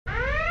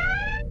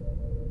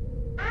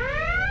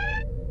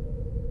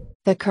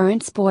The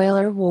current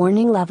spoiler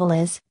warning level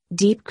is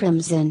Deep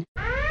Crimson.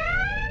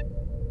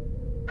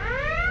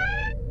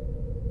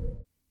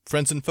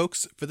 Friends and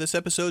folks, for this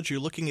episode, you're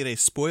looking at a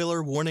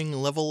spoiler warning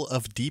level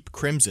of Deep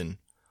Crimson.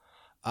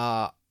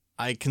 I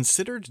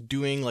considered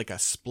doing like a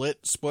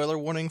split spoiler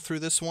warning through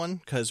this one,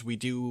 because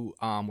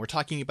we're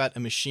talking about a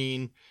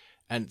machine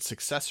and its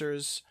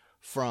successors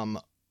from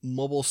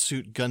Mobile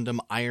Suit Gundam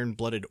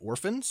Iron-Blooded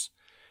Orphans.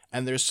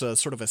 And there's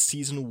sort of a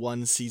Season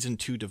 1, Season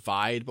 2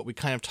 divide, but we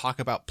kind of talk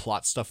about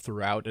plot stuff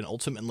throughout, and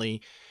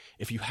ultimately,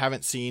 if you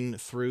haven't seen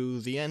through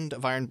the end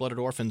of Iron-Blooded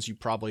Orphans, you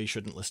probably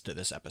shouldn't listen to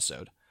this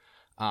episode.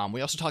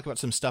 We also talk about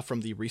some stuff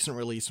from the recent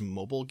release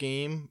mobile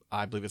game.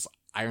 I believe it's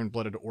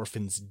Iron-Blooded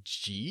Orphans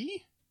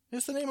G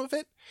is the name of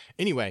it.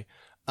 Anyway,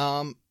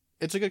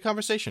 it's a good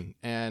conversation,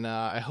 and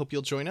I hope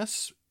you'll join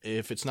us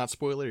if it's not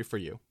spoilery for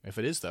you. If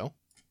it is, though,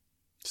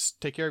 just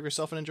take care of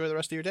yourself and enjoy the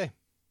rest of your day.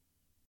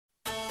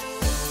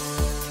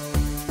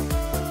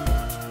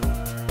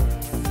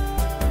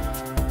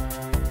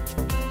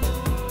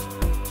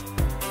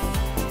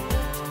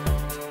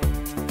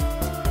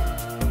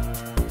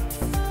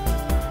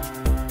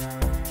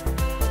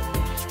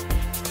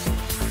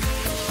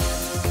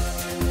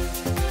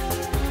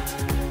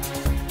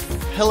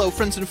 Hello,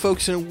 friends and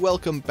folks, and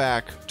welcome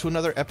back to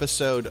another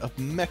episode of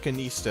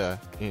Mechanista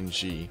in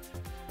G.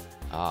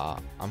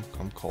 I'm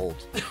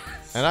cold.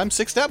 And I'm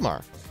Six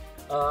Detmar.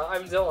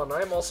 I'm Dylan.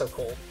 I'm also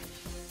cold.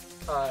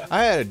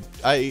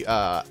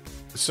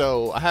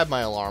 So I had my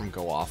alarm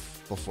go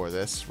off before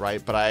this,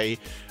 right? But I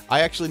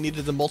actually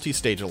needed the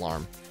multi-stage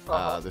alarm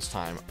this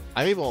time.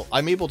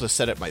 I'm able to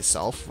set it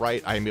myself,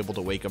 right? I'm able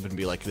to wake up and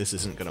be like, this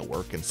isn't going to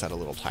work, and set a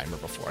little timer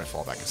before I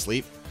fall back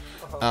asleep.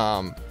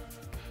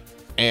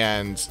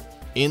 And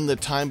in the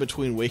time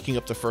between waking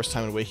up the first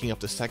time and waking up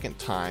the second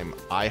time,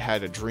 I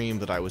had a dream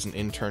that I was an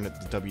intern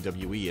at the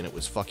WWE, and it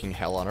was fucking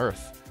hell on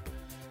earth.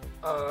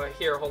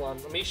 Here, hold on.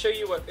 Let me show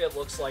you what it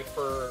looks like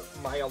for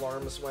my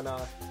alarms when,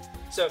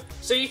 So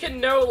you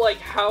can know, like,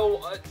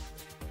 how,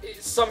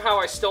 somehow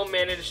I still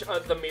manage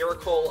the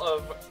miracle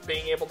of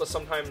being able to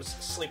sometimes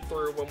sleep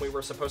through when we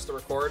were supposed to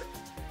record.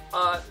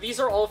 These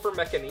are all for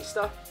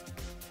Mechanista.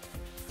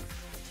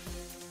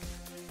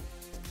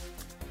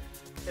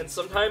 And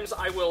sometimes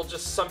I will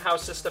just somehow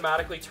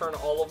systematically turn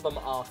all of them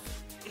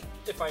off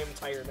if I am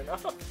tired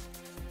enough.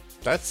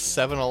 That's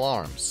 7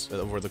 alarms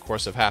over the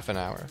course of half an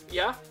hour.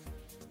 Yeah.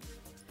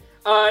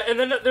 And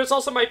then there's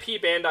also my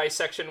P-Bandai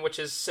section, which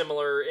is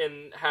similar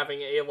in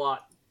having a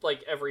lot,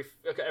 like, every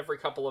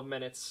couple of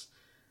minutes.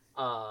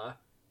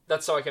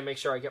 That's so I can make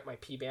sure I get my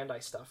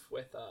P-Bandai stuff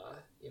with,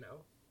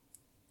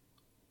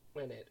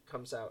 when it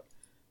comes out.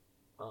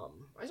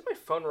 Why is my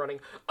phone running?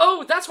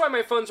 Oh, that's why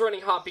my phone's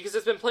running hot, because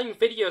it's been playing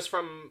videos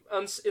from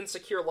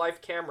insecure live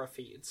camera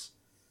feeds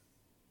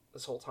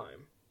this whole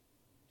time.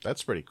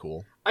 That's pretty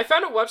cool. I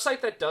found a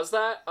website that does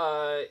that,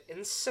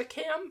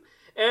 Insecam,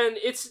 and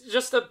it's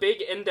just a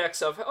big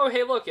index of, oh,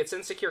 hey, look, it's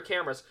insecure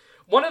cameras.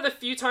 One of the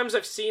few times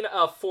I've seen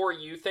a For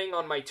You thing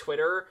on my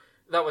Twitter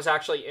that was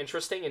actually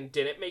interesting and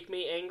didn't make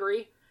me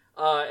angry,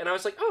 and I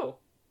was like, oh,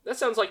 that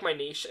sounds like my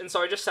niche, and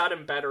so I just sat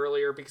in bed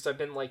earlier because I've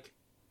been, like,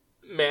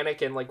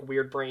 manic and, like,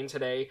 weird brain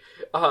today.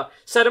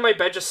 Sat in my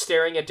bed just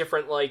staring at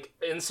different, like,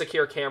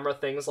 insecure camera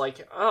things,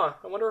 like, I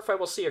wonder if I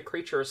will see a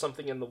creature or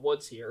something in the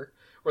woods here,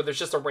 where there's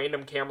just a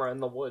random camera in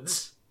the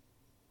woods.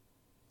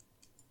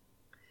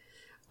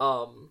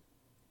 I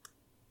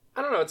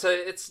don't know,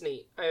 it's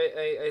neat.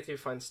 I do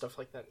find stuff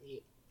like that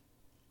neat.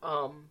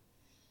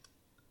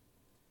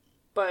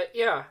 But,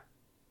 yeah.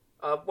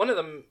 One of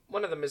them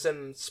is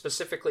in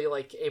specifically,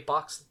 like, a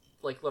box,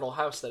 like, little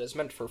house that is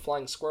meant for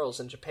flying squirrels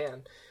in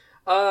Japan.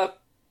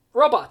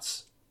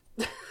 Robots.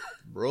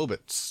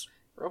 Robots.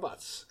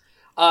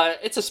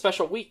 It's a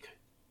special week.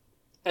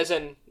 As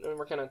in,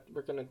 we're gonna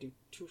do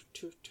two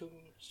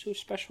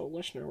special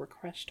listener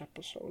request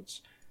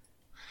episodes.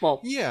 Well,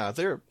 yeah,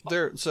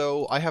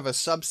 so I have a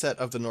subset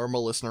of the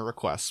normal listener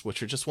requests,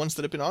 which are just ones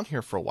that have been on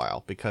here for a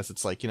while, because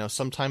it's like,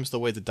 sometimes the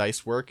way the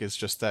dice work is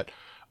just that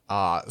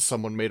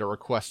someone made a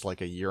request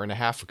like a year and a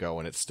half ago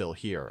and it's still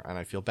here, and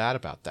I feel bad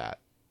about that.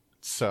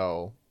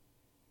 So,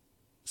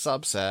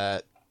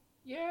 subset.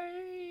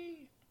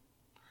 Yay!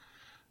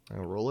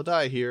 I'll roll a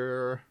die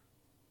here.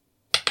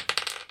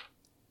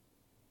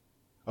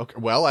 Okay,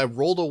 well, I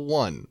rolled a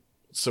 1,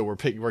 so we're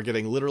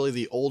getting literally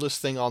the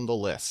oldest thing on the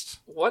list.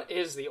 What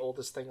is the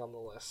oldest thing on the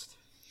list?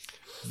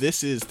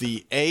 This is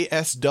the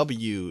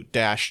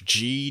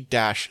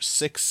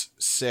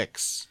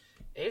ASW-G-66.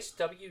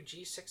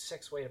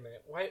 ASW-G66, wait a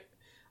minute. Why?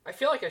 I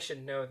feel like I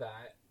should know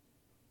that.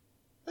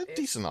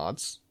 Decent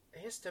odds.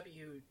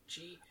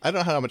 ASW-G... I don't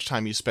know how much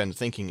time you spend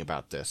thinking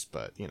about this,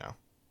 but,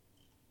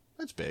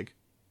 that's big.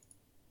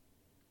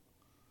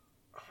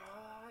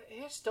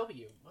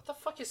 ASW. What the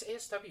fuck is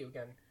ASW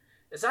again?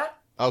 Is that...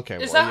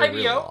 Okay, is that IBO?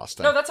 Really lost,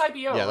 no, that's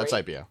IBO, Yeah, that's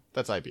right? IBO.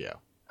 That's IBO.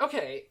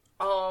 Okay,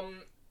 I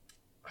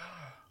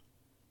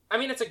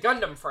mean, it's a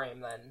Gundam frame,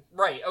 then.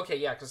 Right, okay,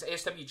 yeah, because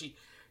ASWG...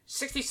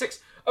 66...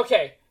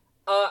 Okay,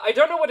 I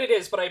don't know what it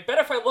is, but I bet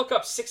if I look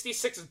up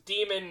 66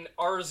 Demon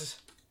Ars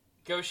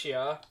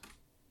Gotia,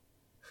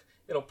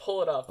 It'll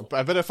pull it up.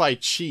 I bet if I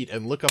cheat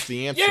and look up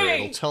the answer, Yay!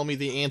 it'll tell me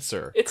the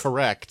answer. It's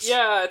correct.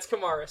 Yeah, it's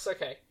Kamaris.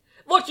 Okay.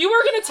 Look, you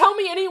were gonna tell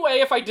me anyway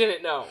if I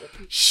didn't know.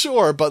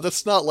 Sure, but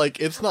that's not like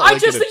it's not I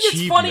like just an think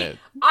achievement. it's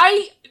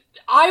funny.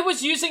 I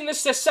was using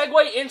this to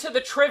segue into the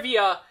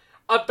trivia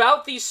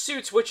about these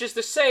suits, which is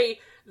to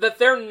say that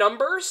their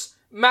numbers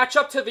match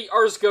up to the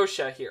Ars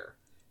Gotia here.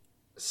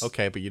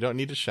 Okay, but you don't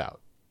need to shout.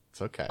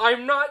 It's okay.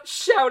 I'm not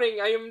shouting.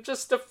 I am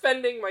just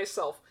defending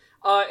myself.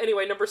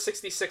 Anyway, number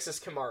 66 is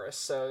Kamaris,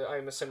 so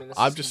I'm assuming this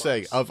is I'm just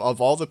saying,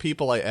 of all the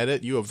people I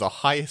edit, you have the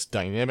highest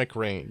dynamic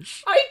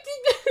range. I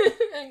did.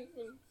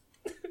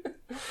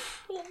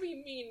 Don't be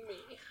mean me.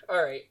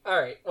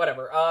 Alright,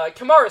 whatever.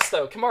 Kamaris,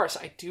 though. Kamaris,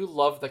 I do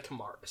love the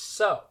Kamaris.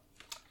 So,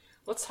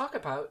 let's talk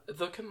about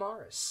the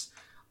Kamaris.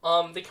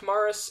 The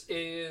Kamaris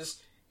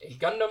is a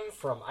Gundam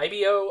from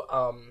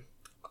IBO.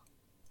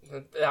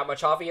 That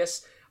much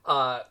obvious.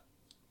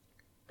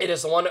 It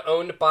is the one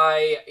owned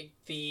by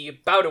the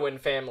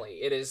Baudouin family.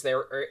 It is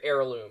their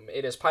heirloom.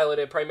 It is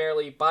piloted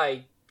primarily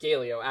by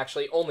Galio.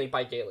 Actually, only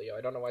by Galio.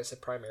 I don't know why I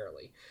said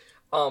primarily.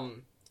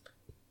 And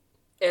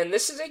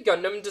this is a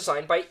Gundam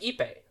designed by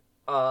Ippei.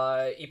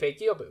 Ippei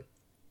Kyobu.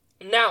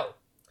 Now,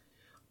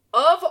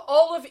 of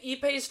all of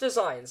Ippei's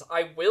designs,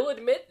 I will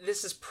admit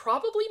this is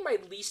probably my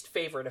least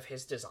favorite of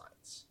his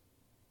designs.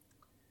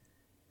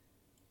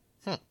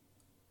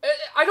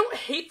 I don't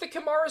hate the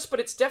Kamaris, but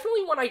it's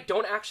definitely one I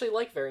don't actually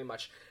like very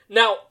much.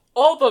 Now,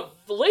 all the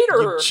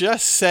later... You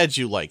just said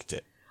you liked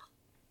it.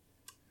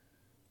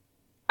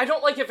 I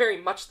don't like it very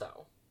much,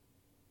 though.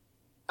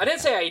 I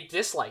didn't say I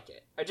dislike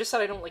it. I just said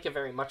I don't like it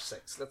very much,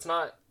 Six. That's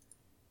not...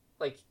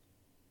 Like,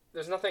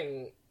 there's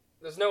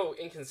no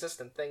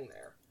inconsistent thing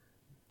there.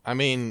 I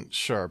mean,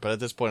 sure, but at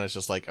this point it's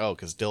just like, oh,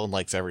 because Dylan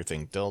likes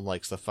everything. Dylan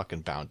likes the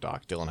fucking Bound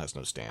Dock. Dylan has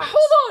no standards.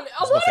 Hold on!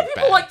 A lot of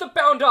people bad. like the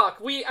Bound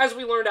Dock, as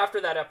we learned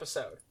after that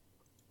episode.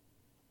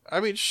 I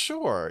mean,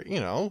 sure,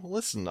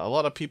 listen, a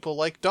lot of people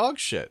like dog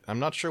shit. I'm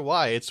not sure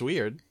why, it's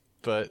weird,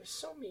 but... You're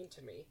so mean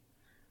to me.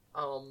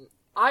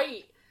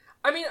 I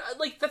mean,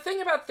 like, the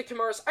thing about the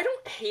Kamaris, I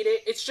don't hate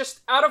it. It's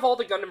just, out of all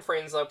the Gundam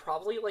frames, though,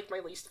 probably, like, my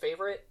least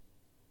favorite.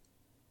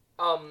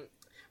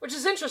 Which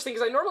is interesting,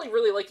 because I normally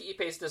really like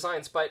Ippei's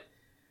designs, but,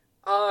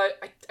 I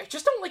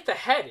just don't like the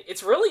head.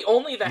 It's really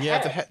only the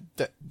head.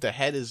 Yeah, the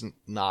head is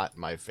not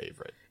my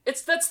favorite.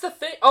 That's the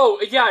thing.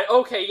 Oh, yeah,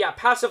 okay, yeah,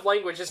 passive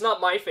language is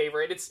not my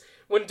favorite. It's,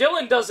 when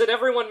Dylan does it,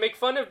 everyone make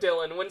fun of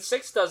Dylan. When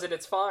Six does it,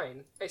 it's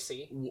fine. I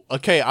see.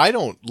 Okay, I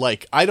don't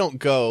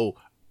go,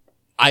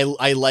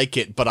 I like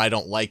it, but I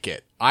don't like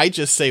it. I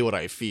just say what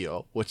I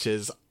feel, which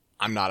is,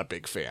 I'm not a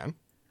big fan.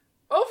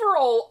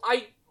 Overall,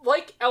 I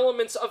like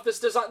elements of this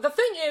design. The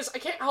thing is, I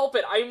can't help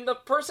it. I'm the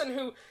person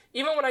who,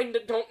 even when I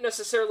don't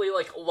necessarily,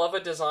 like, love a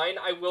design,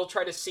 I will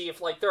try to see if,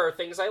 like, there are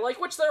things I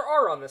like, which there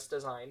are on this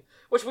design,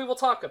 which we will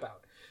talk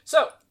about.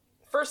 So,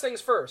 first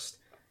things first.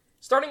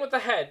 Starting with the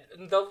head,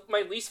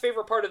 my least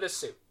favorite part of this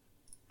suit.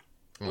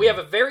 We have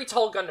a very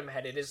tall Gundam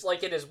head. It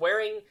is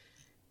wearing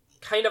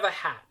kind of a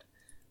hat.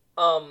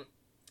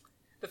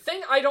 The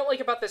thing I don't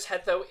like about this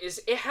head, though,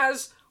 is it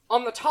has,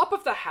 on the top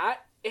of the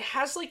hat, it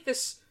has, like,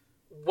 this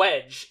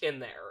wedge in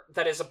there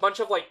that is a bunch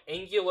of, like,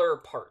 angular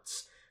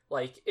parts.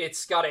 Like,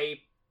 it's got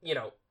a,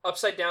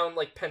 upside down,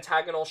 like,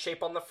 pentagonal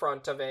shape on the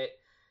front of it,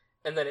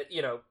 and then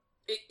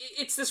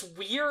it's this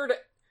weird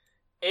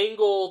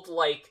angled,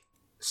 like,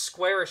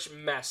 squarish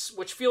mess,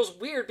 which feels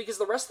weird because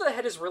the rest of the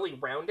head is really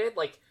rounded.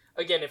 Like,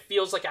 again, it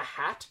feels like a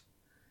hat.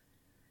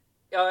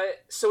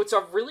 So it's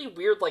a really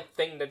weird, like,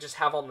 thing to just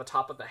have on the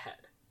top of the head.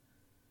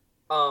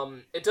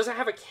 It doesn't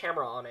have a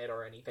camera on it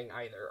or anything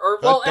either. Or,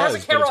 well, it has a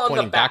camera on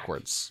the back.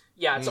 Backwards.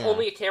 Yeah, it's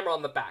only a camera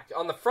on the back.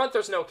 On the front,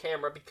 there's no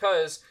camera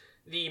because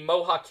the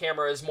Mohawk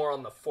camera is more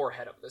on the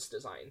forehead of this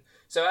design.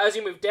 So as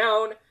you move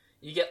down,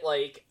 you get,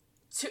 like,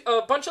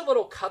 a bunch of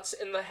little cuts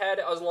in the head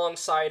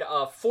alongside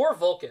 4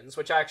 Vulcans,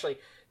 which actually,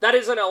 that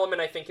is an element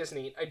I think is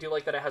neat. I do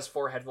like that it has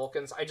 4 head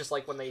Vulcans. I just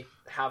like when they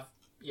have,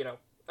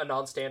 a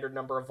non-standard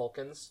number of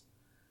Vulcans.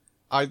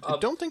 I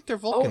don't think they're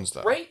Vulcans,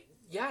 though. Right?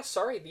 Yeah,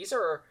 sorry. These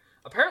are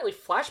apparently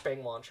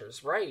flashbang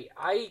launchers, right?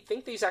 I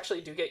think these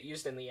actually do get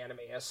used in the anime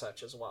as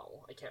such as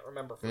well. I can't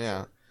remember for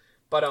sure.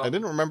 But I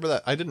didn't remember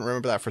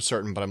that for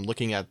certain, but I'm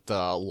looking at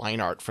the line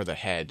art for the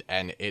head,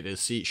 and it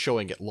is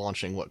showing it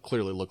launching what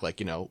clearly looked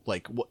like,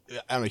 like what,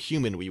 on a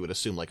human we would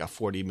assume like a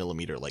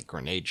 40mm like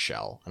grenade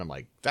shell, and I'm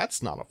like,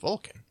 that's not a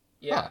Vulcan.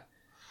 Yeah. Huh.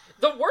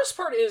 The worst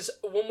part is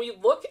when we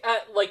look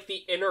at, like,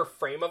 the inner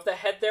frame of the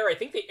head there, I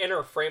think the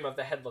inner frame of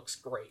the head looks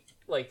great.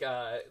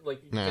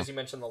 Because you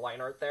mentioned the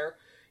line art there.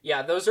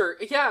 Yeah, those are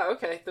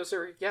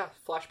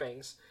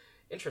flashbangs.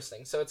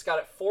 Interesting. So it's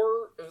got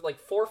 4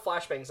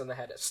 flashbangs in the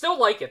head. Still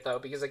like it, though,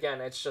 because, again,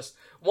 it's just,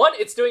 1,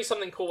 it's doing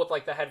something cool with,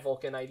 like, the head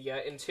Vulcan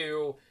idea, and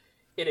 2,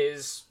 it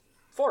is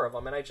 4 of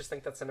them, and I just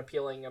think that's an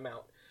appealing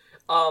amount.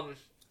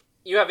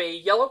 You have a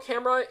yellow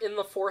camera in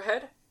the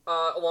forehead,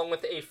 along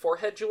with a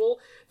forehead jewel.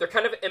 They're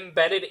kind of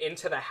embedded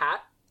into the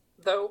hat,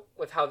 though,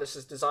 with how this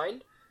is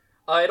designed.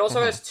 It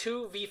also has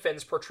 2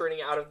 V-fins protruding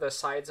out of the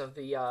sides of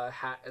the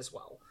hat as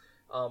well,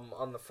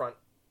 on the front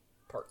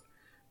part.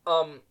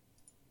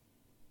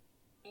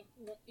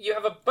 you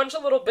have a bunch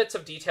of little bits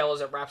of detail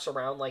as it wraps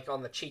around, like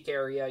on the cheek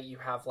area, you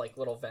have like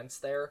little vents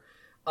there.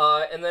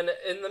 And then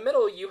in the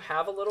middle, you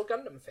have a little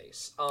Gundam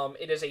face.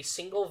 It is a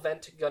single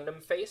vent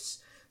Gundam face.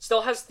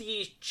 Still has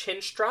the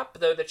chin strap,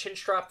 though the chin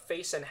strap,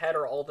 face, and head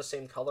are all the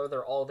same color.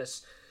 They're all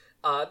this.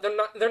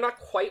 They're not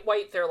quite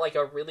white. They're like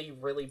a really,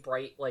 really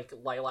bright, like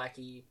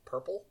lilac-y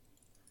purple.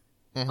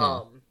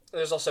 Mm-hmm.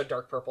 There's also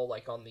dark purple,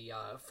 like on the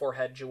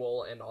forehead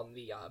jewel and on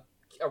the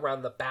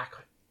around the back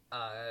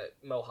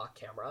mohawk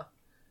camera,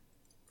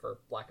 for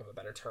lack of a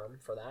better term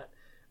for that.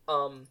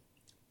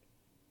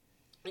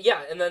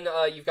 Yeah, and then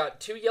you've got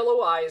 2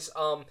 yellow eyes.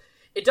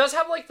 It does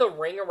have, like, the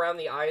ring around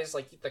the eyes,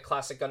 like the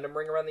classic Gundam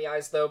ring around the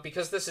eyes, though.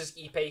 Because this is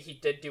Ippei, he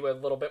did do a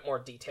little bit more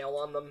detail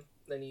on them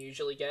than you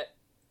usually get.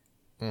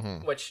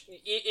 Mm-hmm. Which,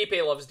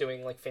 Ippei loves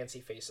doing, like, fancy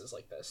faces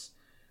like this.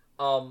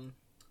 And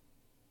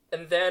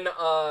then,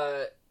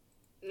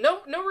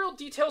 no real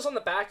details on the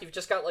back. You've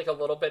just got, like, a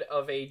little bit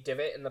of a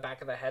divot in the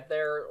back of the head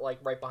there, like,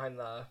 right behind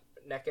the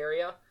neck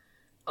area.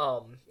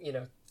 You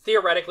know,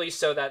 theoretically,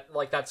 so that,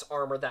 like, that's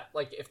armor that,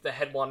 like, if the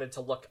head wanted to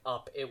look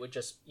up, it would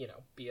just, you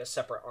know, be a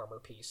separate armor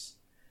piece.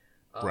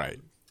 Right.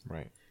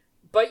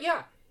 But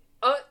yeah,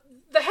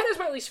 the head is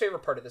my least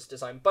favorite part of this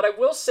design, but I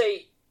will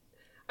say,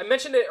 I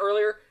mentioned it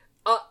earlier,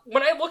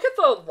 when I look at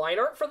the line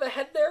art for the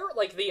head there,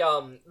 like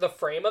the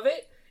frame of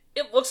it,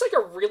 it looks like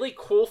a really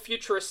cool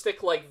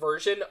futuristic, like,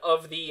 version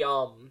of the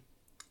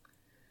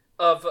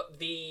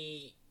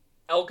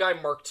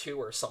Elgai Mark II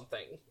or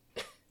something.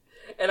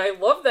 And I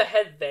love the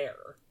head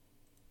there.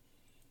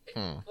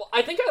 Well,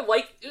 I think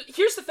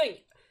here's the thing.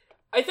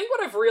 I think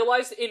what I've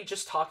realized in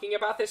just talking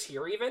about this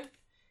here even,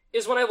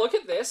 is when I look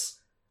at this,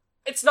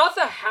 it's not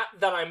the hat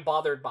that I'm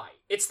bothered by.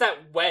 It's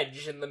that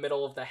wedge in the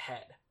middle of the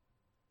head.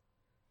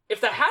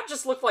 If the hat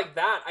just looked like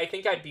that, I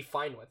think I'd be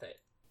fine with it.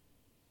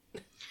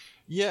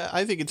 Yeah,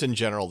 I think it's in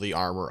general the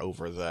armor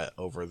over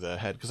the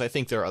head, because I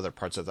think there are other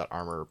parts of that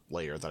armor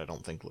layer that I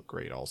don't think look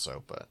great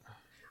also, but...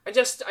 I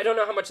don't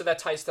know how much of that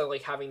ties to,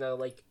 like, having the,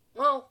 like...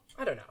 Well,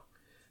 I don't know.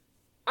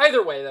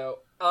 Either way, though,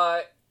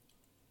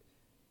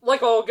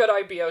 like all good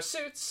IBO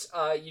suits,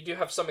 you do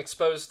have some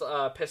exposed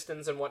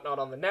pistons and whatnot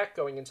on the neck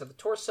going into the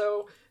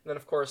torso, and then,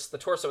 of course, the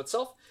torso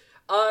itself.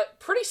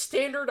 Pretty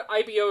standard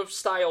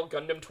IBO-style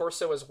Gundam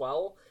torso as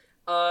well.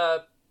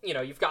 You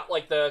know, you've got,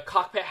 like, the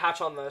cockpit hatch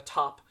on the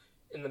top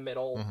in the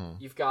middle. Mm-hmm.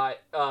 You've got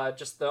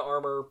just the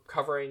armor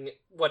covering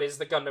what is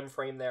the Gundam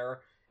frame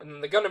there. And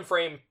then the Gundam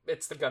frame,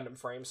 it's the Gundam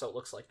frame, so it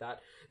looks like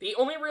that. The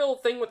only real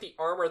thing with the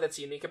armor that's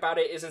unique about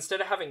it is instead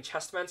of having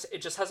chest vents,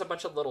 it just has a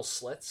bunch of little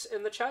slits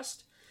in the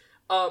chest.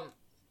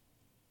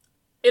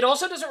 It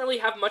also doesn't really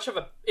have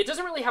it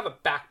doesn't really have a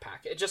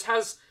backpack. It just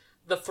has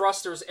the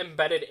thrusters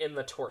embedded in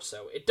the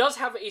torso. It does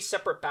have a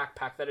separate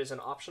backpack that is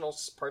an optional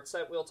part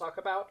set we'll talk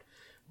about.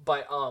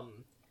 But,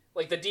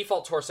 like the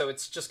default torso,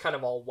 it's just kind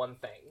of all one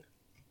thing.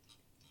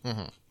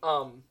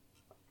 Mm-hmm.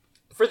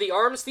 For the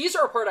arms, these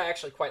are a part I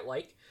actually quite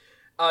like.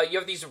 You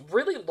have these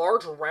really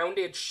large,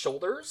 rounded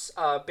shoulders,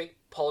 big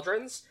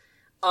pauldrons,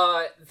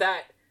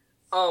 that,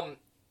 on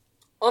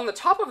the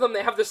top of them,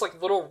 they have this,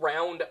 like, little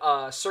round,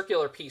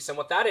 circular piece, and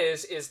what that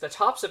is the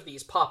tops of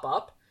these pop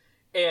up,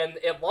 and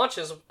it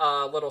launches,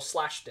 little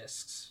slash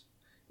discs,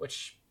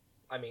 which,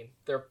 I mean,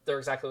 they're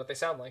exactly what they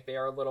sound like. They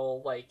are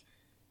little, like,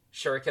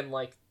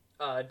 shuriken-like,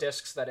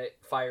 discs that it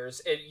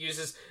fires.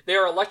 They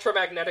are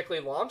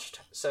electromagnetically launched,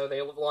 so they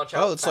launch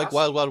out it's fast. like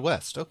Wild Wild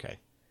West, okay.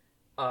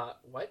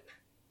 What?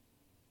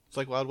 It's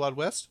like Wild Wild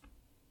West?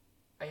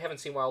 I haven't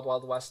seen Wild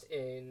Wild West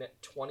in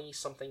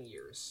 20-something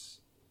years.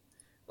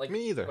 Like,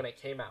 me either. When it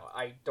came out.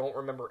 I don't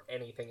remember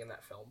anything in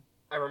that film.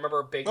 I remember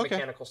a big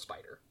mechanical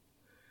spider.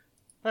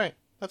 Alright,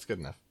 that's good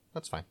enough.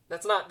 That's fine.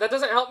 That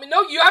doesn't help me.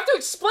 No, you have to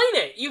explain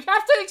it! You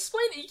have to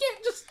explain it! You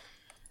can't just...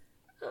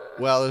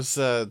 Well,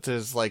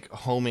 there's, like,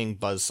 homing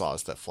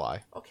buzzsaws that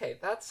fly. Okay,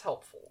 that's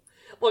helpful.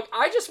 Look,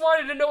 I just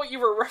wanted to know what you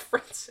were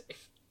referencing.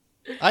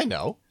 I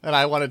know, and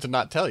I wanted to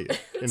not tell you.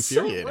 It's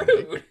Infuriating. so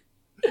rude.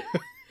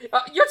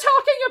 You're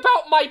talking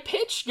about my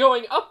pitch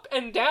going up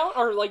and down,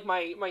 or like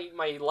my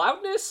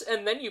loudness,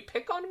 and then you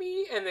pick on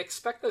me and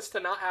expect this to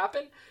not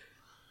happen?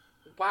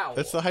 Wow.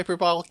 That's the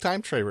hyperbolic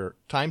time chamber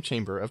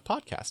of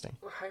podcasting.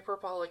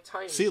 Hyperbolic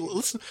time. See,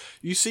 listen,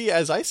 you see,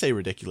 as I say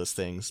ridiculous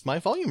things, my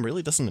volume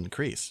really doesn't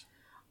increase.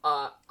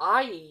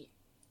 I,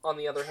 on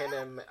the other hand,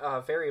 am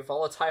a very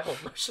volatile,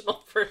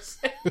 emotional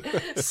person,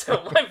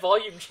 so my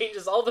volume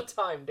changes all the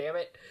time, damn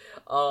it.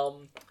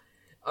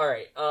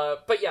 Alright,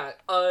 but yeah,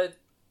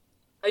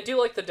 I do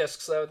like the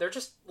discs, though. They're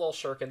just little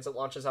shurikens that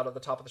launches out of the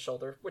top of the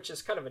shoulder, which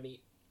is kind of a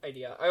neat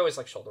idea. I always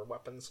like shoulder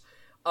weapons.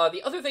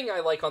 The other thing I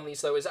like on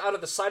these, though, is out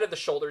of the side of the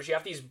shoulders, you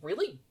have these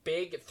really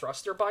big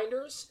thruster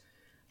binders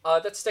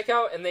that stick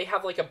out, and they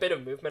have, like, a bit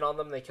of movement on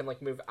them. They can,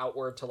 like, move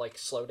outward to, like,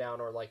 slow down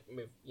or, like,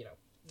 move, you know.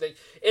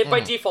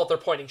 By default, they're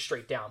pointing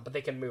straight down, but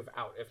they can move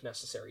out if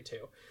necessary,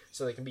 too.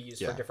 So they can be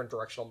used for different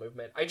directional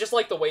movement. I just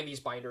like the way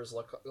these binders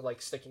look,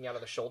 like, sticking out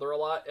of the shoulder a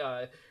lot.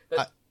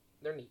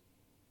 They're neat.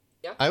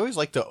 Yeah. I always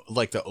like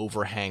the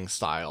overhang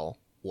style,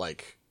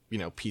 like,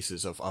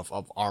 pieces of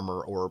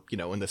armor, or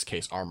in this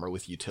case armor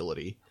with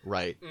utility,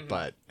 right? Mm-hmm.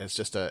 But it's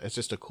just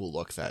a cool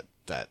look that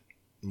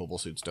mobile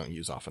suits don't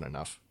use often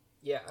enough.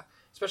 Yeah,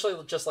 especially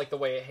just like the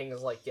way it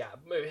hangs,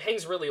 it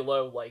hangs really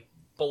low, like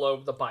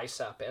below the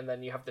bicep, and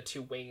then you have the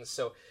two wings,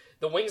 so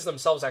the wings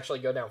themselves actually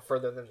go down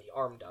further than the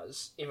arm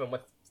does, even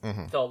with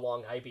the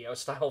long IBO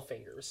style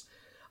fingers.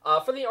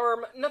 For the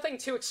arm, nothing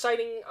too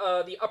exciting.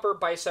 The upper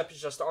bicep is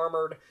just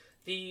armored.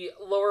 The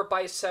lower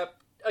bicep,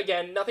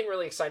 again, nothing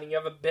really exciting. You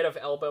have a bit of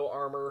elbow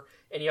armor,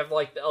 and you have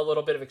like a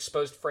little bit of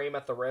exposed frame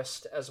at the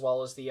wrist, as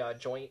well as the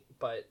joint,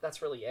 but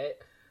that's really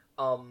it.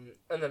 And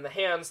then the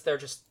hands, they're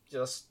just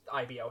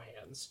IBO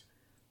hands.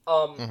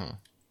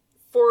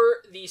 For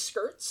the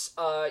skirts,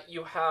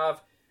 you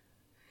have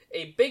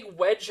a big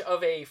wedge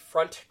of a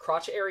front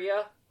crotch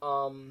area,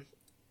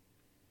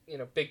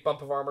 big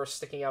bump of armor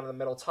sticking out of the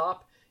middle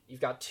top.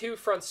 You've got two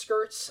front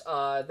skirts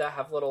that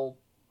have little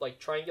like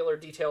triangular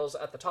details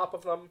at the top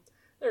of them.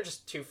 They're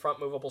just two front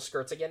movable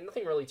skirts. Again,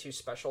 nothing really too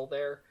special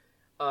there.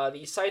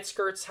 The side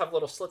skirts have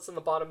little slits in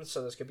the bottom,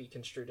 so those could be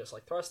construed as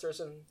like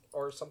thrusters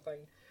or something.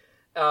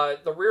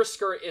 The rear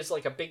skirt is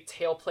like a big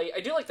tail plate. I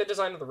do like the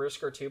design of the rear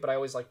skirt too, but I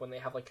always like when they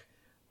have like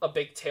a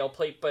big tail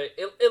plate, but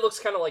it looks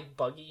kind of like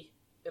buggy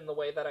in the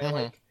way that I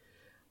like.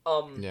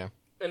 Yeah.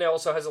 And it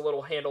also has a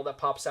little handle that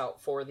pops out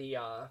for the,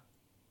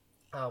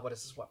 what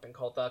is this weapon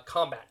called? The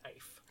combat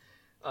knife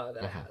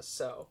that it has.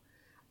 So,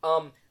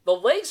 the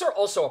legs are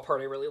also a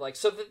part I really like.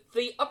 So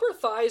the upper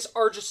thighs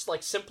are just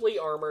like simply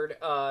armored.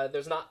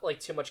 There's not like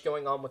too much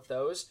going on with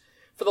those.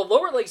 For the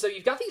lower legs though,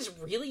 you've got these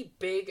really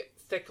big,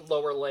 thick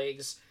lower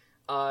legs,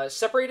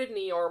 separated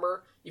knee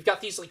armor. You've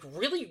got these like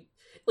really,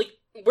 like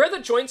where the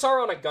joints are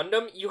on a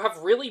Gundam, you have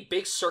really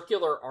big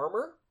circular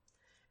armor.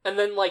 And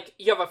then, like,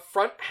 you have a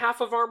front half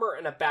of armor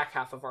and a back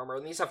half of armor.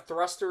 And these have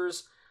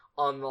thrusters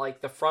on,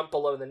 like, the front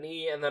below the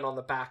knee and then on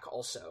the back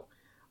also.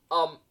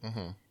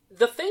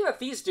 The thing that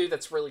these do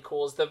that's really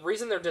cool is the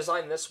reason they're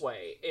designed this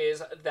way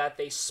is that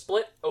they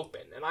split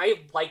open. And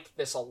I like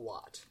this a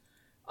lot.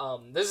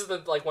 This is,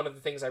 one of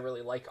the things I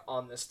really like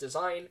on this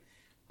design.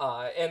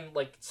 And,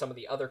 like, some of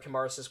the other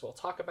Kimarises we'll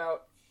talk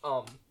about.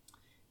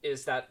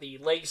 Is that the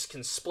legs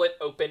can split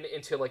open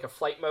into, like, a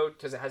flight mode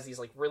because it has these,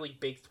 like, really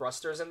big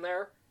thrusters in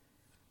there.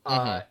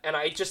 And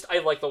I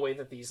like the way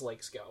that these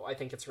legs go. I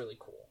think it's really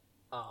cool.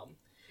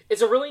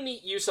 It's a really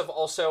neat use of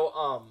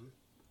also,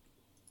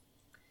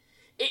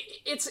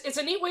 it's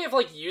a neat way of,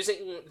 like,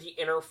 using the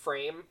inner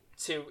frame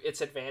to its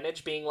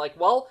advantage, being like,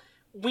 well,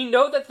 we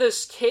know that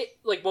this kit,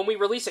 like, when we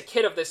release a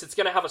kit of this, it's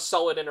gonna have a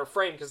solid inner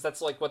frame, because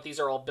that's, like, what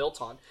these are all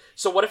built on.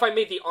 So what if I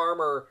made the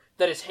armor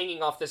that is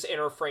hanging off this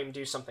inner frame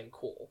do something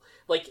cool?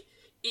 Like,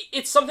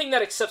 it's something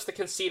that accepts the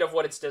conceit of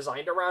what it's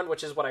designed around,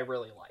 which is what I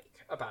really like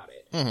about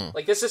it.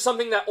 Like, this is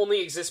something that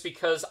only exists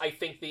because I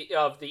think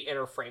of the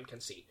inner frame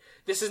conceit.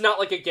 This is not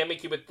like a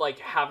gimmick you would like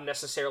have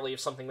necessarily if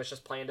something was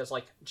just planned as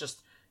like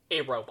just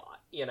a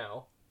robot,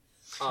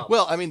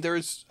 Well, I mean,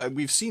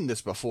 we've seen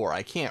this before.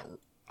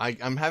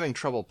 I'm having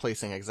trouble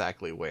placing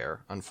exactly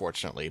where,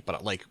 unfortunately,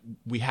 but like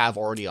we have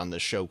already on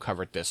this show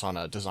covered this on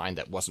a design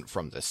that wasn't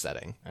from this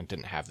setting and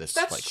didn't have this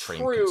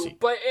frame conceit.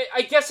 But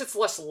I guess it's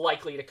less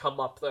likely to come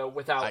up though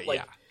without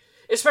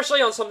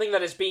especially on something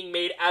that is being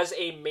made as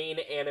a main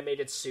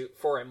animated suit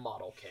for a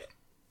model kit.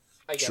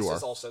 I guess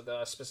is also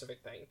the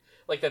specific thing.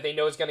 Like, that they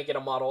know is going to get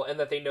a model, and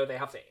that they know they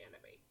have to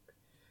animate.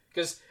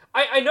 Because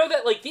I know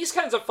that, like, these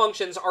kinds of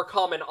functions are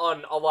common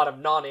on a lot of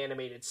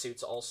non-animated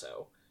suits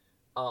also.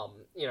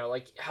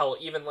 Like, hell,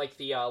 even, like,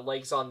 the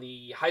legs on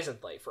the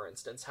Heisenblade, for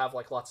instance, have,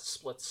 like, lots of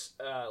splits,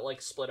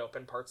 like, split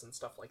open parts and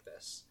stuff like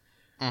this.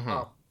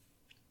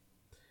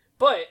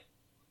 But,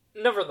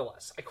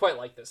 nevertheless, I quite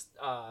like this.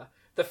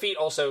 The feet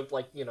also,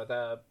 like,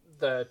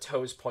 the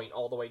toes point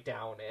all the way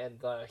down,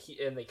 and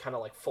they kind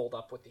of, like, fold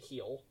up with the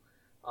heel.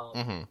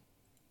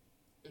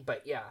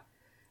 But, yeah.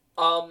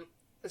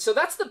 So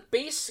that's the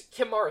base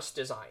Kimaris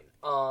design.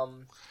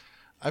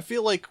 I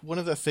feel like one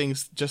of the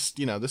things, just,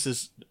 this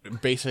is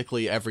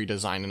basically every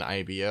design in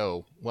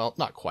IBO. Well,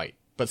 not quite,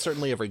 but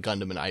certainly every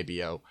Gundam in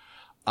IBO.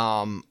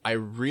 I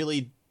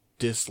really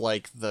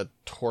dislike the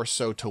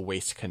torso to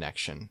waist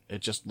connection.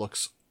 It just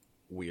looks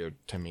weird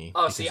to me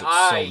because it's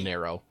so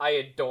narrow. I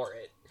adore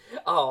it.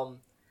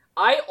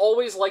 I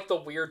always like the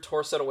weird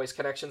torso to waist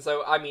connections,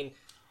 though. I mean,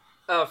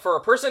 for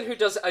a person who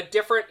does a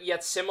different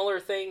yet similar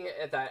thing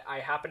that I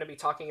happen to be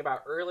talking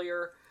about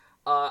earlier,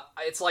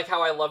 it's like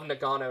how I love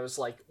Nagano's,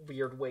 like,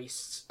 weird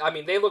waists. I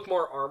mean, they look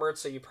more armored,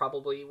 so you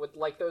probably would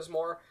like those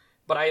more,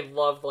 but I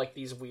love, like,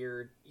 these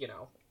weird,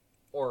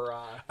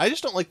 I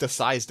just don't like the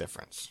size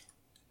difference.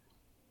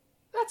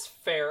 That's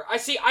fair. I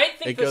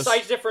think the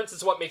size difference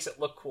is what makes it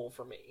look cool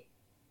for me.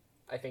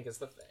 I think is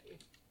the thing.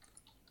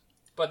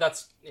 But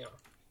that's,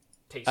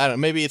 taste. I don't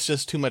know, maybe it's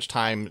just too much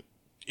time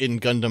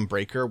in Gundam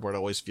Breaker where it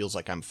always feels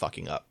like I'm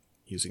fucking up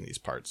using these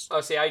parts.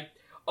 I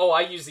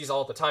use these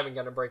all the time in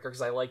Gundam Breaker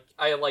because I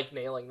like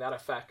nailing that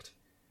effect.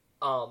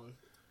 Well,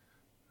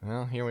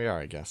 here we are,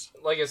 I guess.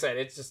 Like I said,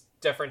 it's just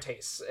different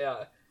tastes.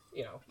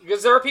 You know,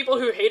 because there are people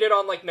who hated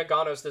on, like,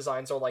 Nagano's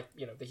designs, or, like,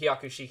 you know, the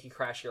Hyakushiki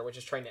Crash here, which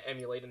is trying to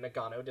emulate a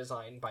Nagano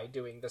design by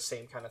doing the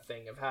same kind of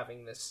thing of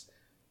having this,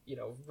 you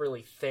know,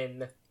 really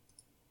thin,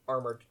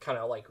 armored kind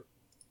of, like,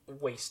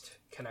 waist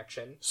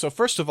connection. So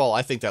first of all,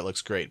 I think that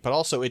looks great, but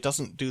also it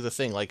doesn't do the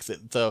thing, like,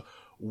 the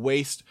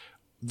waist,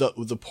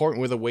 the point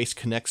where the waist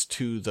connects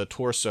to the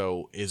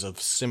torso is of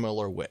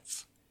similar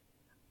width.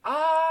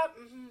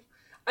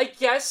 I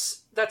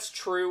guess that's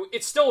true.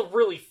 It's still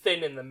really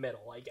thin in the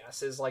middle, I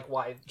guess, is like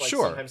why. Like,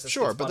 sometimes this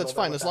gets but that's bundled in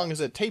fine with as long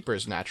as it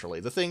tapers naturally.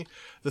 The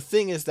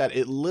thing is that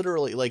it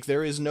literally, like,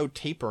 there is no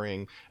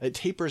tapering. It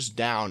tapers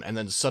down, and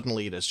then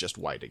suddenly it is just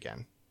white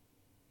again.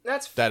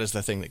 That is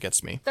the thing that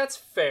gets me. That's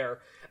fair.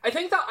 I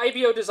think the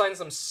IBO designs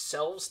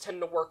themselves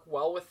tend to work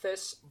well with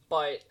this,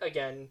 but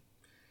again,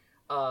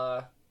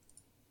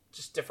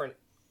 just different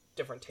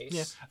tastes.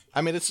 Yeah,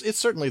 I mean, it's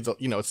certainly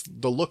it's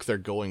the look they're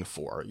going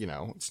for. You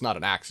know, it's not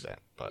an accident,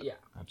 but yeah.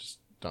 I just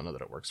don't know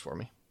that it works for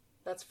me.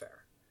 That's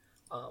fair.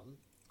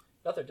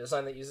 Another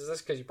design that uses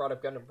this, because you brought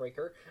up Gundam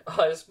Breaker,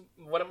 is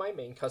one of my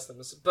main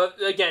customs.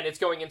 But again, it's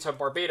going into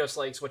Barbados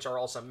legs, which are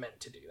also meant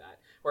to do that.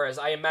 Whereas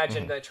I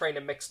imagine that trying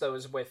to mix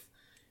those with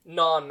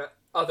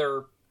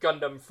non-other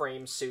Gundam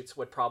frame suits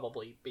would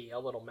probably be a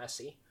little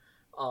messy.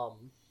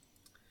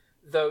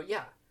 Though,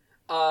 yeah.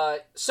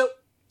 So,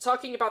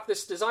 talking about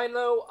this design,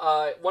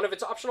 though, one of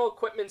its optional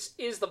equipments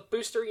is the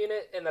booster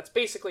unit, and that's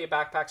basically a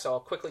backpack, so I'll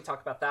quickly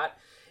talk about that.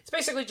 It's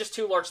basically just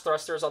two large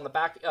thrusters on the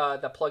back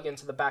that plug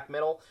into the back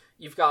middle.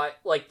 You've got,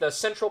 like, the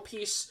central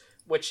piece,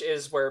 which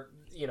is where,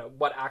 you know,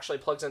 what actually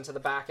plugs into the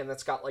back, and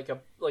that's got,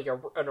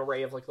 an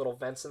array of, like, little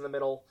vents in the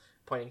middle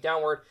pointing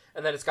downward,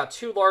 and then it's got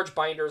two large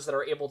binders that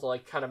are able to,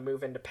 like, kind of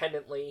move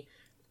independently.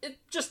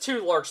 Just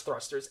two large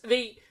thrusters.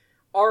 They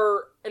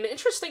are an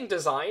interesting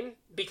design,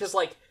 because,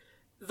 like,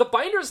 the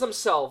binders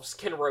themselves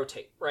can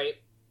rotate, right?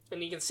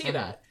 And you can see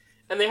that.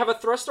 And they have a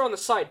thruster on the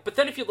side. But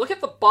then if you look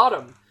at the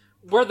bottom,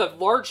 where the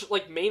large,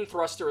 like, main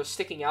thruster is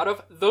sticking out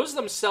of, those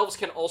themselves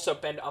can also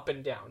bend up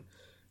and down.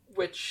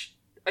 Which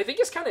I think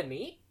is kind of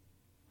neat.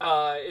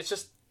 It's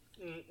just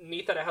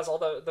neat that it has all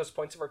those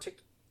points of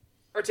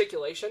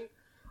articulation.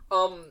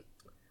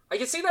 I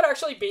can see that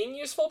actually being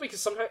useful,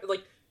 because sometimes,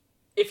 like,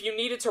 if you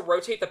needed to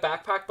rotate the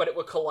backpack, but it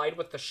would collide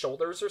with the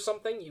shoulders or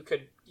something, you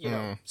could, you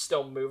know,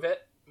 still move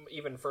it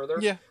even further.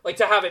 Yeah. Like,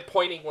 to have it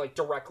pointing, like,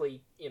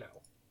 directly, you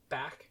know,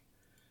 back.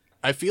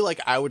 I feel like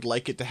I would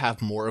like it to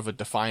have more of a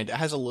defined... It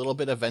has a little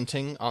bit of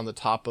venting on the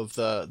top of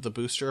the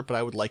booster, but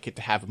I would like it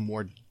to have a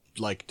more,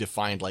 like,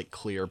 defined, like,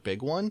 clear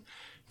big one.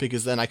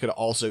 Because then I could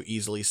also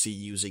easily see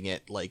using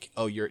it, like,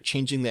 oh, you're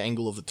changing the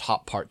angle of the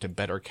top part to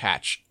better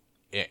catch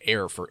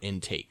air for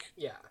intake.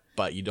 Yeah.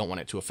 But you don't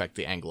want it to affect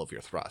the angle of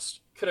your thrust.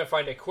 Couldn't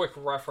find a quick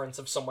reference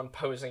of someone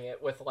posing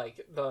it with,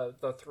 like,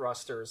 the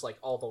thrusters, like,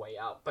 all the way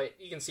out, but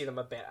you can see them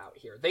a bit out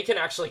here. They can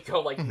actually go,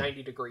 like,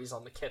 90 degrees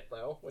on the kit,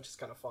 though, which is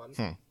kind of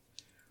fun.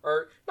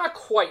 Or, not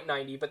quite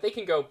 90, but they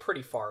can go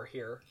pretty far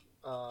here.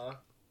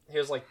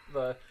 Here's, like,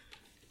 the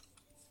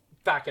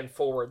back and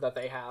forward that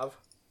they have.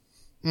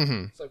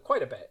 So,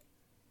 quite a bit.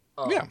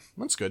 Yeah,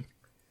 that's good.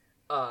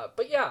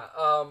 But yeah,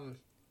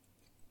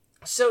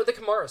 so the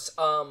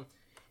Kamaras,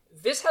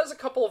 this has a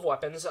couple of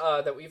weapons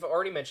that we've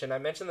already mentioned. I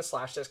mentioned the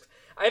slash disc.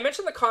 I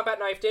mentioned the combat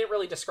knife, didn't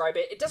really describe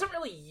it. It doesn't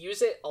really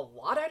use it a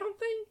lot, I don't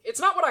think. It's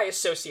not what I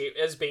associate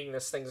as being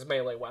this thing's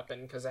melee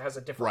weapon, because it has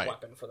a different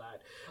weapon for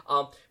that.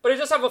 But it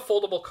does have a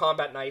foldable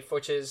combat knife,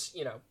 which is,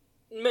 you know,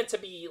 meant to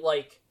be,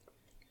 like...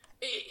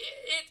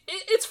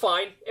 It's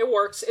fine. It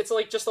works. It's,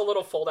 like, just a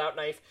little fold-out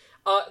knife.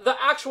 The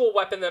actual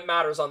weapon that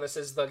matters on this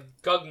is the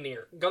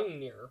Gungnir.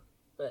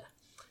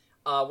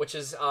 Which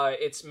is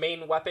its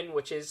main weapon,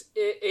 which is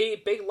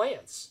a big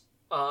lance.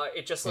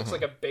 It just looks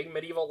like a big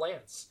medieval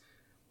lance.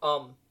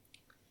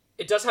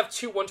 It does have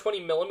two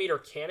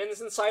 120mm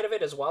cannons inside of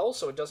it as well,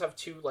 so it does have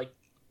two, like,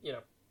 you know,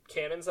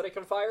 cannons that it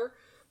can fire.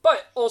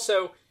 But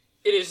also,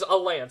 it is a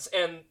lance,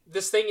 and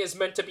this thing is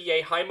meant to be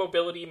a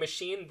high-mobility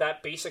machine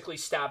that basically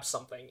stabs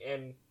something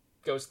and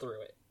goes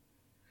through it.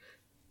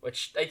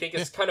 Which I think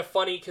is kind of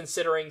funny,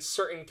 considering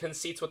certain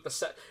conceits with the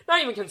set.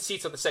 Not even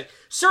conceits with the setting.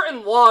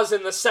 Certain laws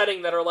in the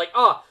setting that are like,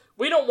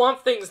 we don't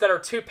want things that are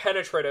too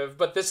penetrative,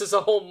 but this is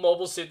a whole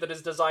mobile suit that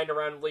is designed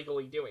around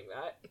legally doing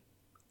that.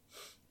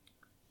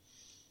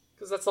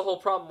 Because that's the whole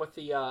problem with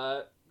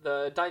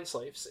the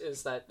Dine-Slaves,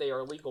 is that they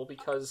are legal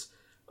because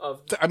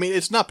of... I mean,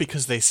 it's not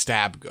because they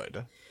stab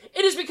good.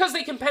 It is because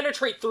they can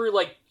penetrate through,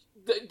 like,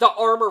 the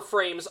armor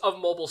frames of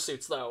mobile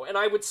suits, though. And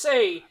I would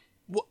say...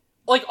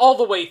 Like, all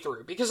the way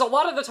through. Because a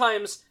lot of the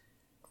times,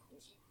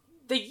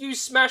 they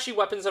use smashy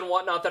weapons and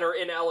whatnot that are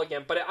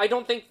inelegant, but I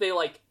don't think they,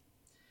 like...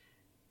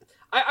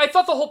 I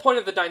thought the whole point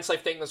of the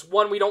Dine-Slave thing was,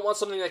 one, we don't want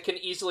something that can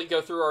easily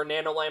go through our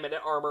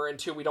nano-laminate armor, and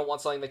two, we don't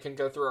want something that can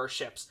go through our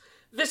ships.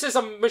 This is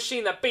a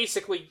machine that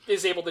basically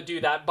is able to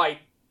do that by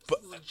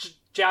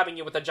jabbing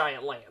you with a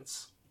giant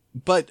lance.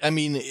 But, I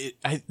mean,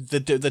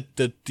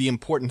 the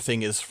important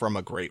thing is from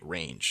a great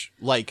range.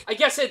 Like, I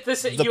guess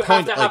you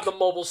have to have the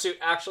mobile suit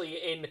actually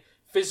in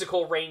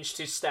physical range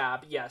to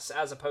stab, yes,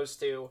 as opposed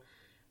to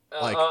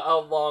a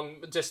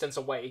long distance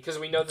away, because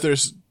we know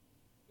that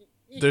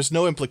there's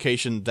no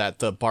implication that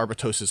the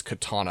Barbatos's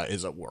katana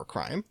is a war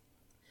crime.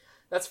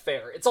 That's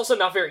fair. It's also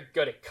not very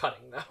good at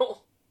cutting,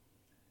 though.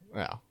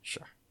 Yeah,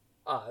 sure.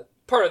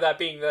 Part of that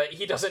being that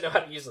he doesn't know how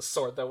to use a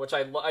sword, though, which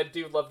I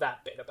do love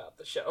that bit about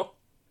the show.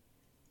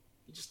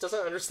 He just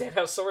doesn't understand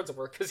how swords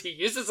work, because he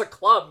uses a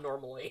club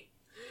normally.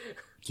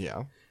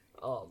 Yeah.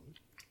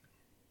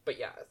 But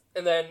yeah.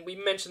 And then we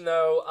mentioned,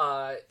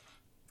 though,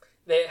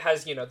 that it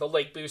has, the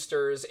leg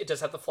boosters, it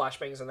does have the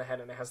flashbangs in the head,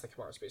 and it has the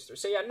Kamara's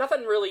boosters. So yeah,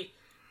 nothing really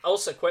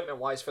else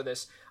equipment-wise for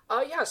this.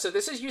 So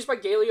this is used by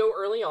Galio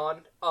early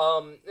on,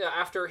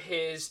 after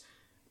his...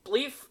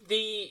 does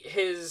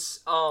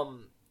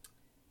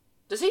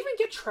he even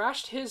get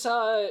trashed, his,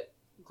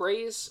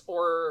 Graze,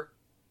 or...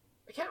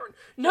 I can't remember.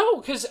 No,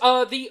 because,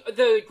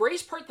 the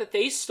Graze part that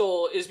they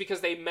stole is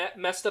because they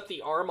messed up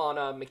the arm on,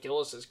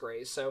 McGillis's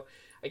Graze, so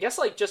I guess,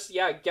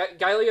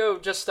 Galio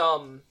just,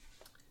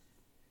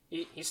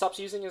 he stops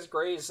using his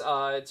Graze,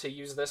 to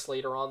use this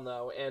later on,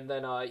 though, and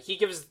then, he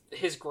gives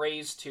his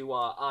Graze to,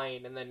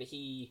 Ein, and then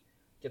he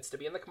gets to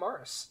be in the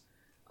Kamaris.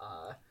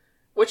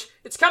 Which,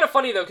 it's kind of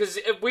funny, though, because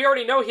we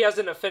already know he has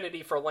an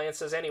affinity for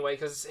lances anyway,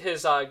 because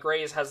his,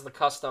 Graze has the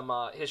custom,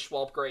 his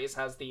Schwalb Graze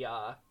has the,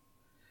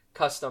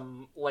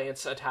 custom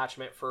lance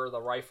attachment for the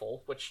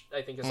rifle, which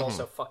I think is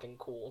also fucking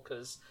cool,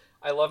 because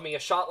I love me a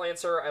shot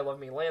lancer, I love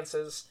me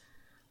lances.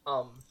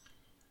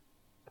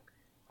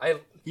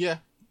 Yeah.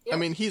 I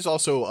mean, he's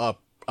also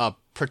a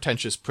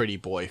pretentious pretty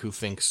boy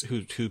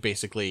who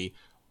basically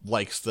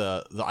likes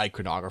the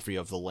iconography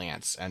of the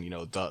lance and,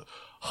 the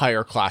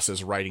higher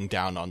classes writing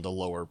down on the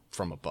lower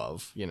from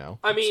above,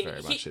 I mean,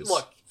 very much his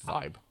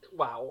vibe.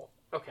 Wow.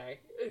 Okay.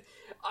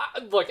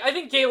 I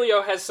think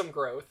Galio has some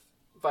growth,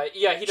 but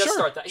yeah, he does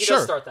start that. He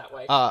does start that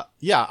way.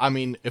 Yeah, I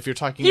mean, if you're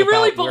talking he about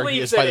really where he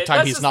believes is by in the it. time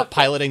That's he's just not the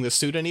piloting the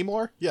suit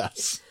anymore,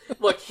 yes.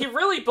 Look, he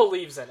really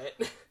believes in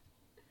it.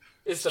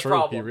 Is the True,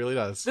 problem. He really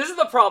does. This is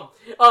the problem.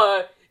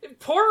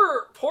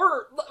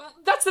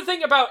 That's the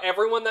thing about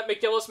everyone that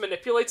McGillis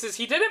manipulates, is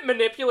he didn't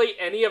manipulate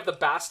any of the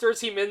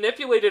bastards. He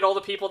manipulated all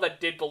the people that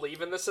did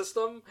believe in the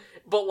system,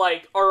 but,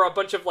 are a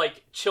bunch of,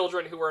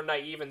 children who are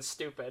naive and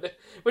stupid.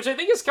 Which I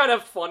think is kind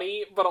of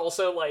funny, but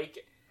also,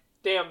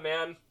 damn,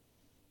 man.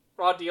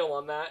 Raw deal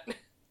on that.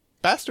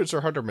 Bastards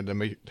are harder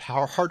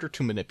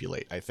to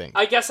manipulate, I think.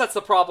 I guess that's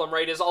the problem,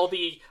 right? Is all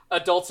the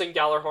adults in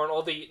Gallarhorn,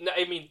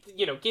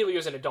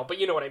 Galio's an adult, but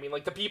you know what I mean,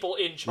 the people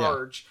in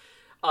charge,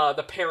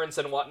 the parents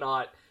and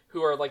whatnot,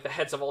 who are, the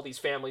heads of all these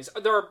families,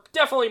 they're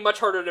definitely much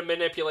harder to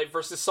manipulate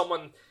versus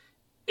someone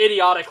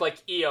idiotic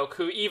like Eok,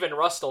 who even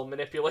Rustle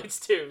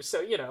manipulates too,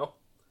 so,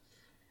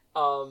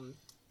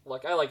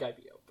 look, I like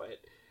IBO,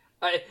 but...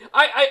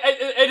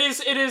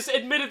 it is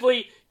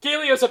admittedly,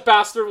 Galio's a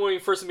bastard when we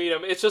first meet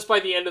him. It's just by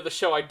the end of the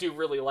show I do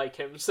really like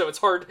him, so it's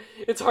hard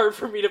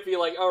for me to be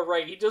like, oh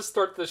right, he just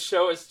starts the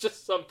show as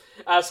just some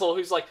asshole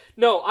who's like,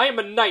 no, I am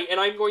a knight and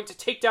I'm going to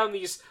take down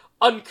these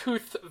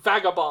uncouth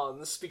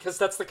vagabonds, because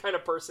that's the kind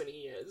of person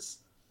he is.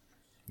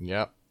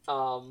 Yep.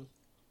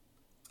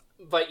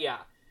 But yeah.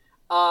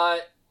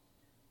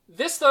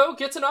 This though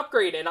gets an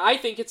upgrade, and I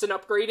think it's an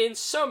upgrade in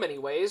so many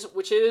ways,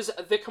 which is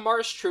the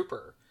Kamaris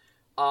Trooper.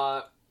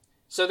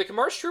 So the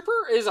Kamaris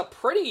Trooper is a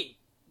pretty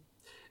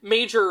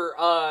major,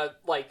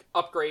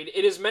 upgrade.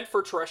 It is meant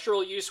for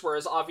terrestrial use,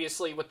 whereas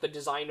obviously with the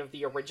design of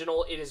the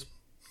original, it is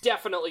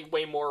definitely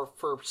way more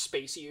for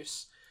space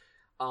use.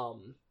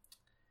 Also,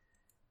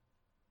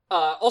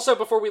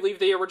 before we leave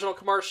the original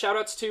Kamaris,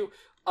 shoutouts to,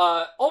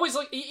 always,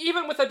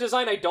 even with a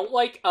design I don't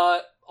like,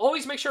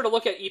 always make sure to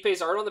look at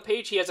Ippei's art on the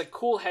page. He has a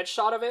cool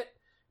headshot of it,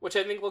 which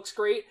I think looks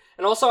great.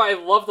 And also, I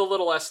love the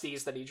little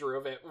SDs that he drew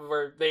of it,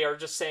 where they are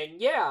just saying,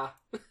 yeah,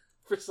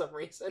 for some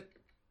reason.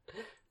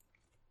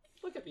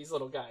 Look at these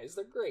little guys.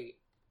 They're great.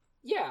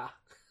 Yeah.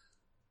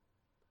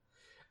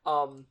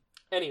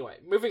 Anyway,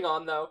 moving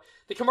on, though.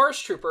 The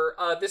Kamaris Trooper,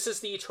 this is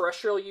the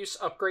terrestrial use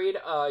upgrade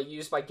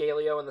used by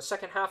Galio in the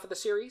second half of the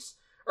series.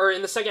 Or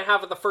in the second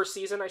half of the first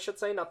season, I should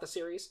say, not the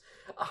series.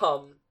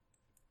 And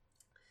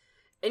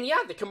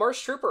yeah, the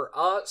Kamaris Trooper.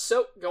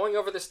 So, going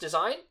over this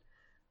design,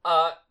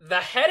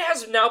 the head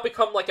has now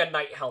become like a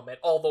knight helmet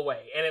all the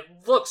way, and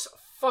it looks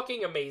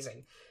fucking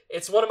amazing.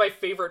 It's one of my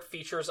favorite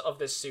features of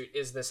this suit,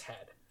 is this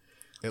head.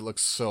 It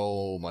looks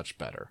so much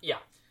better. Yeah.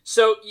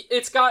 So,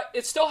 it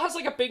still has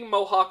like a big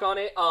mohawk on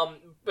it,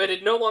 but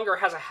it no longer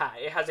has a hat.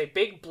 It has a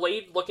big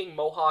blade-looking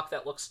mohawk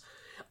that looks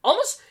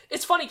almost...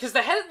 It's funny, because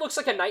the head looks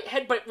like a knight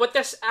head, but what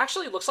this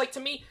actually looks like to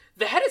me,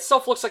 the head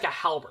itself looks like a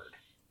halberd.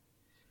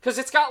 Because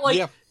it's got,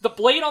 the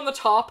blade on the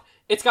top,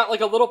 it's got,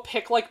 a little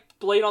pick-like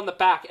blade on the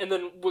back, and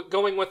then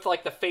going with,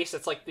 the face,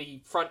 it's,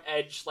 the front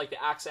edge,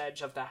 the axe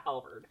edge of the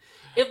halberd.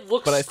 It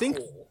looks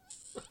cool.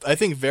 I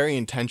think very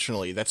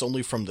intentionally, that's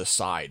only from the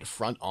side.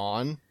 Front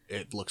on,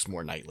 it looks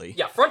more knightly.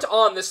 Yeah, front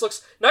on, this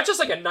looks not just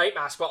like a knight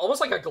mask, but almost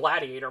like a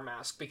gladiator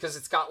mask, because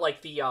it's got,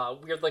 the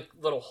weird,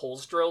 little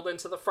holes drilled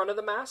into the front of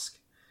the mask,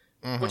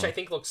 which I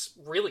think looks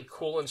really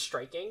cool and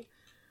striking.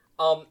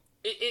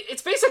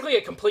 It's basically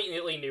a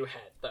completely new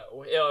head,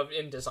 though,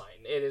 in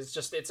design. It is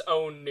just its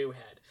own new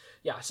head.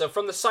 Yeah, so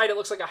from the side, it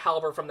looks like a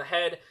halberd. From the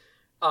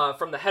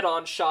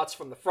head-on shots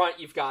from the front,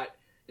 you've got...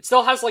 It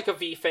still has, like, a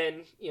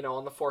V-fin,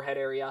 on the forehead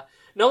area.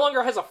 No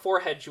longer has a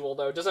forehead jewel,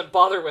 though. It doesn't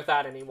bother with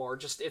that anymore.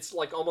 Just, it's,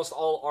 like, almost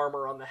all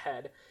armor on the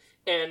head.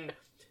 And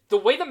the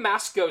way the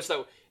mask goes,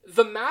 though,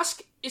 the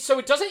mask... So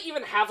it doesn't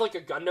even have, like,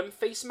 a Gundam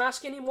face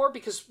mask anymore,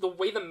 because the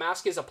way the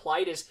mask is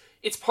applied is...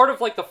 It's part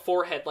of, like, the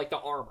forehead, like the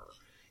armor.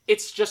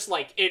 It's just,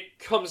 like, it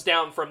comes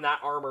down from that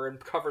armor and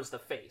covers the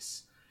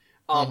face.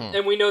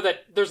 And we know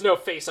that there's no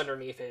face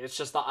underneath it. It's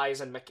just the eyes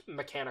and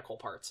mechanical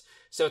parts.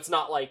 So it's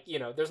not like,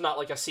 there's not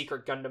like a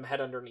secret Gundam head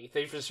underneath.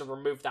 They've just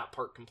removed that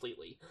part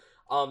completely.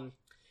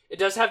 It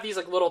does have these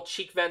like little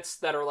cheek vents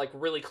that are like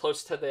really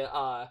close to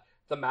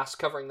the mask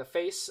covering the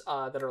face,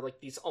 that are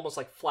like these almost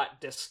like flat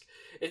disc.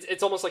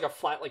 It's almost like a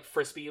flat like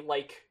frisbee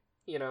like,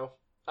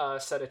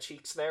 set of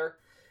cheeks there.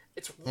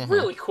 It's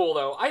really cool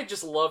though. I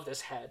just love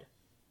this head.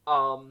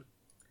 One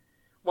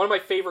of my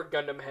favorite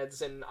Gundam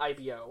heads in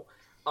IBO.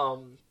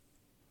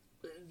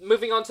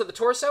 Moving on to the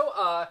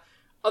torso,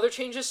 other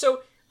changes.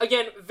 So,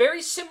 again,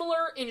 very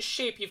similar in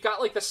shape. You've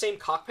got, like, the same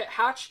cockpit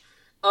hatch.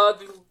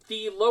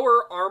 The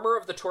lower armor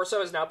of the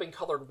torso has now been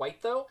colored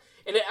white, though.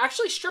 And it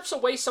actually strips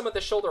away some of the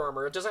shoulder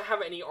armor. It doesn't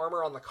have any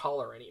armor on the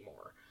collar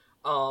anymore.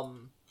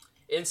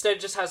 Instead, it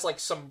just has, like,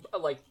 some,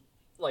 like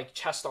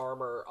chest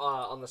armor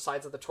on the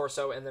sides of the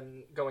torso and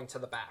then going to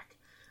the back.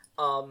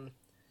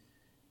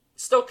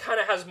 Still kind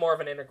of has more of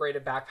an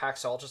integrated backpack,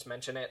 so I'll just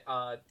mention it.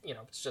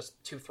 It's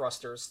just two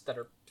thrusters that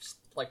are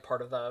like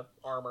part of the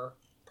armor,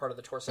 part of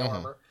the torso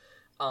armor.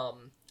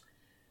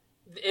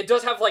 It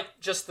does have like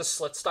just the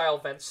slit style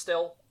vents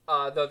still,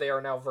 though they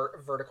are now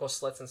vertical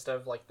slits instead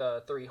of like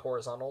the 3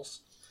 horizontals.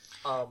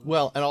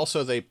 Well, and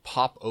also they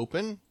pop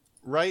open,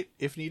 right,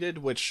 if needed,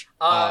 which...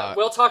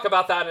 we'll talk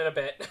about that in a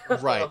bit.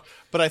 Right.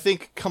 But I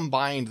think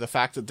combined, the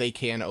fact that they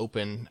can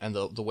open and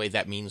the way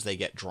that means they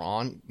get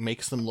drawn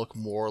makes them look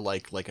more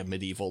like a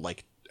medieval,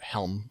 like,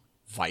 helm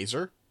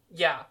visor.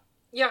 Yeah.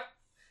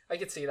 I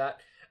could see that.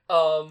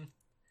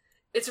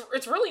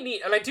 It's really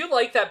neat, and I do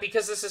like that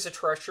because this is a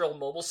terrestrial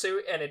mobile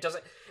suit, and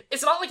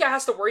it's not like it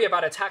has to worry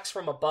about attacks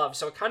from above,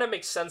 so it kind of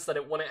makes sense that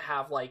it wouldn't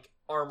have, like,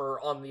 armor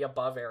on the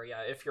above area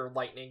if you're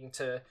lightning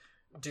to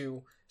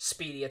do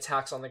speedy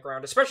attacks on the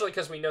ground, especially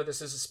because we know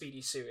this is a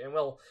speedy suit, and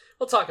we'll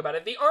talk about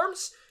it. The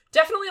arms,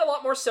 definitely a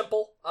lot more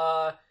simple.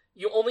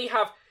 You only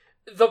have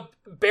the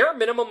bare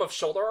minimum of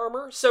shoulder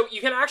armor, so you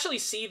can actually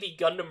see the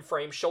Gundam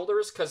frame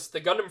shoulders, because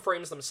the Gundam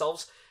frames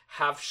themselves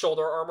have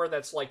shoulder armor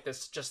that's like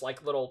this just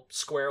like little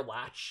square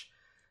latch.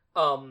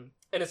 And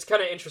it's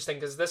kind of interesting,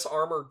 because this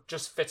armor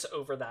just fits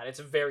over that. It's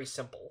very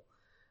simple.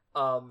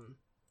 And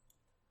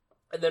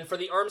then for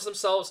the arms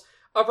themselves,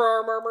 upper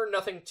arm armor,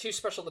 nothing too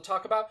special to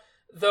talk about.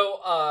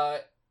 Though,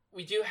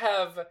 we do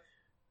have,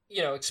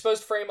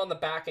 exposed frame on the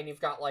back, and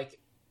you've got, like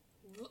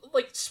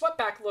swept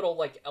back little,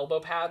 like, elbow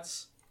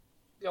pads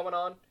going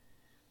on.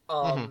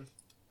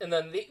 And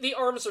then the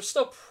arms are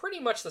still pretty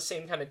much the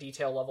same kind of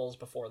detail level as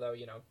before, though,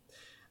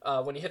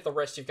 when you hit the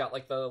wrist, you've got,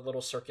 like, the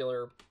little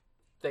circular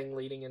thing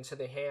leading into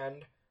the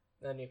hand.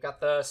 Then you've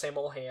got the same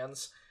old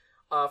hands.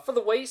 For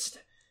the waist,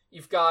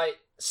 you've got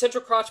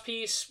central crotch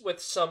piece with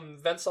some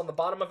vents on the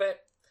bottom of it.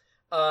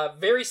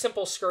 Very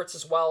simple skirts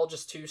as well,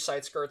 just 2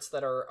 side skirts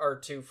or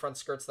 2 front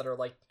skirts that are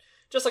like,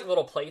 just like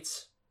little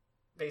plates,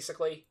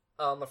 basically,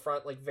 on the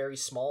front, like very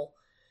small.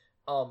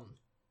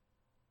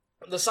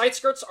 The side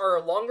skirts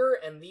are longer,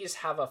 and these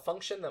have a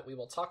function that we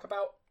will talk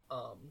about.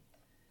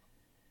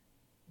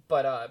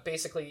 But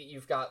basically,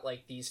 you've got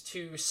like these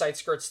 2 side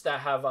skirts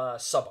that have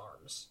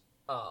sub-arms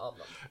on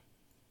them.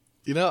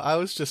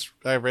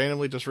 I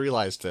randomly just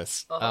realized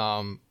this.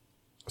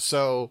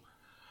 So...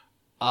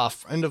 a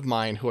friend of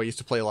mine who I used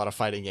to play a lot of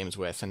fighting games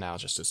with, and now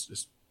just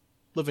is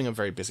living a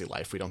very busy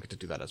life. We don't get to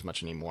do that as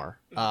much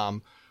anymore.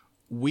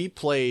 We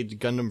played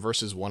Gundam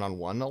versus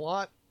 1-on-1 a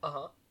lot.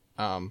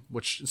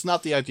 Which is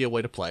not the ideal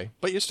way to play,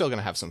 but you're still going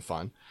to have some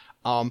fun.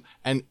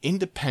 And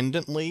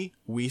independently,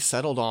 we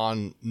settled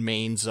on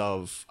mains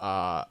of,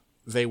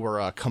 they were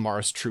a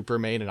Kamaris Trooper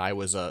main, and I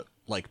was a,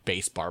 like,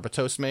 base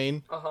Barbatos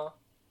main.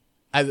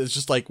 And it's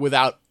just, like,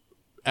 without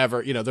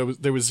ever,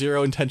 there was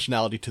zero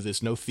intentionality to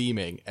this, no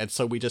theming, and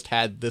so we just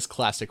had this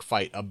classic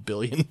fight a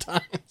billion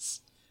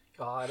times.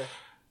 God,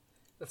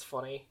 that's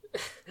funny.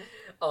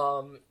 They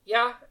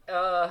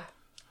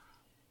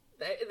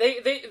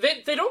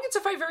don't get to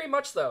fight very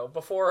much though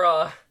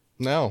before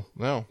no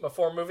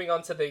before moving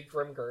on to the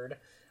Grimgird.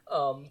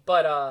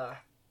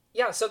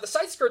 So the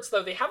side skirts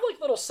though, they have like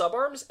little sub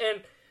arms,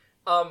 and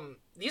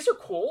these are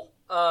cool.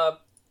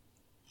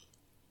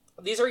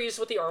 These are used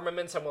with the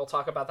armaments, and we'll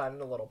talk about that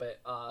in a little bit.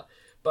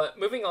 But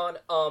moving on,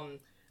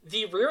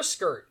 the rear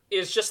skirt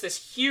is just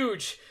this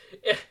huge...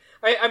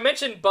 I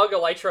mentioned Bug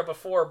Elytra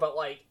before, but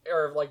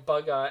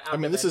Bug Abdomen. I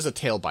mean, this is a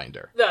tail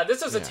binder. Yeah,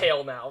 this is a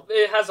tail now.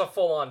 It has a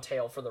full-on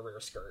tail for the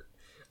rear skirt.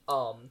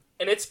 And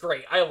it's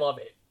great. I love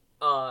it.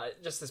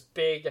 Just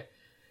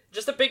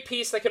a big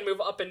piece that can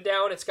move up and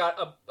down. It's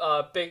got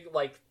a big,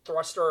 like,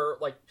 thruster,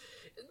 like...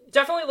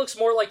 Definitely looks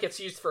more like it's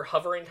used for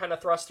hovering kind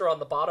of thruster on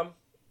the bottom,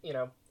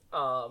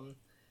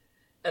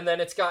 And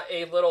then it's got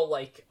a little,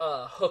 like,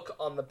 hook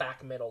on the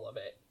back middle of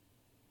it.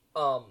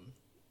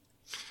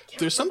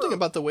 There's something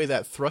about the way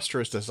that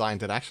thruster is designed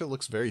that actually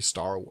looks very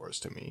Star Wars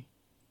to me.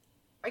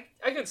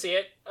 I can see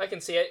it.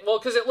 Well,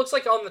 because it looks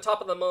like on the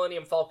top of the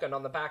Millennium Falcon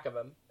on the back of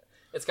him.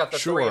 It's got the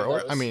three of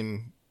those.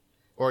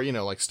 Or,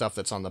 like, stuff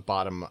that's on the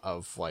bottom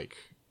of, like,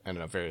 I don't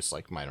know, various,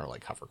 like, minor,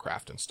 like,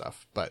 hovercraft and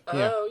stuff. But,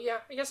 yeah. Oh, yeah,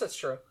 I guess that's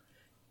true.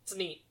 It's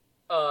neat.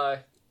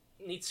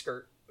 Neat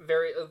skirt.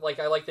 Very, like,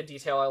 I like the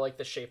detail, I like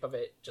the shape of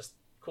it. Just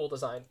cool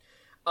design.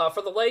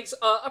 For the legs,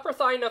 upper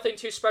thigh, nothing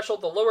too special.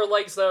 The lower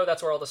legs, though,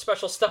 that's where all the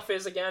special stuff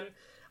is again.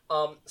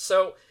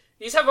 So,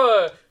 these have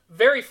a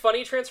very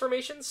funny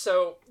transformation.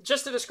 So,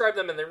 just to describe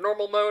them in their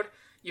normal mode,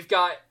 you've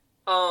got,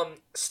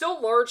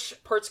 still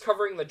large parts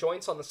covering the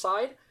joints on the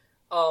side.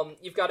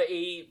 You've got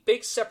a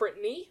big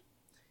separate knee.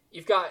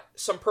 You've got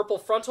some purple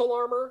frontal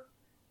armor,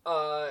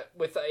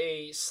 with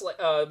a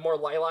more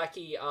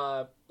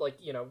lilac-y,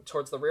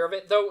 towards the rear of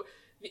it. Though,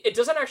 it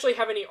doesn't actually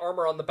have any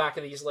armor on the back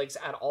of these legs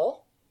at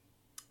all.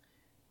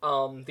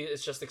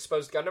 It's just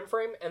exposed Gundam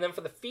frame. And then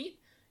for the feet,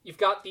 you've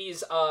got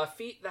these,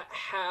 feet that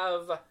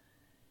have...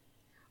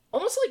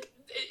 almost like...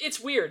 It's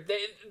weird.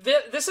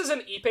 This is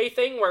an Ippei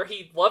thing where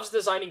he loves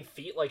designing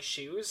feet like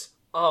shoes,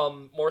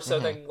 more so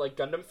than, like,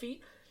 Gundam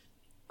feet.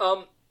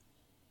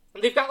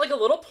 They've got, like, a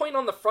little point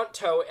on the front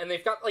toe, and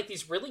they've got, like,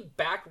 these really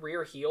back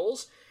rear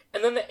heels,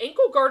 and then the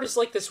ankle guard is,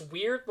 like, this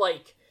weird,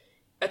 like,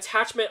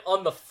 attachment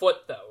on the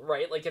foot, though,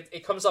 right? Like,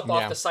 it comes up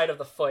off the side of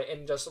the foot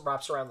and just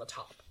wraps around the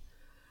top.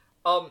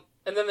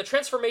 And then the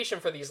transformation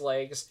for these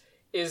legs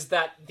is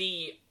that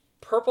the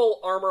purple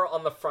armor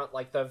on the front,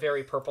 like, the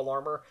very purple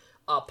armor,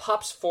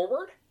 pops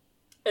forward,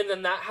 and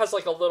then that has,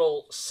 like, a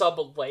little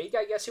sub-leg,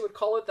 I guess you would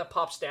call it, that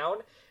pops down,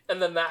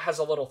 and then that has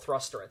a little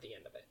thruster at the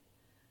end of it.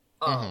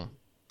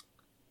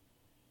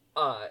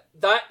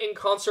 That in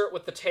concert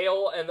with the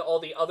tail and all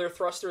the other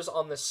thrusters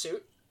on the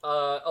suit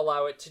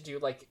allow it to do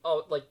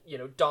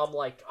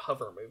Dom-like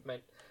hover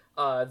movement,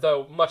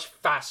 though much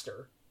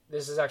faster.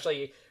 This is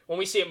actually, when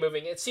we see it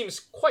moving, it seems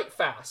quite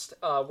fast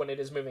when it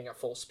is moving at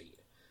full speed.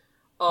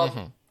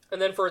 And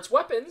then for its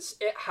weapons,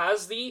 it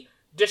has the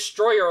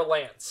Destroyer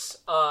Lance,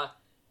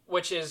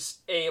 which is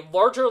a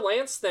larger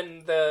lance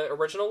than the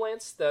original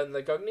lance, than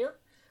the Gungnir.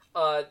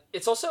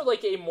 It's also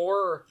like a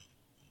more...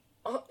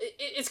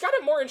 it's got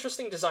a more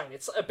interesting design.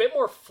 It's a bit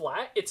more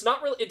flat. It's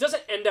not really... It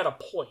doesn't end at a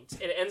point.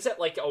 It ends at,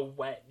 like, a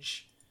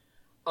wedge.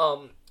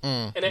 And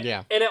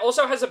it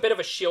also has a bit of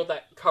a shield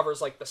that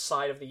covers, like, the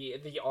side of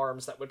the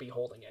arms that would be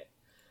holding it.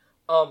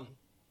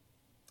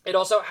 It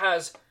also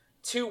has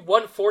two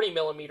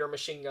 140mm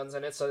machine guns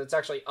in it, so it's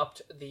actually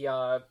upped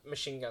the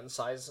machine gun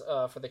size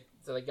for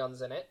the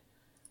guns in it.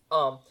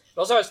 It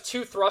also has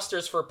two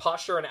thrusters for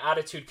posture and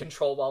attitude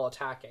control while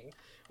attacking,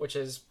 which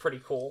is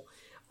pretty cool.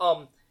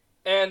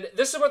 And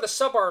this is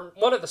where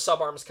one of the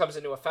subarms comes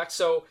into effect.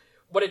 So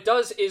what it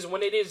does is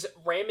when it is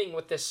ramming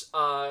with this,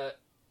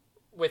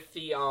 with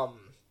the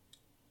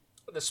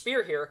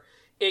spear here,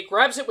 it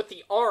grabs it with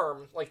the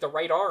arm, like the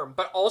right arm,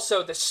 but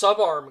also the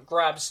subarm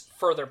grabs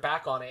further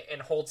back on it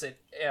and holds it,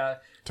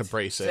 to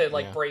brace it. To,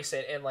 like, brace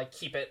it and, like,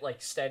 keep it,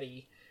 like,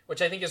 steady, which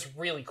I think is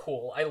really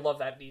cool. I love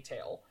that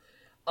detail.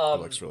 It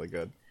looks really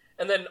good.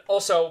 And then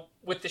also,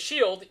 with the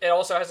shield, it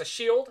also has a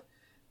shield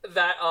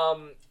that,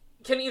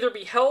 can either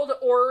be held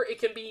or it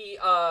can be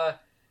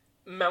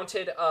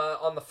mounted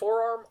on the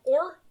forearm,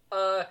 or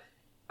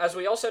as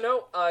we also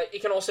know,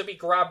 it can also be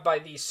grabbed by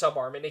the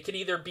subarm, and it can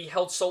either be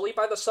held solely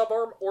by the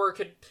subarm, or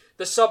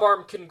the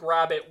subarm can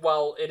grab it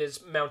while it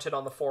is mounted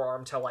on the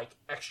forearm to, like,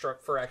 extra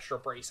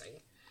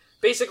bracing.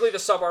 Basically, the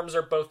subarms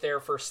are both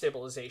there for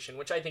stabilization,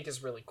 which I think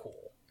is really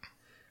cool.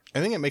 I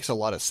think it makes a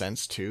lot of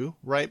sense too,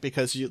 right?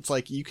 Because it's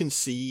like you can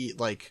see,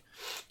 like,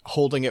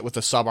 holding it with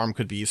the subarm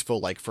could be useful,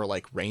 like, for,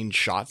 like, range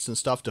shots and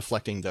stuff,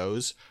 deflecting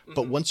those.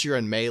 But once you're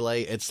in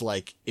melee, it's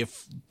like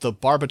if the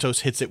Barbatos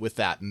hits it with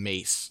that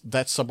mace,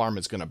 that subarm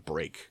is gonna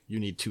break. You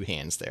need two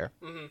hands there.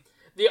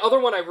 The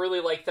other one I really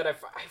like that I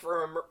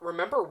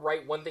remember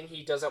right, one thing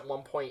he does at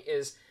one point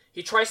is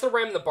he tries to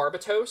ram the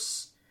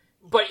Barbatos,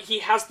 but he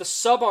has the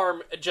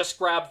subarm just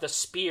grab the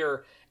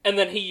spear, and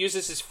then he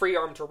uses his free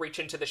arm to reach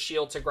into the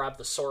shield to grab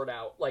the sword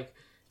out. Like,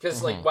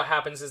 because, like, what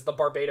happens is the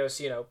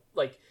Barbatos,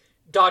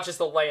 dodges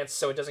the lance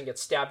so it doesn't get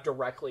stabbed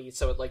directly,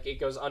 so it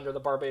goes under the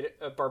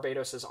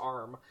Barbatos'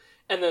 arm.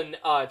 And then,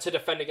 to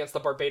defend against the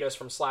Barbatos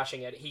from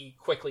slashing it, he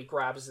quickly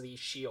grabs the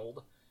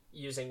shield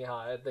using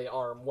the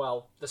arm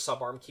while the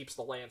subarm keeps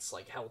the lance,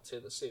 like, held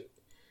to the suit.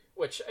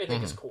 Which I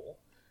think is cool.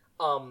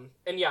 And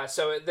yeah,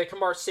 so the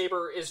Kamar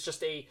Saber is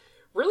just a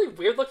really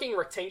weird-looking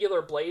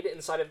rectangular blade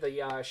inside of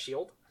the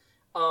shield.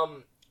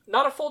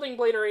 Not a folding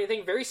blade or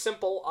anything, very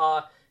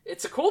simple.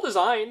 It's a cool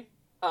design.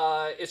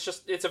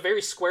 It's a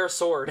very square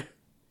sword.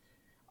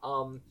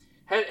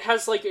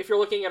 Has, like, if you're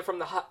looking at it from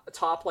the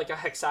top, like, a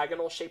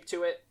hexagonal shape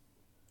to it.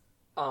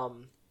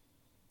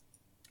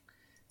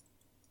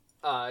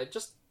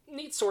 Just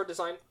neat sword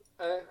design.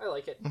 I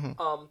like it.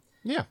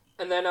 Yeah.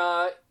 And then,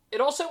 it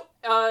also,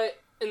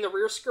 in the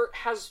rear skirt,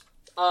 has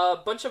a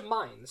bunch of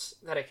mines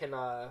that it can,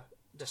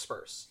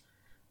 disperse.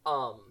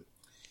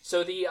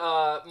 So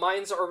the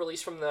mines are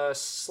released from the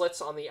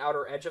slits on the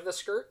outer edge of the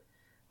skirt.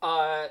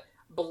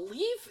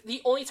 Believe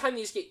the only time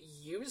these get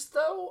used,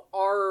 though,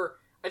 are,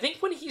 I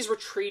think, when he's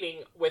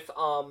retreating with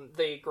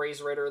the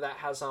Graze Ritter that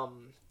has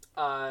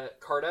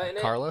Carta in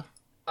it. Carla?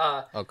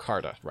 Oh,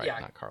 Carta, right, yeah,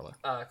 not Carla.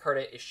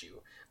 Carta issue.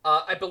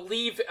 I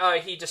believe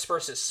he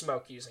disperses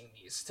smoke using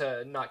these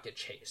to not get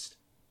chased.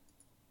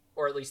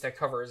 Or at least that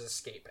cover his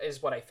escape,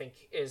 is what I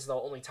think is the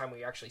only time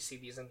we actually see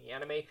these in the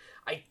anime.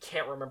 I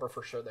can't remember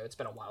for sure, though. It's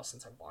been a while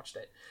since I've watched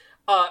it.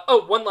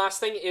 One last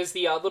thing is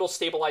the little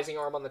stabilizing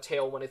arm on the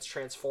tail when it's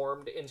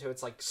transformed into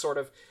its, like, sort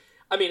of...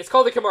 I mean, it's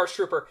called the Kamar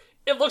Trooper.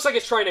 It looks like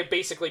it's trying to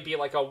basically be,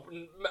 like,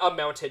 a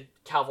mounted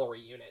cavalry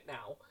unit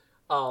now.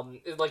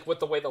 Like, with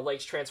the way the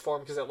legs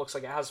transform, because it looks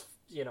like it has,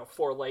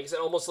 4 legs. It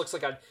almost looks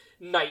like a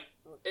knight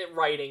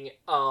riding,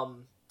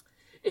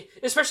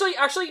 especially,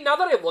 actually, now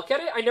that I look at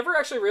it, I never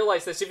actually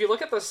realized this. If you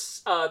look at the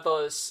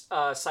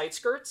side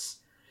skirts,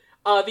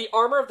 the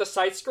armor of the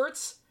side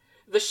skirts,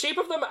 the shape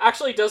of them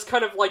actually does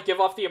kind of, like,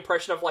 give off the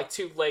impression of, like,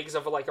 2 legs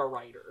of, like, a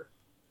rider,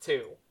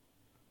 too.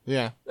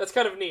 Yeah. That's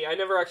kind of neat. I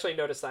never actually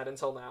noticed that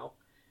until now.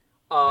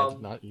 I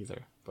did not either,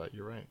 but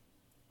you're right.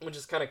 Which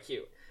is kind of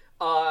cute.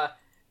 But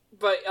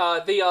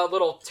the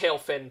little tail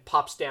fin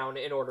pops down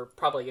in order,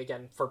 probably,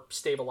 again, for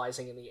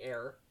stabilizing in the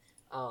air.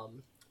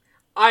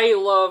 I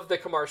love the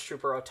Kamar's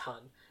Trooper a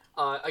ton.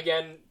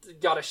 Again,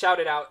 gotta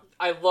shout it out.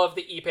 I love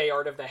the Ippei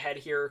art of the head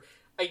here.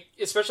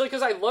 Especially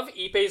because I love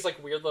Ippei's,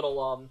 like, weird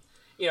little,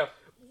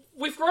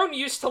 we've grown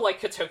used to, like,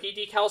 Katoki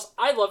decals.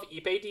 I love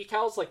Ippei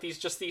decals, like,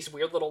 these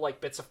weird little,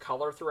 like, bits of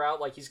color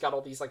throughout. Like, he's got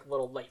all these, like,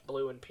 little light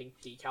blue and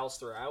pink decals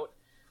throughout.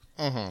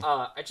 Mm-hmm.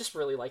 I just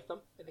really like them.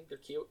 I think they're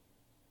cute.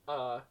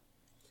 And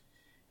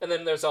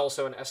then there's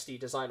also an SD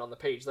design on the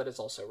page that is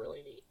also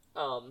really neat.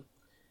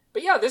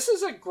 But yeah, this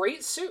is a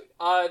great suit.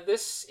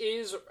 This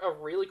is a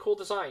really cool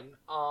design.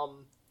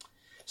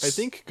 I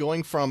think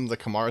going from the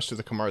Kamars to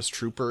the Kamars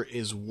Trooper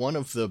is one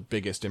of the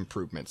biggest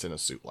improvements in a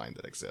suit line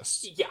that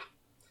exists. Yeah.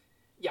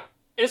 Yeah.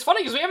 And it's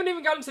funny because we haven't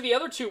even gotten to the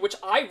other two, which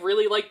I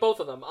really like both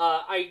of them.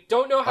 I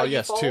don't know how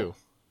you follow... two.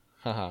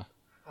 Haha.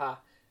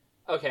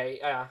 Okay,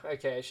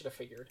 okay, I should have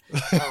figured.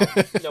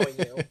 Knowing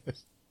you.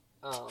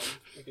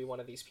 You'd be one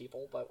of these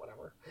people, but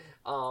whatever.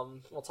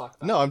 We'll talk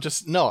about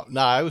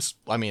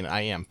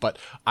I am, but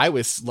I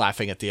was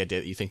laughing at the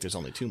idea that you think there's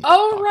only 2 more.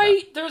 Oh,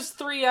 right! About. There's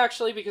 3,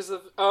 actually, because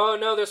of... Oh,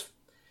 no, there's...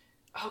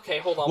 Okay,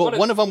 hold on. Well,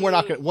 one of them we're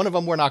not going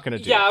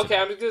to do. Yeah, okay,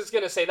 I'm just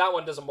going to say that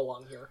one doesn't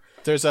belong here.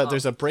 There's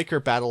a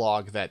Breaker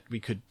Battlelog that we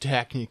could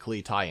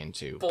technically tie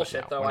into.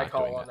 Bullshit, though, I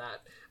call on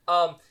that.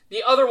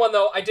 The other one,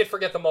 though, I did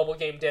forget the mobile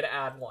game did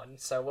add one,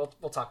 so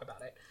we'll talk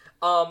about it.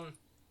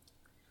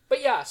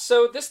 But yeah,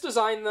 so this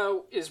design,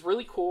 though, is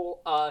really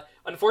cool.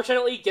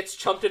 Unfortunately, it gets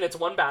chumped in its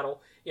one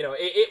battle.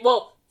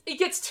 It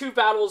gets 2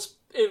 battles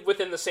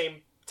within the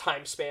same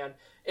time span.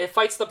 It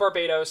fights the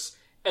Barbados,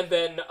 and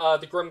then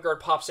the Grimguard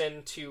pops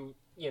in to,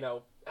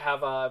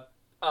 have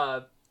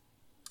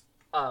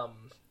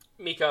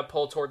Mika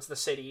pull towards the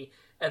city,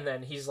 and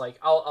then he's like,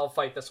 I'll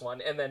fight this one,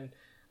 and then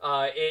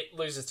it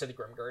loses to the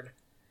Grimguard.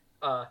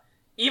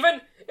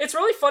 It's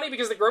really funny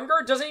because the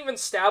Grimguard doesn't even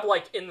stab,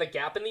 like, in the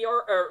gap in the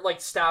arm, or,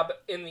 like, stab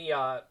in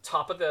the,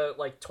 top of the,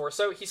 like,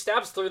 torso. He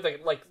stabs through the,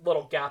 like,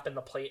 little gap in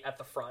the plate at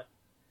the front,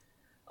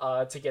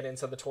 to get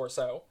into the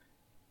torso.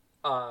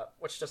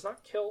 Which does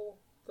not kill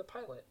the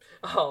pilot.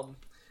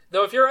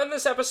 Though if you're in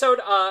this episode,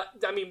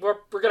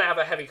 we're gonna have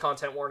a heavy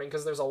content warning,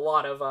 because there's a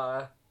lot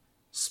of,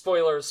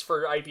 spoilers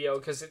for IBO,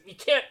 because you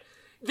can't...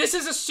 This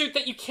is a suit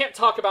that you can't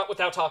talk about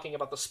without talking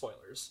about the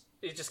spoilers.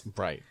 You just...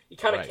 Right. You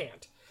kind of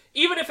can't.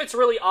 Even if it's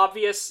really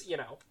obvious,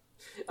 Yeah.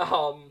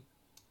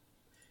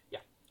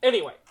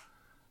 Anyway.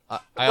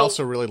 I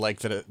also really like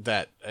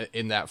that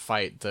in that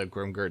fight, the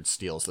Grimguard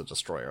steals the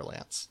Destroyer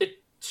Lance.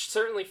 It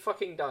certainly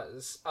fucking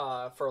does,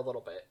 for a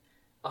little bit.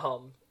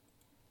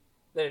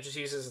 Then it just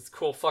uses its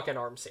cool fucking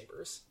arm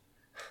sabers.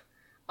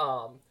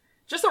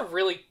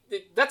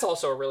 That's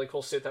also a really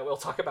cool suit that we'll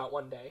talk about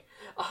one day.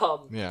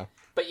 Yeah.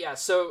 But yeah,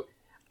 so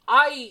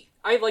I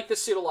like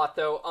this suit a lot,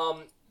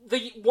 though.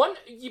 The one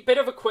bit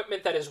of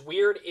equipment that is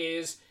weird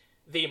is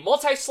the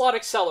multi-slot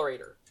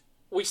accelerator.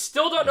 We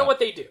still don't know what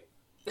they do.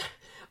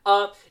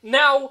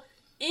 Now,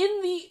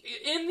 in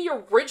the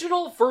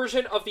original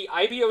version of the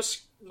IBO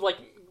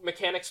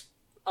mechanics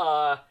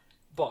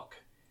book,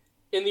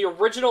 in the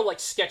original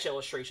sketch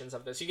illustrations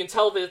of this, you can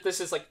tell that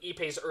this is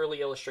Ippei's early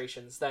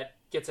illustrations that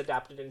gets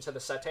adapted into the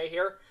Sete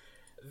here.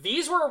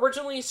 These were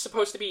originally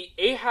supposed to be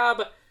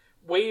Ahab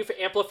wave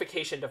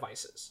amplification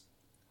devices,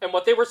 and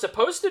what they were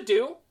supposed to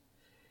do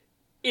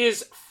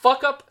is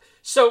fuck up...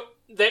 So,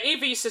 the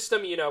AV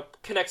system,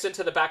 connects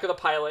into the back of the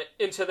pilot,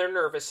 into their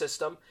nervous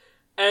system,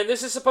 and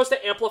this is supposed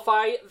to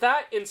amplify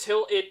that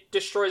until it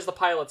destroys the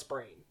pilot's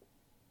brain.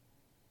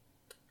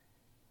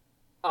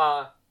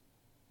 Hard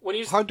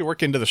to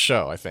work into the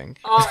show, I think.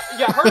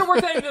 Hard to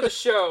work that into the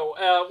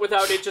show,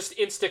 without it just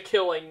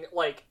insta-killing,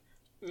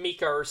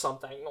 Mika or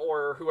something,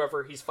 or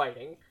whoever he's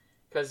fighting.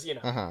 Because,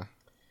 The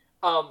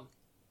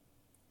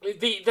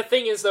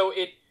thing is, though,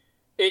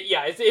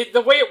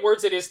 The way it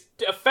words it is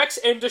affects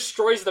and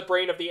destroys the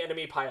brain of the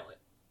enemy pilot,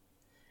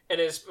 and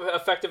is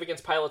effective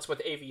against pilots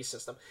with AV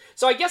system.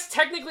 So I guess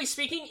technically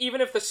speaking, even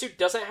if the suit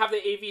doesn't have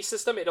the AV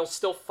system, it'll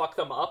still fuck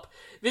them up.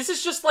 This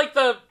is like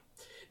the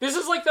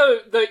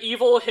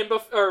evil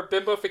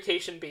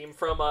bimbofication beam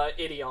from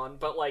Ideon,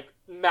 but like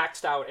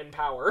maxed out in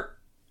power.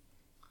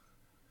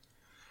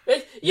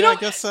 I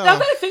guess so. Now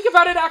that I think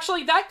about it,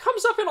 actually, that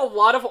comes up in a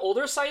lot of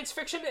older science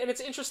fiction, and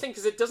it's interesting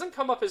because it doesn't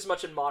come up as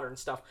much in modern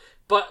stuff.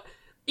 But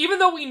even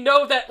though we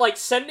know that, like,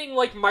 sending,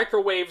 like,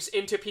 microwaves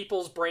into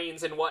people's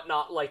brains and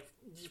whatnot, like,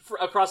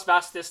 across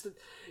vast distance,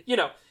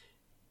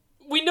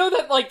 we know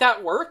that, like,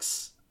 that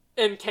works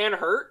and can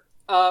hurt.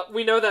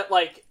 We know that,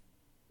 like,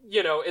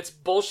 it's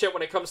bullshit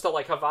when it comes to,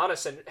 like, Havana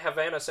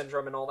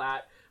syndrome and all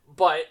that.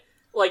 But,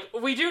 like,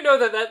 we do know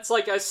that that's,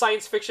 like, a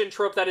science fiction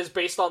trope that is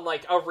based on,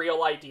 like, a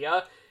real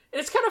idea. And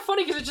it's kind of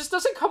funny because it just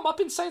doesn't come up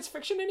in science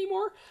fiction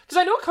anymore. Because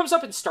I know it comes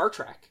up in Star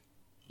Trek,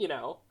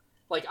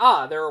 Like,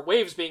 there are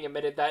waves being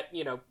emitted that,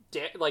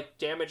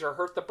 damage or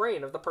hurt the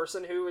brain of the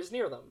person who is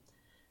near them.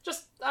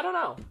 Just, I don't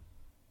know.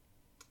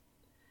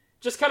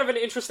 Just kind of an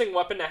interesting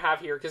weapon to have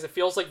here, because it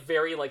feels, like,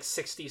 very, like,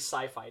 60s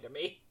sci-fi to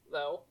me,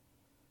 though.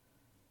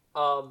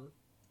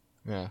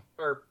 Yeah.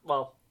 Or,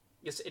 well,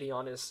 I guess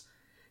Ideon is...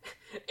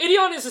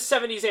 Ideon is a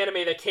 70s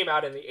anime that came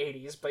out in the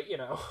 80s, but,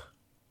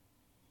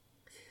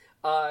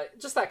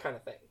 just that kind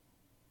of thing.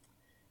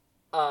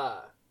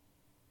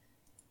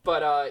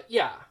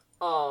 Yeah.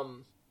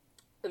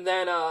 And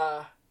then,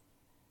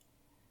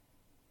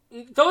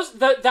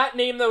 that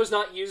name, though, is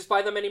not used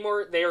by them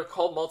anymore. They are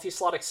called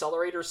multi-slot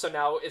accelerators, so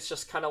now it's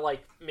just kind of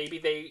like, maybe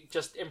they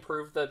just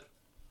improved the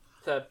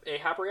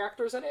AHAP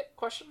reactors in it,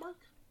 question mark?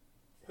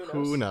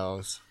 Who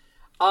knows?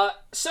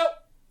 So,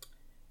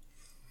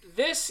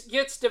 this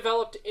gets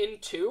developed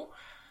into...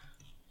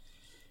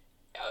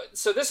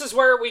 so this is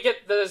where we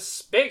get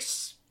this big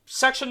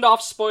sectioned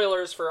off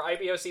spoilers for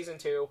IBO Season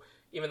 2,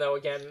 even though,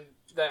 again,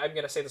 I'm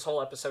going to say this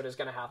whole episode is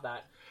going to have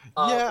that.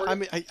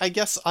 I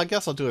guess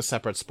I'll do a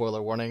separate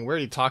spoiler warning. We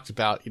already talked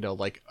about,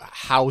 like,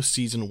 how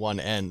Season 1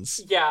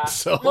 ends. Yeah.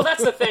 So. Well,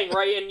 that's the thing,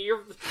 right? And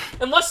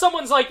unless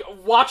someone's, like,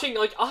 watching,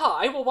 like,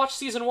 I will watch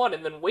Season 1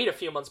 and then wait a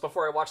few months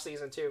before I watch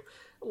Season 2.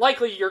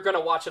 Likely you're going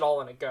to watch it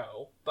all in a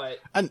go, but...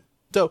 And,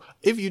 though,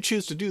 if you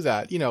choose to do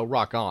that,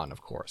 rock on,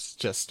 of course.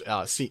 Just,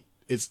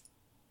 it's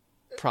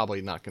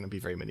probably not going to be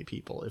very many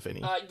people, if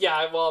any.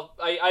 Yeah, well,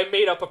 I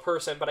made up a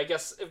person, but I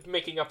guess if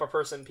making up a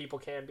person, people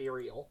can be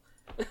real.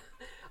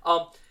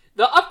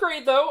 The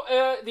upgrade,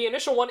 though, the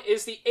initial one,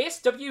 is the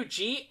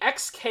ASWG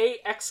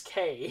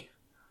XKXK.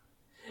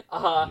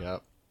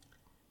 Yep.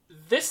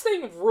 This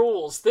thing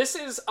rules. This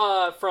is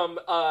from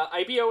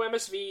IBO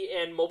MSV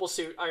and Mobile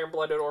Suit Iron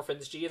Blooded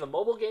Orphans G, the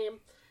mobile game.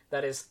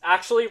 That is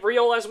actually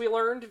real, as we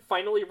learned.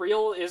 Finally,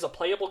 real is a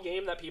playable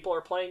game that people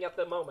are playing at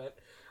the moment.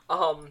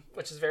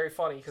 Which is very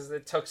funny, because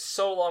it took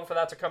so long for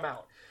that to come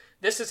out.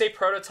 This is a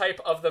prototype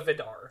of the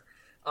Vidar,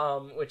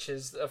 which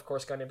is, of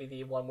course, going to be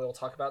the one we'll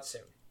talk about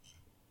soon.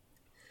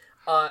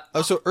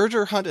 So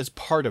Urger Hunt is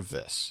part of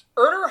this.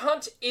 Urger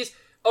Hunt is...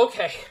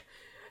 Okay.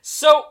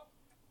 So,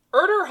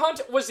 Urger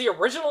Hunt was the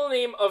original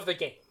name of the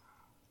game.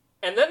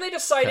 And then they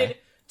decided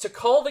to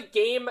call the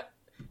game...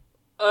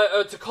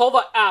 to call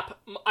the app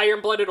Iron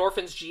Blooded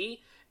Orphans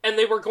G, and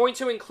they were going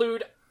to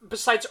include,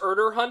 besides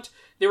Urger Hunt,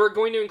 they were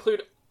going to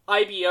include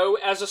IBO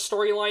as a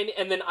storyline,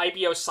 and then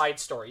IBO side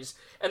stories.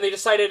 And they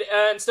decided,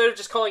 instead of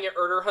just calling it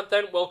Urger Hunt,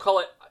 then we'll call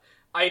it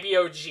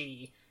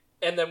IBOG,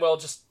 and then we'll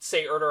just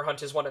say Urger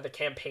Hunt is one of the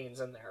campaigns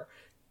in there.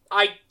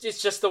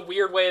 It's just the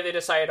weird way they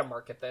decided to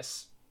market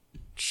this.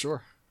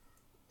 Sure.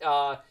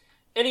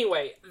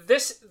 Anyway,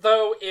 this,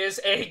 though, is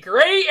a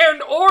gray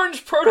and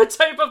orange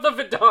prototype of the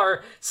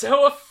Vidar,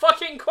 so of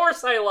fucking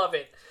course I love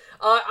it.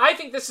 I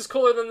think this is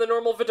cooler than the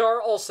normal Vidar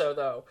also,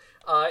 though,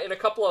 in a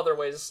couple other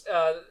ways,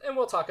 and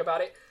we'll talk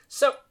about it.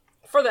 So,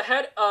 for the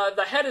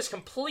head is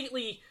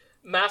completely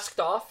masked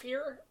off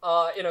here,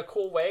 in a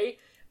cool way.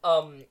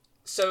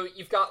 So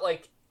you've got,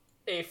 like,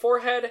 a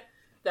forehead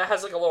that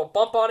has, like, a little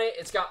bump on it.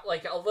 It's got,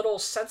 like, a little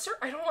sensor.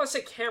 I don't want to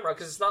say camera,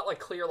 because it's not, like,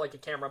 clear like a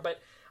camera, but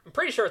I'm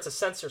pretty sure it's a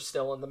sensor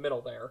still in the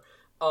middle there.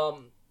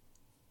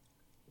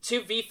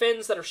 Two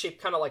V-fins that are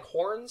shaped kind of like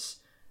horns.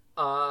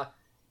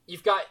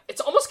 You've got...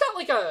 It's almost got,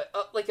 like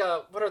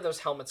a... What are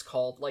those helmets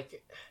called?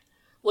 Like,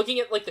 looking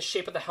at, like, the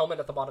shape of the helmet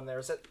at the bottom there,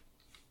 is it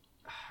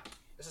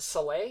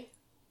Soleil?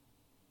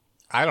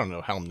 I don't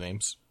know helm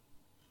names.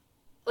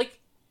 Like,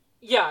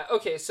 yeah,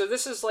 okay, so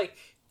this is, like...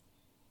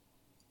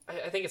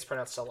 I think it's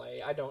pronounced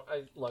Soleil.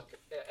 Look.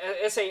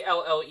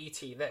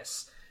 S-A-L-L-E-T,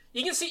 this.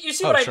 You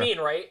see what I mean,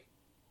 right?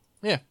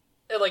 Yeah.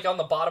 Like, on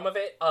the bottom of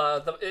it,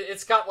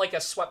 it's got, like,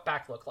 a swept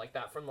back look like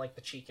that from, like,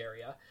 the cheek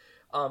area.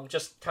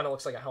 Just kind of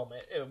looks like a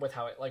helmet with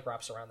how it, like,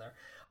 wraps around there.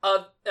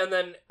 And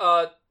then,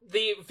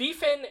 the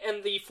V-fin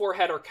and the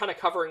forehead are kind of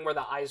covering where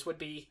the eyes would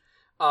be.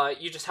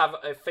 You just have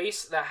a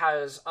face that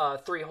has,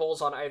 3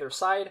 holes on either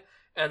side,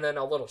 and then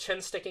a little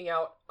chin sticking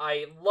out.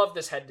 I love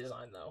this head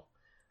design, though.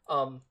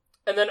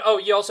 And then,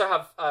 you also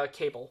have a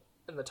cable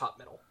in the top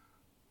middle.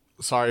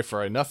 Sorry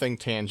for a nothing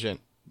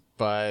tangent,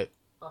 but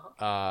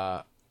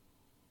I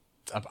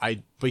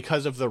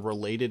because of the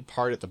related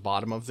part at the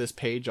bottom of this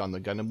page on the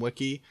Gundam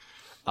Wiki,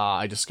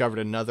 I discovered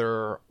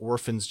another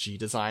Orphans G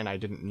design I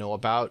didn't know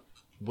about,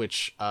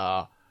 which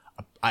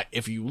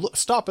if you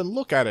stop and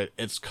look at it,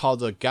 it's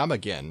called the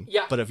Gamagen.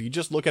 Yeah. But if you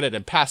just look at it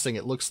in passing,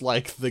 it looks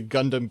like the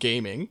Gundam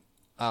Gaming,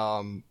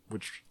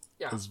 which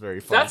is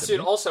very fun. That suit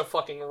also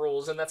fucking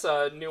rules, and that's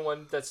a new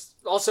one that's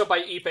also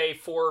by Ippei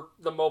for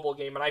the mobile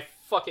game, and I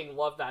fucking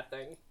love that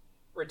thing.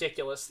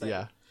 Ridiculous thing.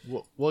 Yeah.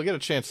 We'll get a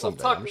chance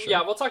someday, I'm sure.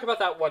 Yeah, we'll talk about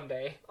that one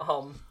day.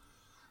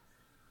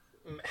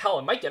 Hell,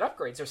 it might get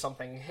upgrades or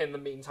something in the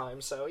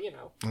meantime, so, you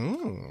know.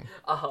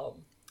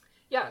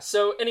 Yeah,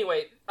 so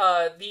anyway,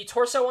 the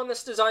torso on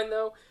this design,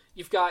 though,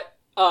 you've got,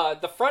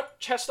 the front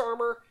chest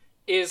armor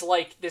is,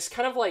 like, this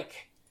kind of,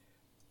 like,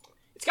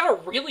 it's got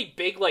a really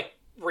big, like,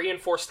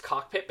 reinforced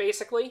cockpit,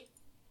 basically,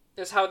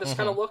 is how this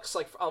kind of looks,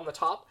 like, on the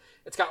top.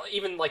 It's got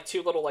even, like,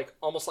 two little, like,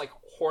 almost, like,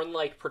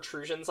 horn-like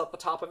protrusions up the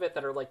top of it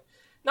that are, like,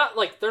 not,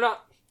 like, they're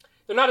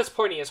not as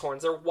pointy as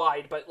horns, they're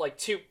wide, but, like,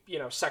 two, you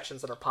know,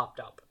 sections that are popped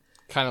up.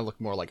 Kind of look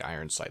more like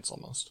iron sights,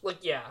 almost.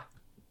 Like, yeah.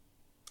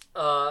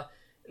 And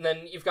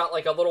then you've got,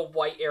 like, a little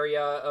white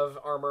area of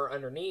armor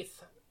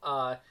underneath.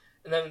 And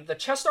then the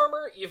chest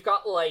armor, you've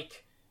got,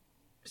 like,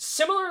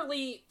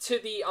 similarly to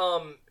the,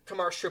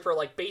 Kamara's Trooper,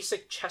 like,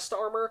 basic chest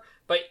armor,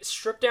 but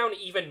stripped down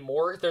even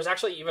more. There's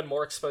actually even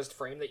more exposed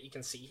frame that you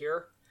can see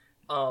here.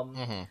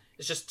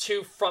 It's just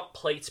two front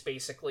plates,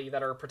 basically,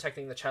 that are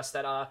protecting the chest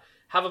that,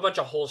 have a bunch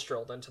of holes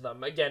drilled into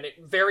them. Again,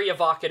 very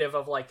evocative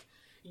of, like,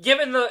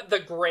 given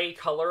the gray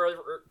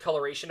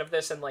coloration of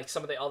this and, like,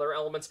 some of the other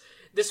elements,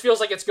 this feels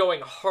like it's going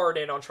hard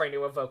in on trying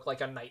to evoke,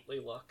 like, a knightly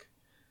look.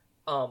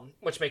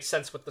 Which makes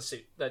sense with the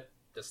suit that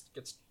this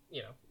gets,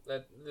 you know,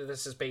 that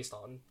this is based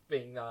on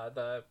being,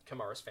 the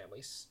Kamara's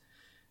family's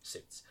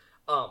suits.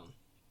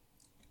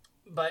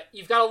 But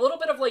you've got a little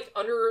bit of, like,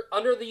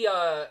 under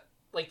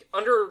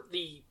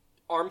the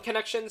arm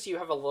connections, you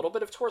have a little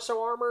bit of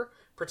torso armor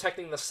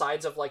protecting the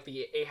sides of, like,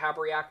 the Ahab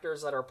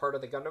reactors that are part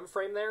of the Gundam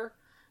frame there,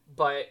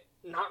 but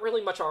not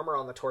really much armor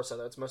on the torso,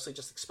 though. It's mostly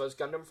just exposed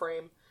Gundam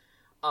frame.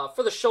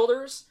 For the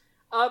shoulders,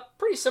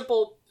 pretty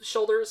simple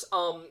shoulders.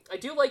 I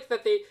do like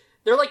that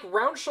they're like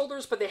round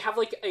shoulders, but they have,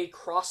 like, a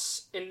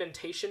cross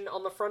indentation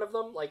on the front of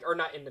them, like, or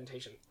not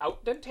indentation,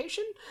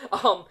 outdentation?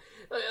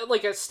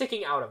 Like a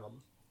sticking out of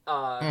them.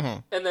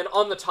 And then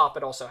on the top,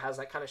 it also has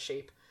that kind of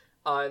shape.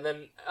 And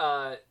then,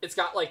 it's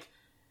got, like,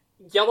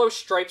 yellow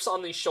stripes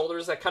on these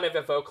shoulders that kind of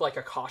evoke, like,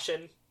 a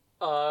caution,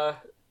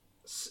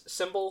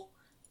 symbol,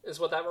 is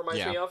what that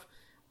reminds me of.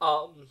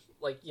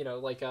 Like, you know,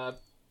 like, the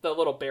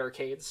little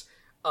barricades.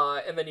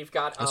 And then you've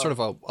got... sort of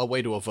a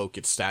way to evoke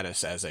its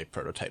status as a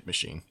prototype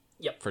machine.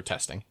 Yep. For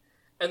testing.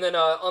 And then,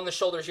 on the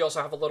shoulders, you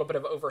also have a little bit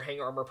of overhang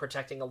armor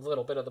protecting a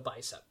little bit of the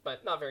bicep,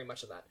 but not very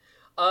much of that.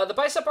 The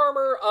bicep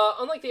armor,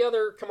 unlike the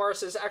other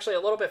Kamara's, is actually a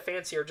little bit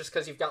fancier just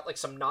because you've got, like,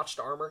 some notched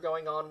armor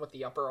going on with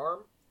the upper arm.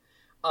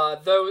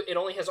 Though it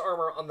only has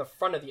armor on the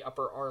front of the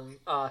upper arm,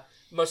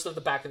 most of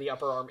the back of the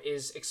upper arm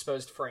is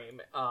exposed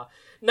frame.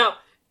 Now,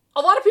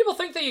 a lot of people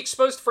think the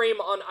exposed frame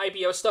on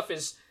IBO stuff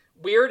is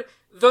weird,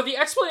 though the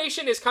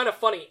explanation is kind of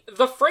funny.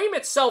 The frame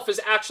itself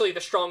is actually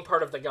the strong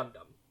part of the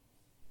Gundam.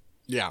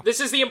 Yeah. This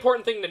is the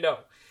important thing to know.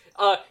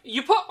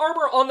 You put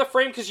armor on the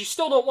frame because you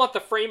still don't want the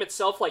frame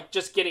itself, like,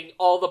 just getting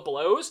all the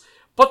blows,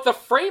 but the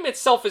frame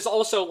itself is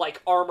also,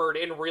 like, armored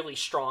and really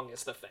strong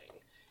is the thing.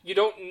 You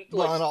don't,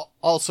 like... Well, and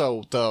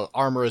also, the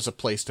armor is a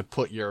place to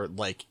put your,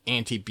 like,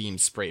 anti-beam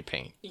spray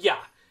paint. Yeah.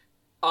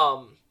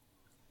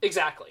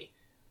 Exactly.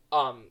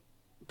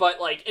 But,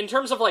 like, in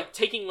terms of, like,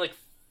 taking, like,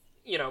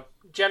 you know,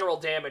 general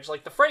damage,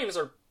 like, the frames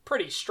are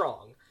pretty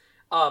strong.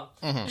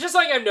 Just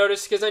like I've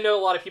noticed, because I know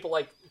a lot of people,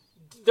 like,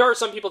 there are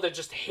some people that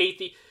just hate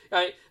the...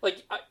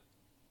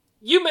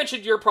 you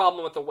mentioned your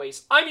problem with the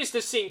waist. I'm used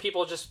to seeing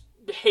people just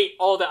hate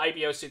all the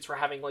IBO suits for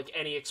having, like,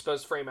 any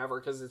exposed frame ever,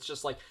 because it's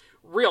just, like,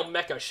 real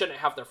mecha shouldn't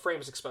have their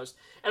frames exposed.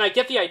 And I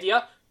get the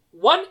idea.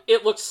 One,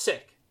 it looks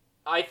sick.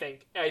 I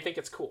think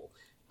it's cool.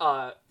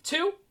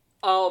 Two,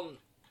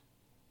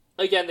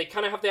 again, they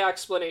kind of have the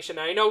explanation.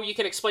 I know you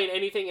can explain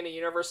anything in a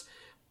universe,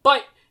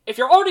 but if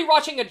you're already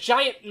watching a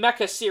giant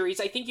mecha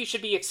series, I think you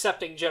should be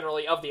accepting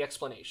generally of the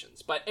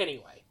explanations. But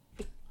anyway.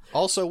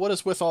 Also, what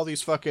is with all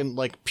these fucking,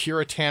 like,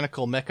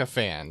 puritanical mecha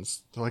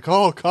fans? They're like,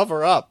 oh,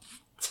 cover up.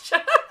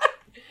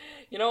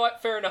 You know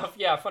what? Fair enough.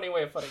 Yeah, funny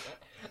way of putting it.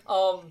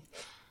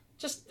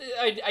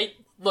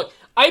 Look,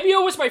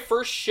 IBO was my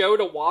first show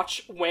to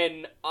watch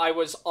when I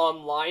was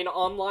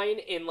online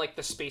in, like,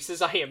 the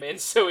spaces I am in,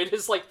 so it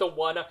is, like, the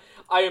one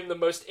I am the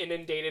most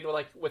inundated with,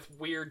 like, with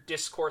weird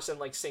discourse and,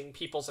 like, seeing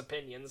people's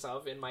opinions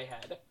of in my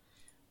head.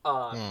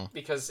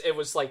 Because it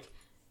was, like,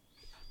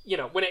 you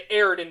know, when it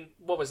aired in,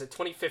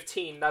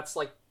 2015, that's,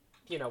 like,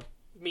 you know,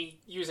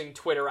 me using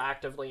Twitter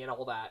actively and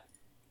all that.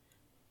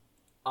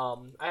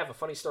 I have a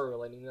funny story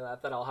relating to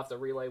that I'll have to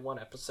relay one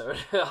episode,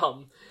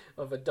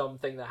 of a dumb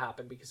thing that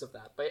happened because of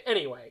that. But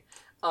anyway,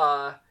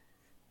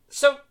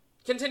 so,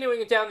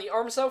 continuing down the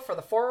arms, though, for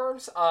the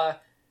forearms,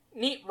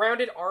 neat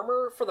rounded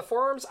armor for the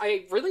forearms.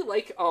 I really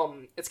like,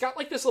 it's got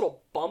like this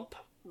little bump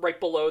right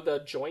below the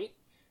joint,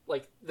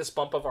 like this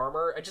bump of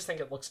armor. I just think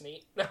it looks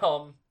neat.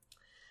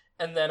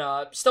 And then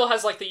still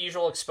has like the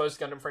usual exposed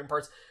Gundam frame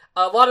parts.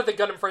 A lot of the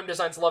Gundam frame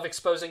designs love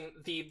exposing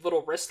the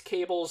little wrist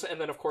cables, and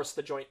then of course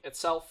the joint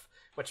itself,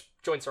 which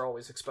joints are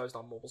always exposed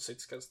on mobile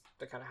suits because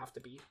they kind of have to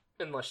be,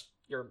 unless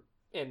you're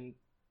in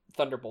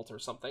Thunderbolt or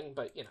something.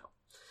 But you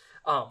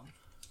know,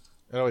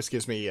 it always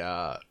gives me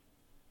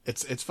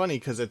it's funny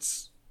because it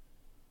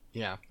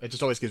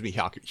just always gives me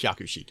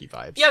Hyakushiki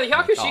vibes. Yeah, the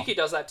Hyakushiki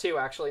does that too,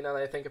 actually, now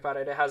that I think about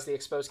it. It has the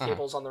exposed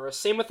cables on the wrist.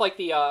 Same with, like,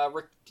 the, I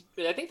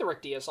think the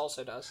Rick Diaz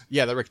also does.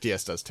 Yeah, the Rick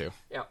Diaz does too.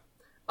 Yeah.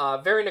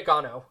 Very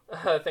Nagano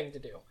thing to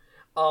do.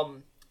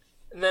 And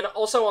then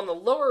also on the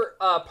lower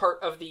part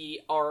of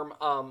the arm,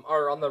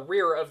 or on the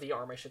rear of the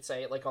arm, I should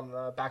say, like on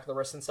the back of the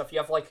wrist and stuff, you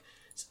have, like,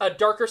 a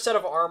darker set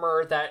of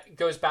armor that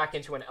goes back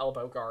into an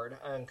elbow guard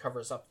and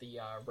covers up the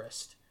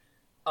wrist.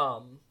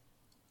 And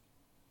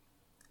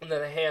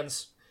then the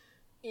hands...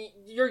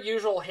 your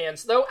usual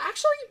hands, though.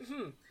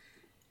 Actually,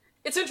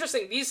 it's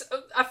interesting. These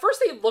at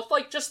first they looked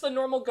like just the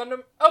normal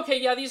Gundam.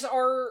 Okay, yeah, these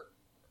are.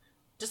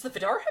 Does the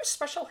Vidar have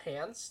special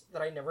hands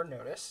that I never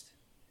noticed?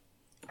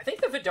 I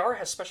think the Vidar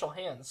has special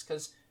hands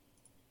because.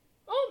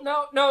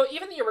 Oh no,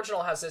 even the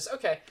original has this.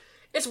 Okay,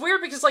 it's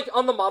weird because like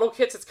on the model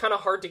kits, it's kind of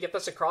hard to get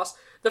this across.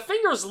 The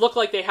fingers look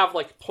like they have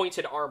like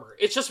pointed armor.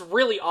 It's just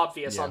really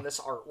obvious on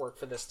this artwork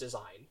for this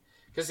design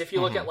because if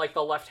you look at like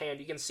the left hand,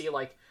 you can see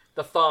like.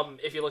 The thumb,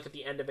 if you look at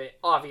the end of it,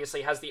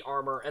 obviously has the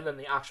armor, and then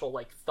the actual,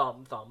 like,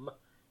 thumb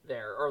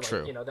there, or, like,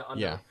 True. You know, the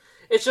under. Yeah.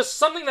 It's just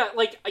something that,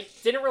 like, I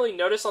didn't really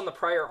notice on the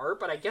prior art,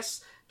 but I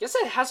guess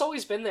it has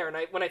always been there,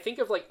 and when I think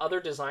of, like, other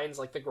designs,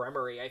 like the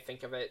Gremory, I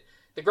think of it.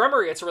 The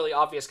Gremory, it's really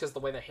obvious because the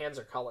way the hands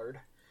are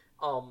colored.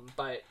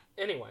 But,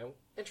 anyway,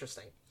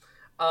 interesting.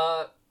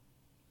 For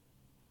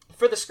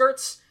the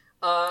skirts,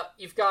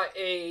 you've got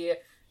a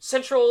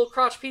central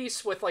crotch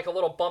piece with, like, a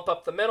little bump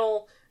up the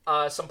middle,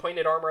 some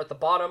pointed armor at the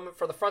bottom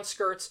for the front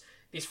skirts.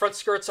 These front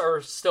skirts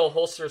are still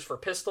holsters for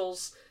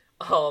pistols,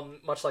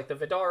 much like the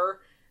Vidar.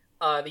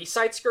 The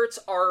side skirts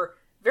are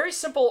very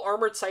simple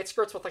armored side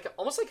skirts with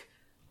almost like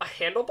a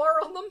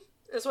handlebar on them,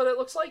 is what it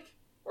looks like,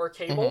 or a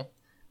cable.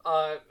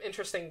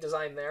 Interesting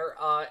design there.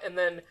 And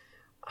then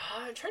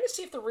I'm trying to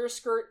see if the rear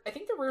skirt. I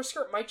think the rear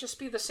skirt might just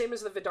be the same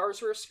as the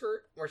Vidar's rear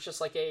skirt, where it's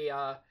just like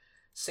a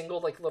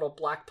single like little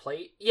black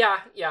plate. Yeah,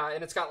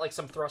 and it's got like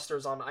some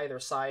thrusters on either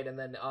side, and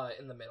then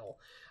in the middle.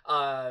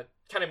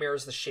 Kind of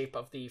mirrors the shape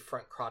of the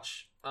front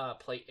crotch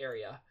plate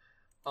area.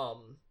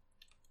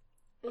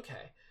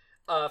 Okay.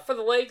 For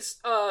the legs,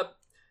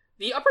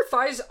 the upper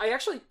thighs,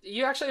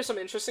 you actually have some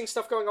interesting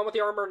stuff going on with the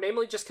armor,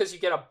 namely just because you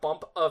get a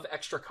bump of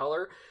extra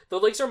color. The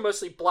legs are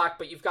mostly black,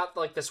 but you've got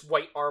like this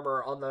white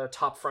armor on the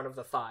top front of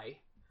the thigh.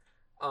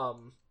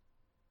 And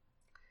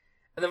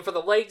then for the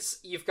legs,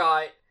 you've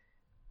got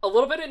a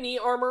little bit of knee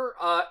armor,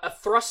 a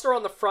thruster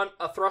on the front,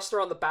 a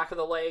thruster on the back of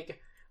the leg,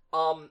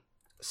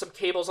 some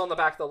cables on the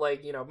back of the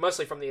leg, you know,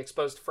 mostly from the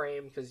exposed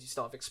frame, because you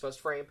still have exposed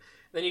frame.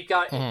 Then you've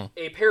got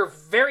a pair of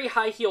very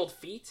high-heeled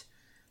feet.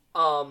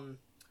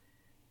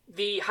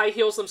 The high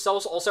heels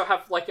themselves also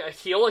have, like, a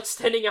heel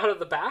extending out of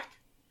the back,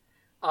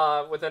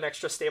 with an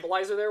extra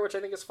stabilizer there, which I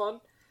think is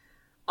fun.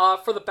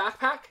 For the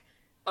backpack,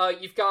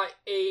 you've got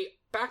a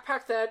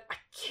backpack that, I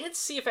can't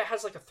see if it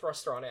has, like, a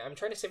thruster on it. I'm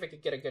trying to see if I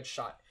could get a good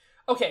shot.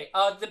 Okay,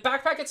 the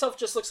backpack itself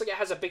just looks like it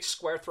has a big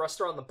square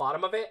thruster on the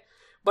bottom of it,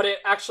 but it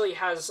actually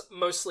has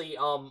mostly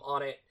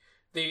on it.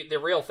 The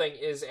real thing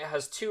is it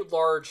has two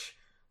large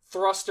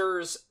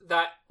thrusters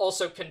that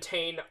also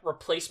contain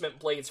replacement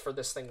blades for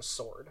this thing's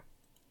sword.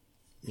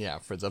 Yeah,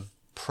 for the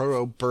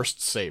Proto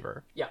Burst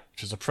Saber. Yeah.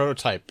 Which is a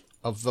prototype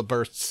of the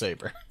Burst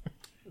Saber.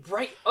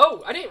 Right.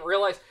 Oh, I didn't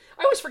realize.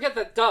 I always forget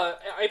that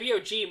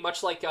IBOG,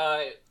 much like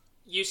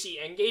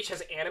UC Engage,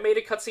 has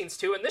animated cutscenes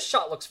too, and this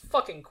shot looks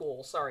fucking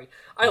cool. Sorry.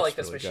 I like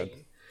this really machine.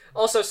 Good.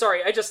 Also,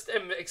 sorry, I just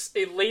am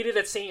elated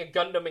at seeing a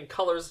Gundam in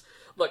colors.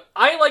 Look,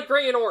 I like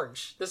gray and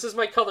orange. This is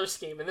my color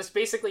scheme, and this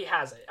basically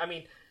has it. I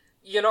mean,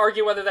 you can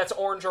argue whether that's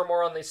orange or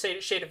more on the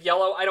shade of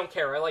yellow. I don't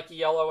care. I like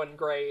yellow and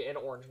gray and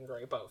orange and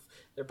gray, both.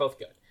 They're both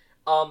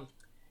good.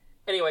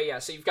 Anyway, yeah,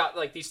 so you've got,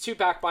 like, these two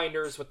back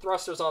binders with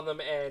thrusters on them,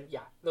 and,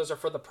 yeah, those are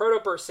for the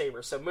Proto Burst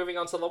Saber. So moving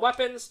on to the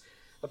weapons,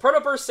 the Proto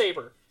Burst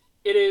Saber.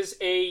 It is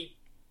a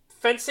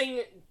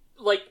fencing,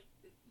 like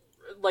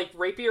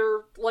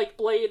rapier-like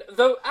blade.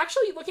 Though,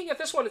 actually, looking at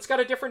this one, it's got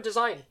a different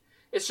design.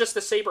 It's just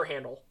the saber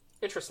handle.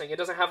 Interesting. It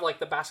doesn't have, like,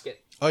 the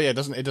basket. Oh, yeah,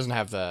 it doesn't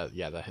have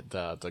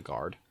the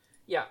guard.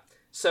 Yeah.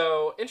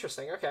 So,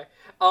 interesting. Okay.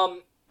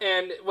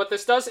 And what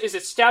this does is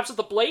it stabs with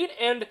the blade,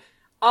 and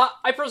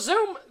I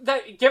presume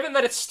that, given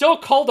that it's still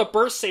called a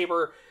burst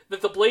saber,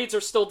 that the blades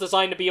are still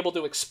designed to be able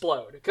to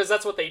explode, because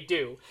that's what they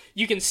do.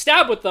 You can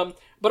stab with them,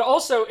 but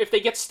also, if they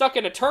get stuck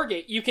in a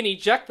target, you can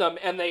eject them,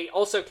 and they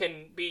also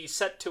can be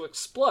set to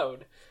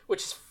explode,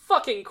 which is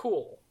fucking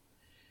cool.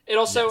 It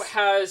also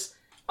has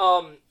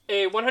a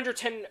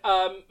 110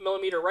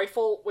 millimeter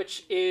rifle,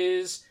 which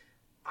is...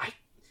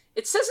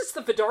 It says it's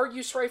the Vidar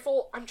use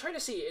rifle. I'm trying to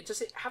see.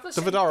 Does it have the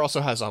same... Vidar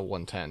also has a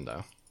 110,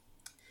 though.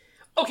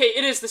 Okay,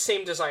 it is the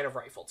same design of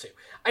rifle, too.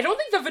 I don't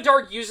think the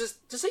Vidar uses...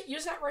 Does it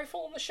use that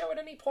rifle in the show at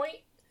any point?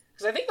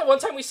 Because I think the one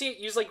time we see it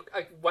use, like,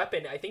 a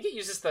weapon, I think it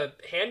uses the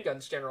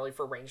handguns generally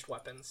for ranged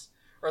weapons.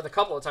 Or the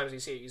couple of times we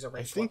see it use a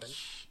ranged weapon.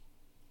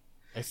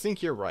 I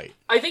think you're right.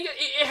 I think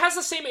it has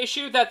the same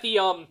issue that the,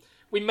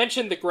 we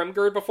mentioned the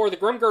Grimgird before. The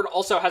Grimgird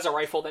also has a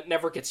rifle that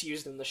never gets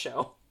used in the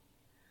show.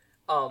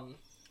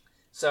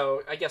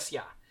 So, I guess,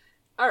 yeah.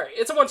 Alright,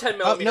 it's a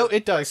 110mm. No,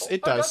 it does. Rifle.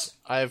 It does.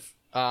 I've,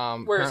 Where is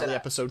it apparently at?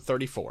 episode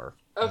 34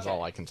 is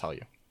all I can tell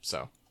you,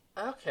 so.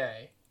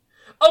 Okay.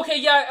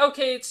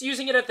 Okay, it's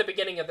using it at the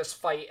beginning of this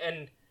fight,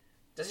 and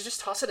does it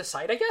just toss it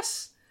aside, I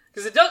guess?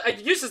 Because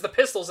it uses the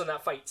pistols in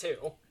that fight,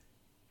 too.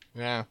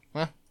 Yeah,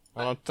 I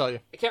don't tell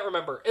you. I can't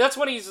remember. That's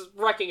when he's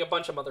wrecking a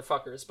bunch of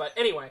motherfuckers, but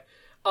anyway.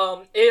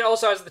 It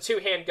also has the 2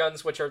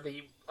 handguns, which are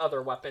the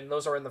other weapon.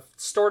 Those are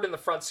stored in the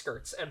front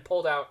skirts and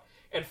pulled out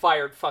and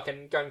fired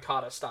fucking gun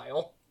kata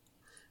style.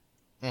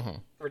 Mm-hmm.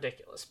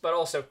 Ridiculous, but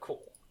also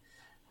cool.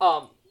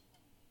 But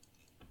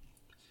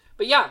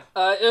yeah,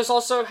 it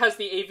also has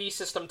the AV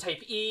system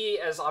Type E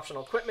as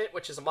optional equipment,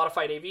 which is a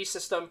modified AV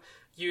system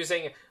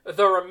using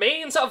the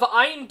remains of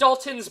Ein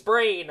Dalton's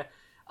brain,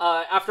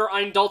 after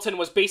Ein Dalton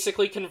was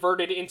basically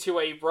converted into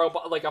a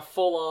robot, like a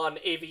full-on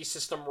AV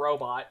system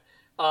robot,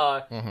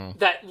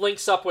 that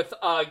links up with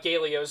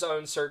Galio's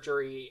own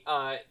surgery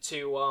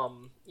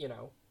to,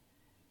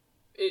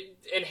 it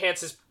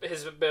enhances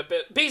his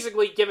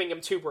basically giving him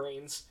 2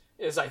 brains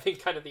is, I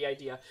think, kind of the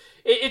idea.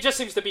 It just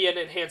seems to be an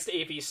enhanced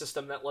AV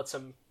system that lets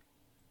him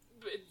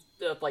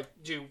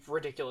do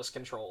ridiculous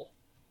control.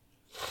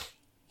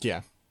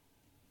 Yeah.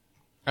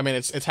 I mean,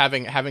 it's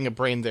having a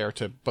brain there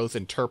to both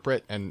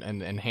interpret and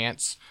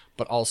enhance,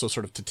 but also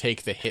sort of to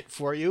take the hit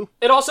for you.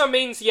 It also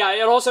means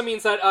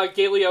that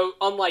Galio,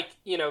 unlike,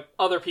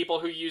 other people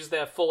who use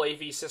the full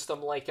AV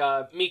system like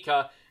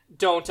Mika,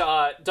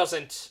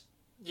 doesn't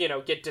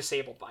get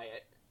disabled by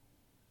it.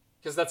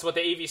 Because that's what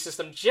the AV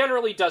system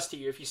generally does to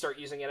you if you start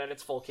using it at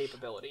its full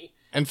capability.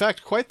 In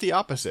fact, quite the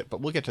opposite,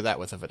 but we'll get to that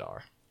with a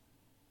Vidar.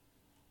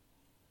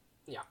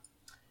 Yeah.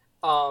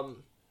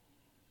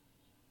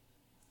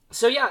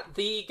 So yeah,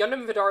 the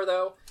Gundam Vidar,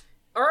 though.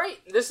 Alright,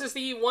 this is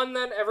the one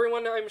that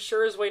everyone, I'm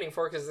sure, is waiting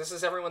for, because this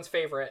is everyone's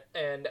favorite,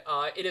 and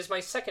it is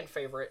my second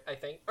favorite, I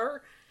think.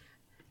 Or,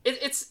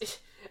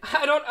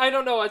 I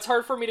don't know, it's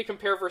hard for me to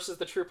compare versus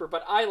the Trooper,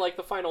 but I like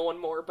the final one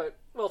more, but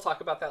we'll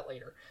talk about that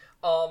later.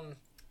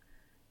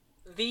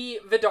 The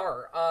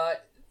Vidar,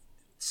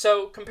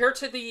 so compared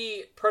to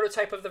the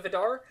prototype of the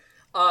Vidar,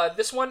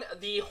 this one,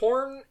 the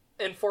horn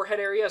and forehead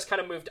area is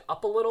kind of moved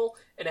up a little,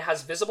 and it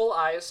has visible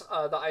eyes.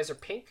 The eyes are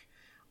pink.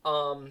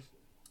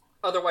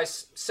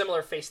 Otherwise,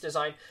 similar face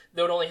design,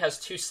 though it only has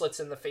 2 slits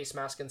in the face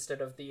mask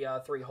instead of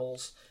the 3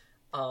 holes.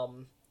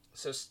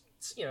 So,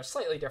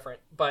 slightly different,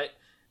 but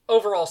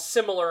overall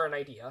similar in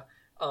idea.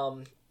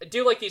 I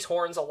do like these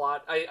horns a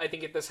lot. I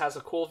think this has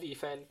a cool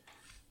V-fin.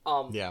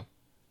 Yeah.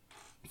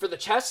 For the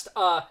chest,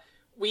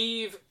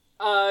 we've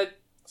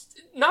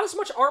not as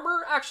much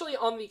armor, actually,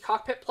 on the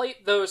cockpit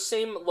plate, though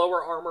same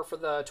lower armor for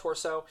the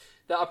torso.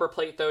 The upper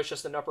plate, though, is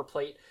just an upper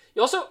plate.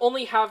 You also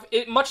only have,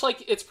 it much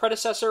like its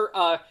predecessor,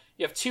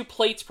 you have 2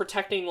 plates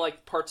protecting,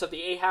 parts of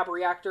the Ahab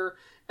reactor,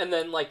 and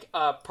then,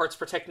 parts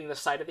protecting the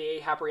side of the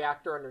Ahab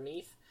reactor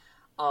underneath.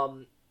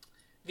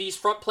 These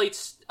front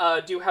plates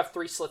do have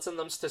 3 slits in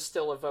them to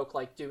still evoke,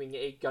 doing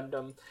a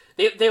Gundam.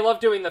 They love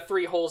doing the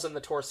 3 holes in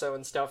the torso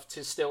and stuff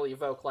to still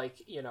evoke,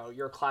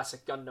 your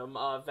classic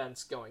Gundam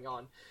vents going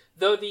on.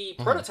 Though the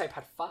prototype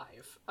had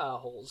 5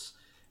 holes.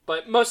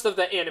 But most of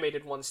the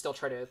animated ones still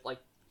try to,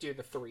 do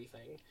the 3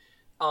 thing.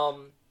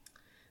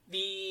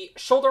 The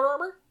shoulder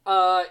armor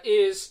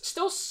is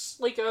still,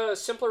 a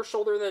simpler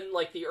shoulder than,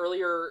 the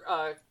earlier,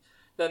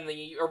 than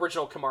the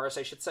original Kamaras,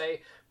 I should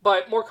say.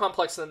 But more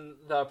complex than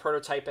the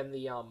prototype and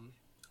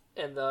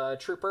the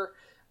Trooper.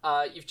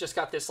 You've just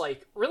got this,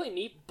 really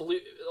neat blue...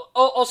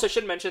 Also,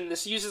 should mention,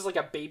 this uses,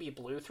 a baby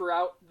blue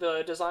throughout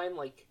the design.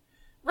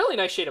 Really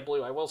nice shade of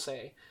blue, I will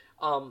say.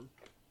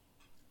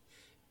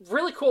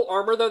 Really cool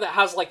armor, though, that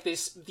has,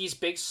 these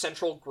big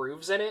central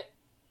grooves in it.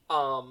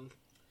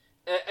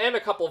 And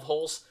a couple of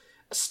holes.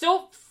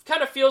 Still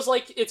kind of feels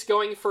like it's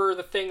going for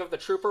the thing of the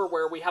Trooper,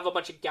 where we have a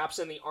bunch of gaps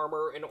in the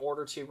armor in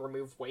order to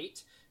remove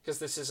weight, because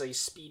this is a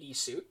speedy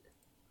suit.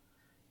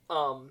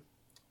 Then,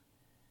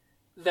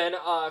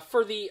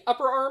 for the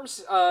upper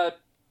arms,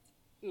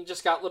 you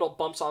just got little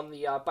bumps on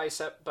the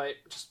bicep, but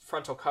just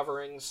frontal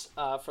coverings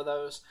for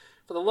those.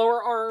 For the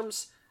lower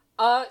arms,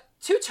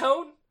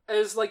 two-tone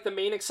is the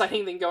main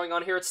exciting thing going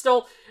on here. It's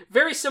still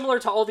very similar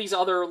to all these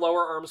other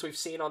lower arms we've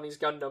seen on these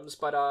Gundams,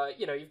 but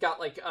you've got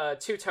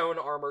two-tone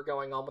armor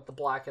going on with the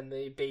black and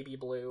the baby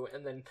blue,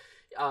 and then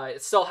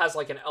it still has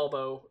an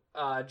elbow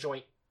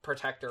joint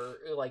protector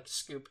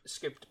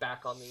scooped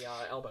back on the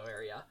elbow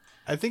area.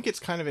 I think it's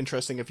kind of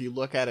interesting if you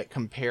look at it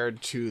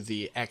compared to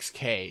the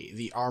XK,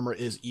 the armor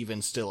is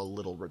even still a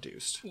little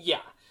reduced.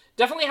 Yeah,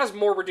 definitely has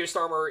more reduced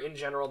armor in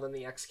general than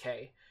the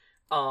XK.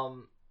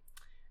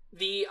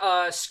 The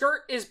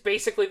skirt is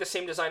basically the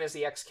same design as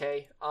the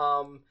XK.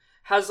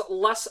 Has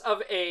less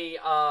of a...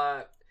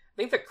 I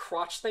think the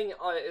crotch thing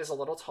is a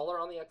little taller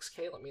on the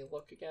XK. Let me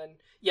look again.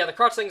 Yeah, the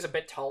crotch thing is a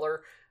bit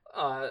taller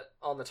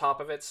on the top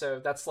of it, so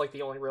that's like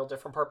the only real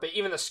different part. But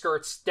even the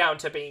skirts, down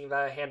to being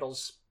the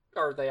handles,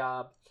 or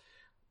the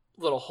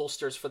little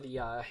holsters for the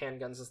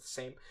handguns, is the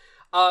same.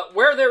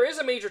 Where there is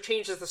a major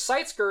change is the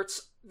side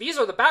skirts. These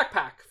are the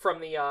backpack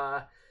from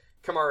the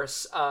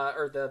Kamaris,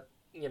 or the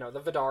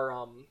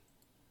Vidar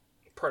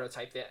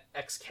prototype, the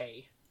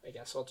XK, I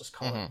guess I'll just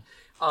call it.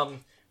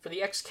 For the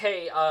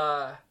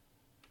XK,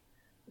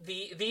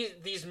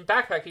 these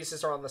backpack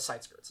pieces are on the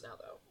side skirts now,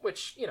 though,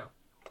 which,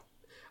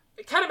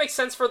 it kind of makes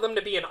sense for them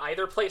to be in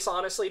either place,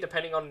 honestly,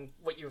 depending on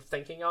what you're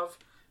thinking of.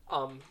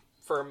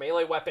 For a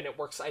melee weapon, it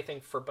works, I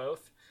think, for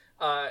both.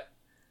 But,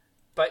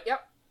 yeah.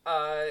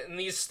 And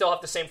these still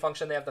have the same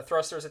function. They have the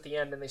thrusters at the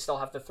end, and they still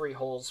have the 3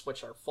 holes,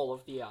 which are full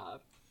of the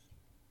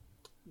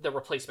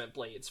replacement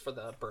blades for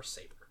the burst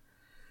saber.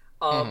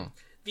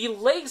 The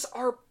legs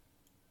are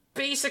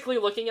basically,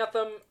 looking at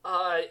them,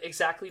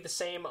 exactly the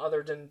same,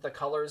 other than the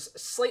colors.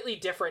 Slightly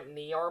different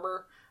knee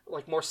armor,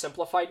 like more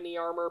simplified knee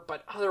armor,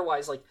 but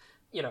otherwise, like,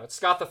 it's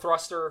got the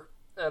thruster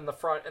in the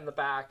front and the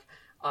back.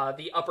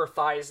 The upper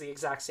thigh is the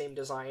exact same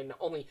design,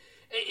 only...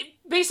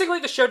 basically,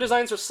 the show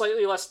designs are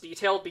slightly less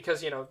detailed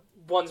because,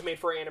 one's made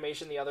for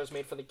animation, the other's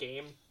made for the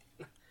game.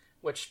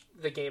 Which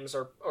the games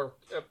are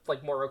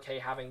like, more okay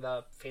having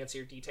the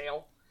fancier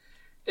detail.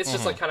 It's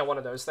just, like, kind of one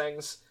of those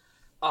things.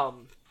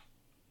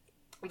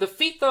 The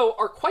feet, though,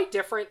 are quite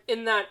different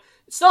in that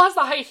it still has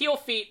the high heel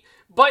feet,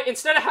 but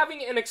instead of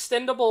having an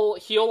extendable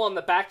heel on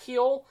the back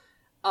heel,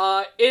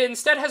 it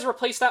instead has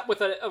replaced that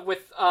with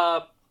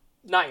a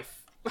knife.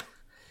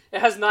 It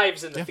has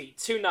knives in the feet.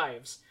 2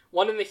 knives.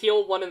 One in the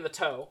heel, one in the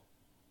toe.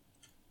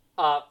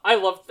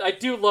 I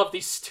do love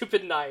these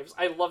stupid knives.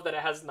 I love that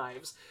it has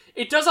knives.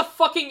 It does a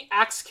fucking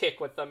axe kick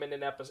with them in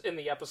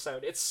the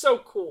episode. It's so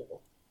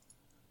cool.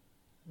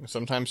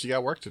 Sometimes you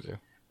got work to do.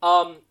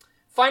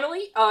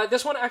 Finally,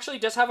 this one actually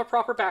does have a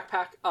proper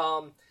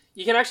backpack.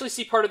 You can actually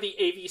see part of the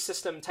AV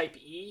system Type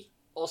E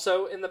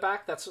also in the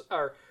back. That's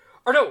not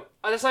the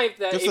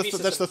AV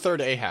system. That's the third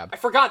AHAB. I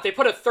forgot, they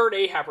put a third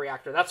AHAB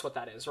reactor. That's what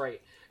that is,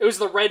 right? It was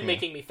the red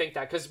making me think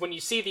that, because when you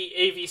see the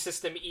AV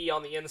system E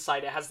on the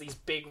inside, it has these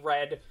big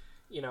red,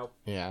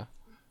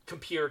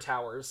 computer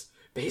towers,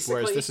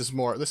 basically. Whereas this is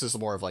more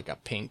of like a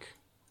pink.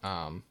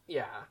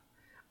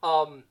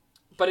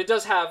 But it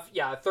does have,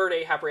 a third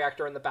AHAB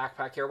reactor in the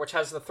backpack here, which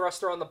has the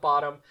thruster on the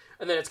bottom,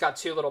 and then it's got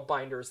 2 little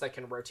binders that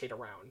can rotate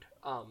around.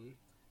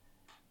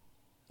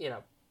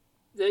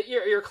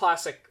 Your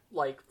classic,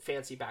 like,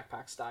 fancy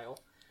backpack style.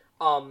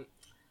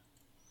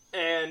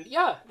 And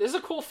yeah, this is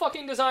a cool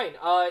fucking design.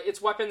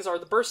 Its weapons are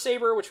the burst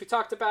saber, which we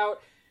talked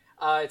about.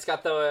 It's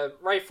got the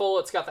rifle,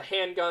 it's got the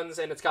handguns,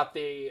 and it's got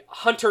the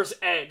hunter's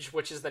edge,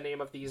 which is the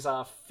name of these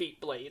feet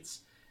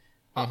blades.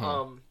 It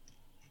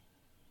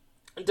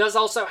does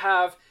also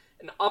have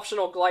an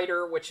optional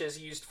glider, which is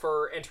used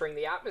for entering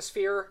the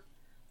atmosphere.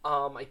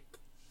 I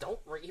don't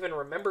even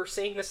remember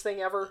seeing this thing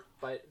ever,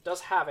 but it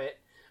does have it.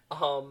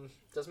 It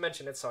does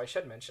mention it, so I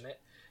should mention it.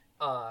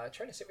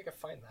 Trying to see if we can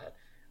find that.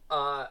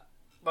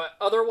 But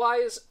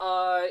otherwise,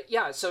 so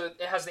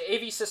it has the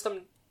AV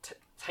system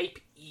Type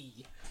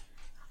E.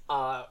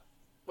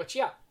 Which,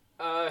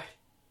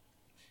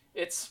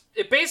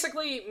 it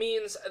basically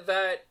means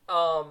that,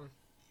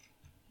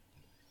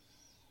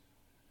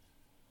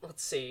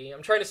 let's see,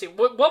 I'm trying to see,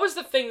 what was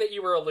the thing that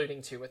you were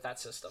alluding to with that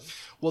system?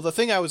 Well, the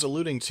thing I was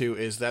alluding to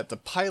is that the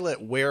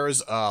pilot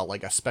wears,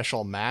 like a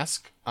special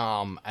mask,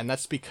 and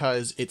that's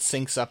because it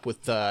syncs up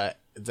with the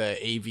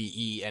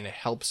AVE and it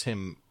helps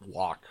him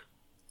walk.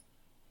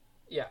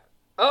 Yeah.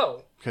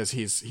 Oh. Because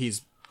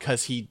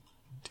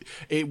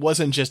it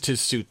wasn't just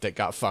his suit that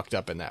got fucked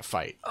up in that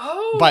fight.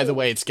 Oh. By the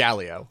way, it's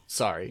Galio.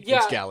 Sorry. Yeah,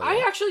 it's Galio.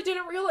 I actually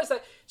didn't realize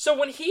that. So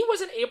when he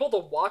wasn't able to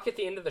walk at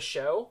the end of the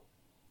show,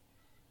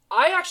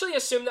 I actually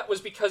assumed that was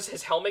because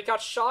his helmet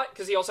got shot,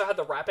 because he also had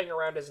the wrapping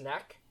around his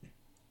neck.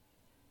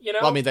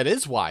 Well, I mean, that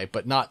is why,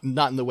 but not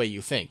in the way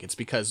you think. It's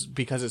because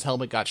his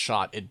helmet got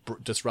shot, it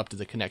disrupted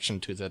the connection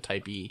to the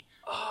Type E,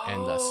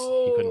 and thus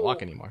he couldn't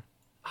walk anymore.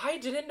 I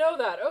didn't know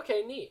that.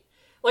 Okay, neat.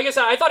 Like I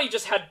said, I thought he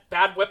just had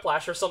bad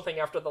whiplash or something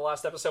after the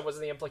last episode was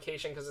the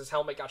implication, because his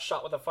helmet got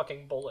shot with a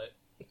fucking bullet.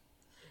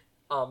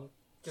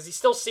 Because he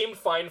still seemed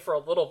fine for a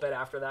little bit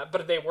after that,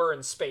 but they were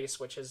in space,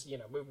 which is,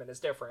 movement is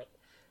different.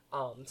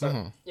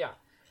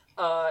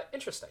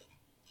 Interesting.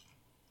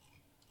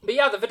 But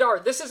yeah, the Vidar,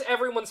 this is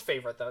everyone's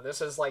favorite, though.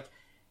 This is, like,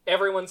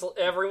 everyone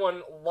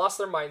lost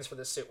their minds for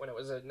this suit when it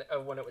was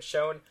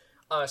shown.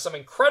 Some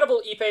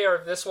incredible ipe are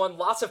of this one.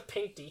 Lots of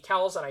pink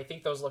decals, and I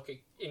think those look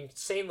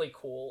insanely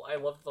cool. I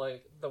love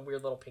the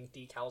weird little pink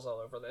decals all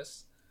over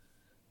this.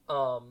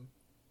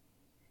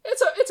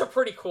 It's a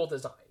pretty cool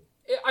design.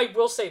 I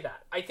will say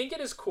that. I think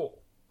it is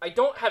cool. I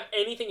don't have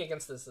anything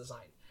against this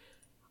design.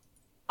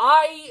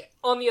 I,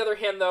 on the other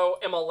hand, though,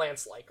 am a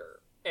Lance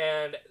liker.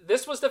 And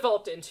this was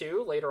developed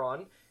into, later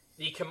on,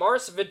 the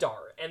Kamaris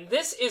Vidar. And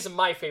this is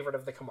my favorite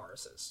of the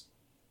Kamarises.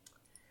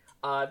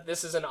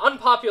 This is an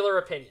unpopular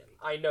opinion.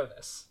 I know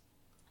this.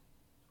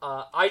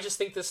 I just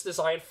think this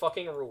design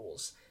fucking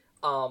rules.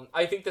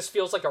 I think this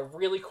feels like a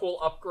really cool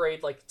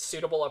upgrade, like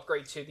suitable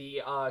upgrade to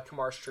the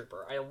Kamaris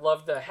Trooper. I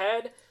love the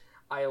head.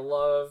 I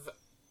love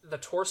the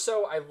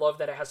torso. I love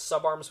that it has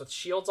subarms with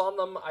shields on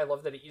them. I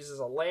love that it uses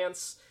a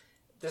lance.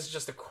 This is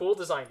just a cool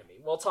design to me.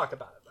 We'll talk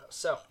about it, though.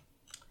 So,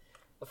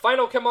 the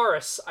final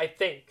Kamaris, I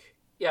think...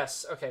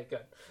 Yes, okay,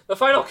 good. The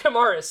final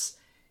Kamaris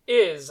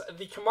is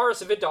the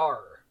Kamaris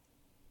Vidar.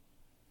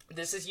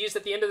 This is used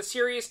at the end of the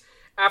series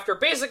after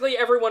basically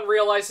everyone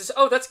realizes,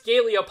 oh, that's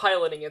Galio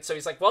piloting it, so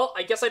he's like, well,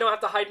 I guess I don't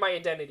have to hide my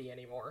identity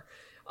anymore.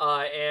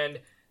 And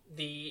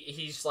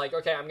he's like,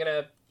 okay, I'm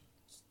gonna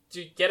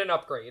get an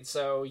upgrade,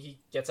 so he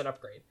gets an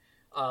upgrade.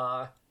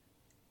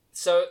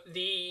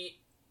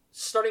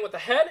 Starting with the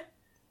head,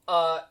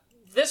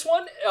 this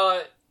one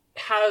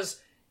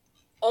has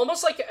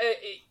almost like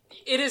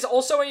it is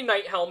also a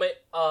knight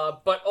helmet,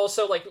 but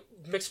also like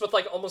mixed with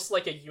like almost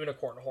like a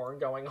unicorn horn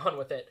going on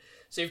with it.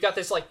 So you've got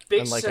this like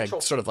big and like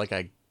central... sort of like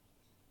a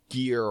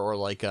gear or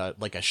like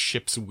a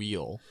ship's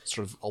wheel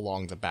sort of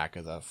along the back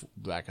of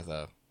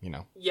the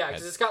Yeah,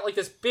 because it's got like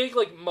this big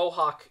like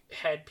mohawk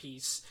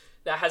headpiece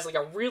that has like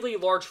a really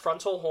large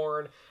frontal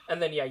horn,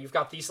 and then you've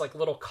got these like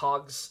little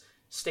cogs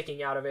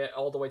sticking out of it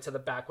all the way to the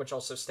back, which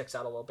also sticks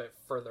out a little bit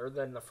further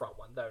than the front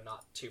one, though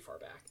not too far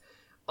back.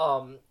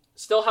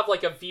 Still have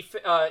like a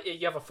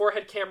you have a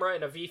forehead camera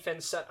and a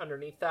V-fin set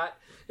underneath that.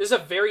 This is a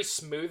very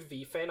smooth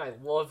V-fin. I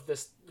love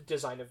this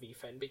design of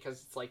V-fin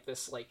because it's like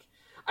this like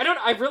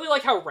I really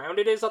like how round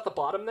it is at the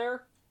bottom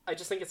there. I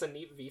just think it's a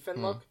neat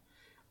V-fin look.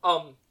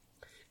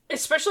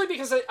 Especially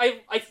because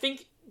I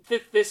think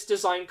that this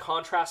design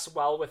contrasts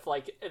well with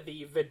like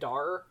the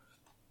Vidar,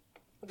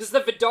 because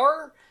the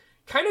Vidar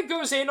kind of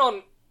goes in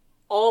on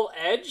all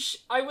edge,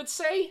 I would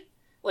say,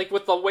 like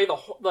with the way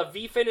the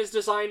V-fin is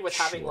designed, with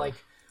having like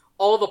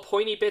all the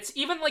pointy bits.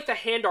 Even like the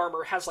hand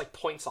armor has like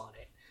points on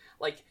it.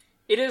 Like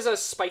it is a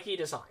spiky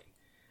design.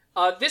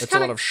 It's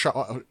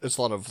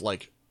a lot of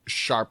like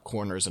sharp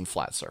corners and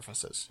flat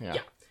surfaces. Yeah.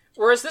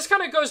 Whereas this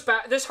kind of goes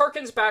back. This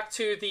harkens back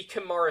to the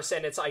Kamaris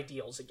and its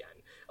ideals again,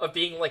 of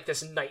being like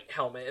this knight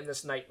helmet and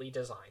this knightly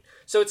design.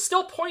 So it's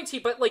still pointy,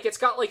 but like it's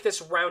got like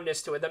this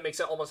roundness to it that makes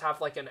it almost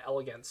have like an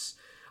elegance.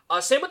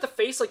 Same with the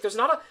face. Like there's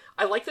not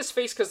I like this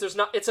face because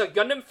it's a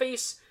Gundam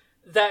face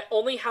that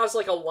only has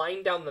like a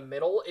line down the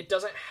middle. It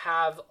doesn't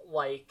have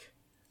like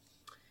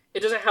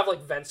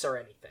vents or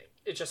anything.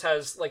 It just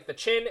has like the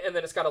chin, and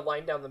then it's got a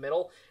line down the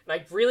middle. And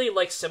I really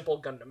like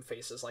simple Gundam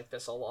faces like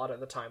this a lot of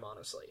the time,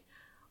 honestly.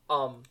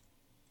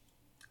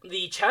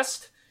 The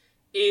chest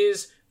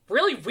is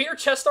really weird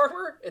chest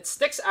armor. It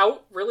sticks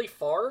out really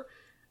far.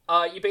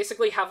 You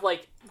basically have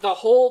like the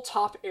whole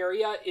top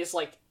area is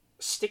like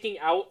sticking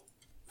out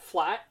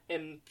flat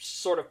and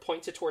sort of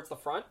pointed towards the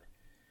front.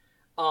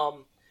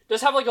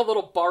 Does have like a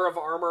little bar of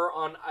armor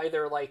on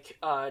either like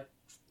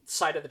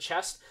side of the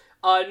chest.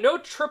 No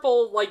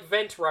triple like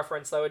vent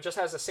reference though. It just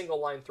has a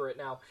single line through it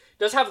now.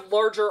 It does have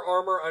larger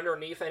armor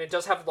underneath, and it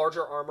does have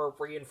larger armor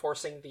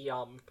reinforcing the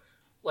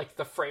like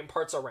the frame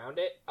parts around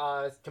it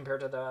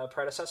compared to the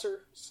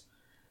predecessors.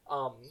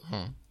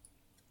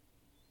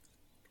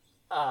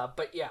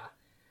 But yeah.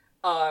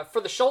 For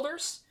the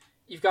shoulders,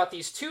 you've got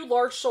these two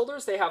large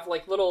shoulders. They have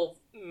like little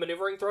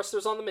maneuvering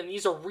thrusters on them, and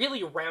these are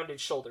really rounded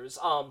shoulders.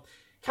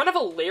 Kind of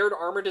a layered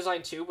armor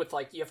design too, with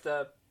like you have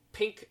the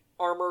pink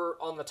armor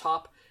on the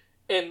top,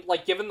 and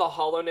like given the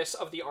hollowness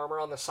of the armor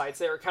on the sides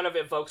there, it kind of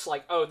evokes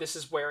like, oh, this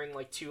is wearing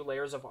like two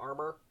layers of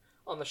armor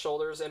on the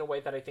shoulders in a way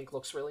that I think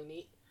looks really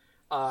neat.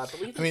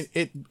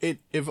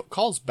 It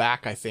calls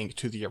back, I think,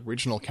 to the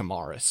original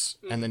Kamaris,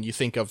 and then you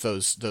think of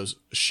those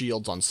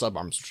shields on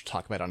subarms, which we'll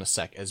talk about in a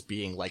sec, as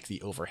being like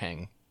the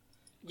overhang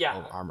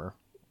armor.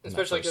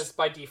 Especially because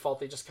by default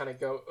they just kind of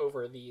go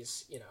over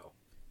these,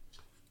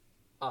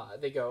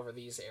 they go over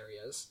these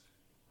areas.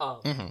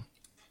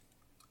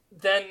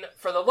 Then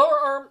for the lower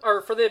arm,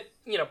 or for the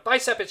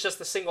bicep, it's just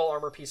the single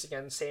armor piece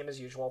again, same as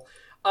usual.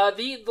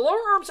 The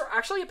lower arms are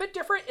actually a bit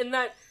different in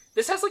that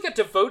this has like a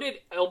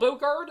devoted elbow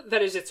guard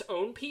that is its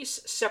own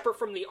piece, separate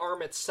from the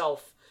arm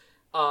itself.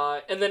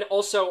 And then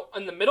also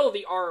in the middle of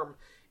the arm,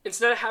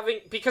 instead of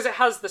having, because it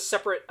has the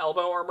separate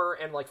elbow armor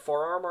and like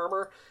forearm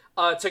armor,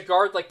 to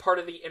guard like part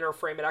of the inner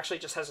frame, it actually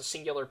just has a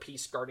singular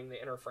piece guarding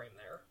the inner frame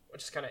there,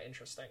 which is kind of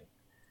interesting.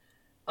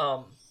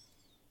 But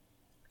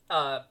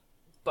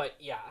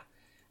yeah.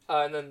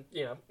 And then,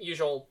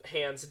 usual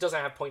hands. It doesn't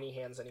have pointy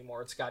hands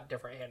anymore. It's got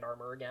different hand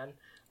armor again.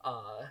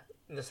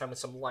 This time with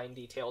some line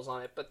details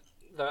on it, but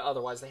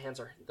otherwise the hands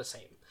are the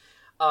same.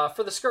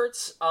 For the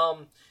skirts,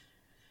 also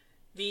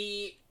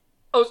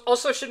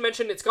should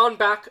mention it's gone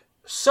back,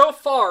 so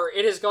far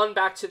it has gone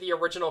back to the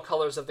original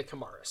colors of the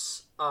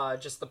Kamaris.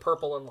 Just the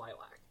purple and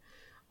lilac.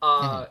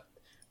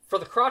 For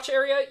the crotch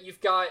area,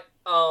 you've got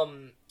a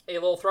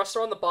little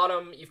thruster on the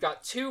bottom. You've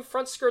got two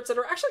front skirts that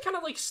are actually kind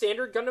of like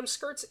standard Gundam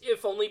skirts,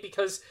 if only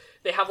because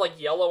they have like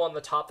yellow on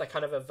the top that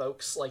kind of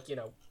evokes like,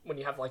 when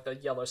you have like the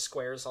yellow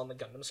squares on the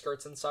Gundam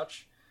skirts and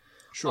such.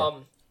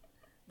 Sure.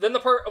 Then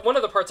one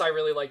of the parts I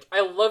really like,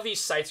 I love these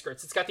side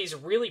skirts. It's got these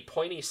really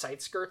pointy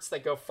side skirts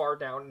that go far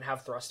down and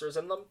have thrusters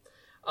in them.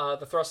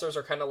 The thrusters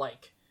are kind of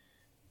like,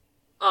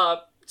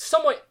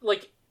 somewhat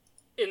like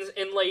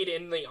inlaid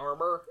in the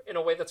armor in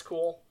a way that's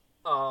cool.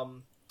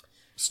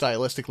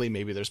 Stylistically,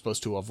 maybe they're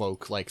supposed to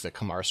evoke like the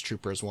Kamaris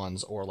Troopers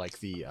ones, or like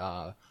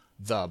the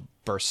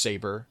Burst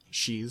Saber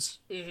sheaths.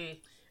 Mm-hmm.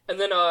 And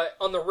then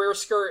on the rear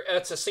skirt,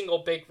 it's a single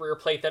big rear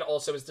plate that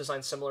also is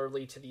designed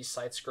similarly to these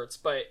side skirts,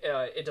 but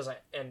it doesn't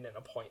end in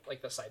a point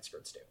like the side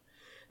skirts do.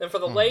 Then for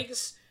the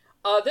legs,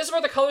 this is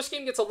where the color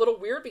scheme gets a little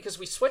weird because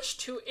we switched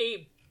to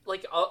a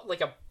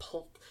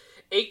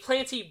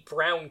eggplanty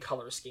brown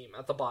color scheme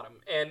at the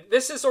bottom, and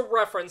this is a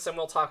reference, and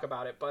we'll talk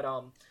about it. But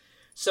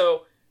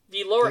so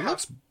the lower half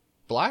looks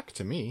black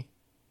to me.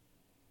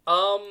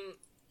 Have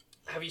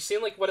you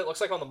seen like what it looks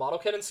like on the model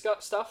kit and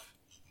stuff?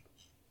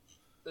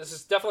 This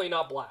is definitely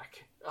not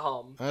black.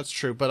 That's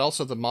true, but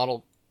also the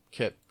model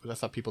kit. I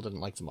thought people didn't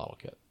like the model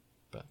kit,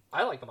 but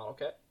I like the model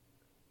kit.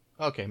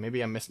 Okay,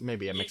 maybe I'm mixing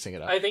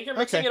it up. I think you're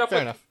mixing it up.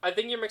 Fair enough. I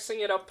think you're mixing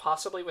it up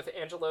possibly with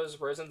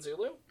Angelo's Rose and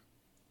Zulu,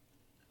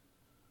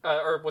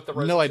 or with the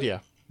Rose. No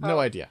idea. No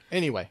idea.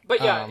 Anyway, but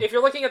yeah, if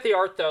you're looking at the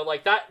art though,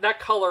 like that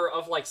color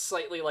of like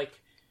slightly like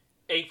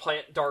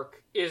eggplant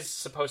dark is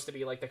supposed to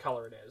be like the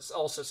color it is.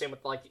 Also, same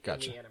with like in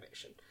the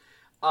animation.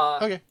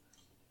 Okay.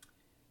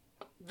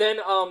 Then,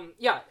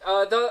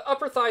 the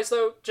upper thighs,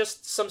 though,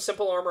 just some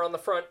simple armor on the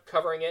front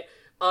covering it.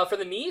 For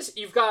the knees,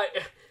 you've got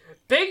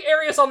big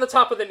areas on the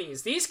top of the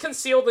knees. These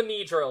conceal the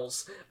knee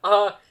drills.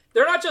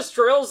 They're not just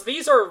drills,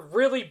 these are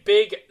really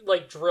big,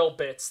 like, drill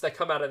bits that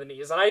come out of the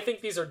knees. And I think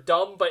these are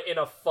dumb, but in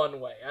a fun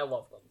way. I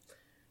love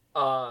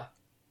them.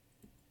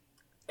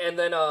 And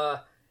then,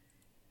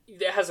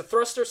 it has a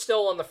thruster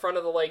still on the front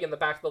of the leg and the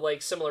back of the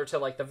leg, similar to,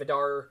 like, the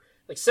Vidar,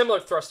 like, similar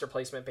thruster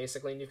placement,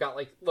 basically. And you've got,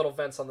 like, little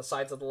vents on the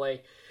sides of the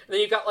leg. And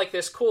then you've got, like,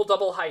 this cool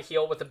double high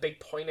heel with a big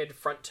pointed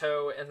front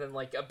toe and then,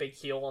 like, a big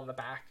heel on the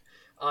back.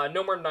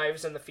 No more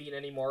knives in the feet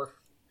anymore.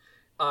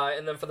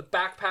 And then for the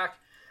backpack,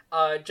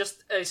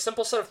 just a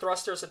simple set of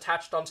thrusters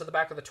attached onto the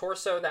back of the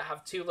torso that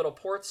have two little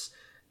ports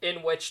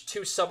in which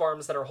two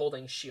subarms that are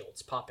holding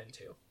shields pop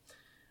into.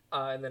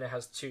 And then it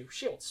has two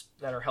shields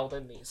that are held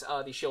in these.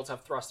 These shields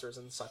have thrusters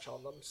and such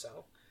on them,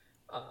 so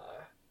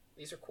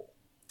these are cool.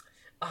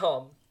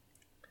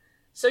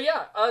 So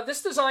yeah,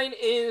 this design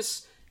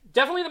is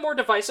definitely the more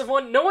divisive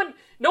one. No one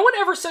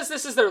ever says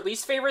this is their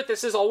least favorite.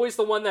 This is always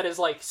the one that is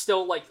like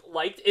still like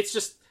liked. It's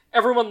just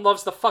everyone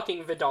loves the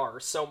fucking Vidar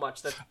so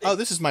much that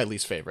this is my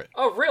least favorite.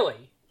 Oh,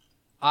 really?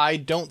 I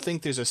don't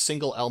think there's a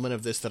single element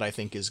of this that I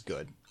think is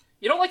good.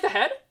 You don't like the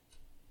head?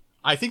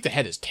 I think the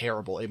head is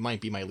terrible. It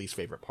might be my least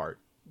favorite part.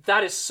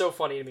 That is so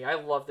funny to me. I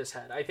love this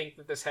head. I think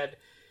that this head,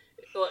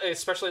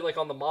 especially like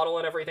on the model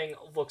and everything,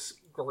 looks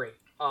great.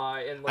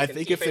 And like I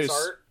think if there's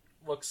art,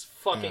 looks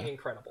fucking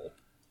incredible.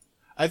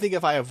 I think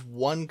if I have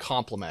one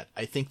compliment,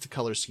 I think the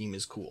color scheme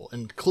is cool,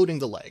 including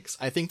the legs.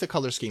 I think the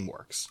color scheme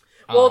works.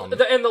 Well,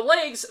 and the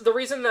legs, the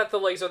reason that the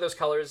legs are those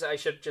colors, I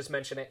should just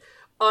mention it,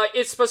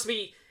 it's supposed to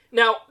be...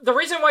 Now, the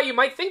reason why you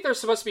might think they're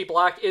supposed to be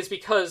black is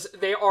because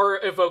they are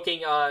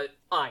evoking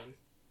Ein.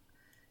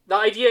 The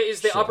idea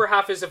is the upper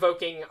half is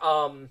evoking...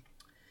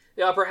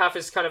 the upper half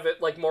is kind of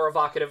like more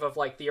evocative of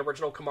like the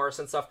original Kamaris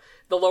and stuff.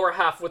 The lower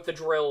half with the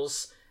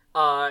drills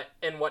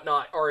and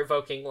whatnot are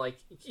evoking like,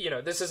 you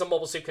know, this is a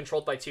mobile suit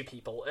controlled by two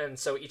people, and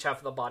so each half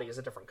of the body is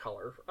a different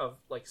color of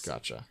like...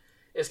 Gotcha.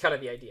 Is kind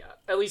of the idea.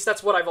 At least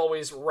that's what I've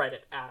always read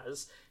it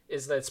as,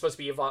 is that it's supposed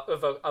to be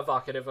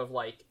evocative of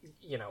like,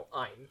 you know,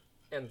 Ein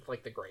and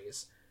like the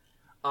grays.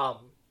 Wow.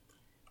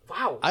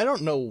 I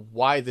don't know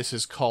why this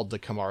is called the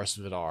Kamaris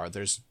Vidar.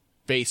 There's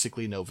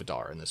basically no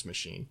Vidar in this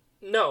machine.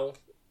 No,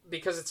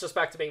 because it's just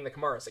back to being the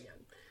Kamaris again.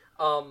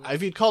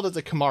 If you'd called it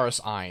the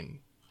Kamaris Ein,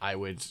 I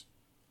would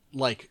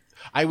like...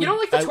 You don't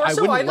like the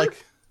torso either?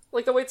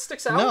 Like the way it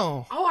sticks out?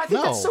 No. Oh, I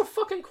think that's so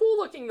fucking cool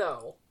looking,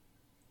 though.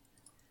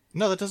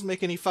 No, that doesn't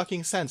make any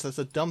fucking sense. That's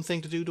a dumb thing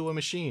to do to a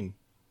machine.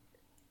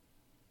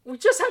 We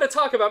just had a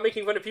talk about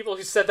making fun of people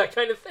who said that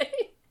kind of thing.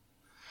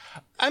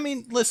 I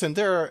mean, listen,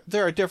 there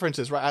are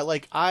differences,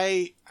 right?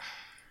 I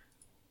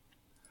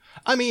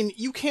mean,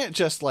 you can't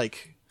just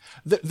like...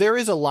 there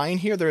is a line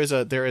here. There is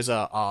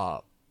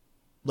a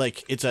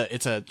like it's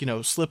a you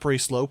know, slippery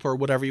slope or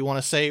whatever you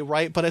want to say,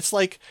 right? But it's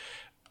like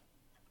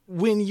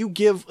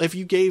if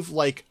you gave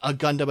like a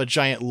Gundam a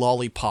giant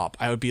lollipop,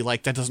 I would be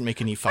like, that doesn't make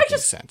any fucking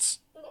sense.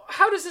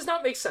 How does this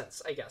not make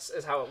sense, I guess,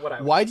 is what I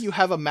would Why do you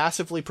have a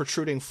massively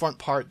protruding front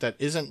part that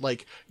isn't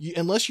like...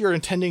 unless you're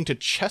intending to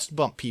chest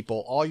bump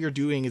people, all you're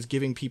doing is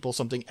giving people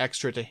something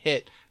extra to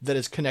hit that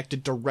is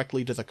connected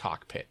directly to the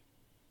cockpit.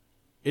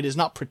 It is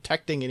not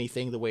protecting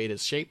anything the way it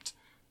is shaped.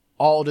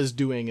 All it is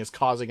doing is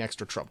causing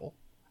extra trouble.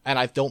 And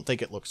I don't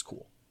think it looks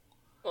cool.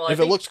 Well, if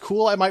it looks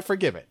cool, I might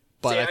forgive it.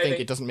 But I think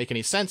it doesn't make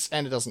any sense,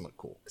 and it doesn't look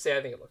cool. See,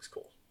 I think it looks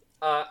cool.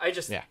 I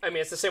mean,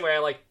 it's the same way I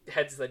like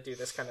heads that do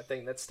this kind of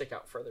thing that stick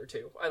out further,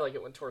 too. I like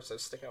it when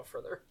torsos stick out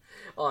further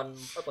on,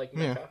 like,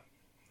 mecha.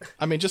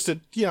 I mean, just to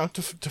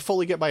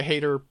fully get my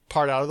hater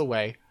part out of the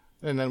way,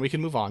 and then we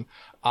can move on.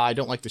 I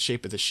don't like the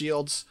shape of the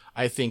shields.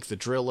 I think the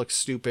drill looks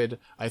stupid.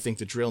 I think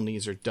the drill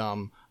knees are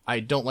dumb. I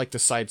don't like the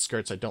side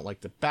skirts. I don't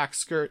like the back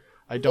skirt.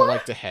 I don't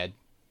like the head.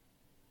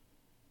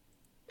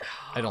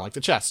 I don't like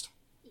the chest.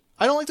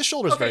 I don't like the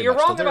shoulders very much. Okay, you're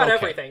wrong about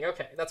everything.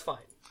 Okay, that's fine.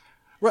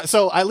 Right,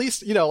 so at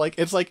least, like,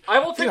 it's like... I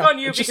will pick on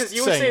you because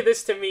you would say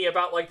this to me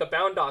about, like, the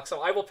Bound Dock,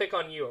 so I will pick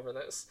on you over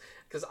this.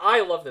 Because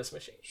I love this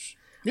machine.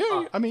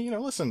 Yeah, I mean,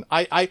 listen,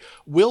 I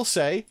will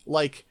say,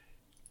 like,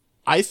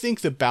 I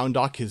think the Bound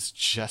Dock is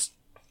just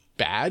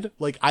bad.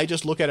 Like, I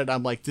just look at it and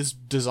I'm like, this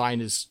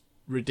design is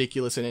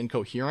ridiculous and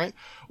incoherent.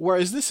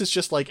 Whereas this is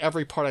just, like,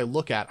 every part I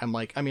look at, I'm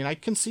like, I mean, I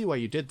can see why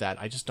you did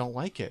that. I just don't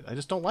like it. I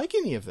just don't like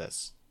any of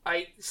this.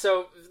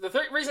 So,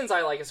 the reasons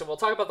I like it, so we'll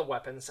talk about the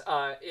weapons.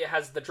 It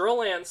has the Drill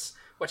Lance,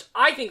 which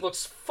I think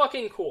looks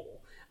fucking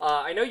cool.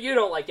 I know you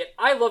don't like it.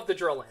 I love the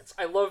Drill Lance.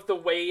 I love the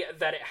way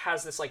that it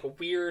has this, like,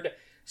 weird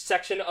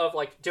section of,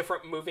 like,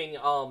 different moving,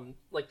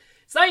 like,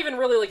 it's not even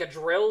really like a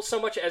drill so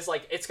much as,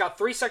 like, it's got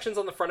 3 sections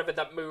on the front of it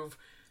that move,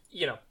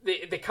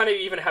 they kind of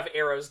even have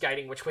arrows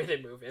guiding which way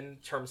they move in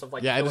terms of,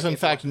 like... Yeah, it is, in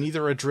fact,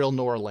 neither a drill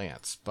nor a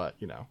lance, but,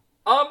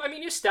 I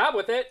mean, you stab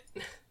with it.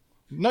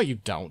 No, you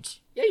don't.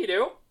 Yeah, you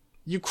do.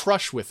 You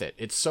crush with it.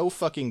 It's so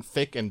fucking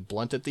thick and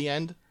blunt at the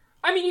end.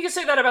 I mean, you can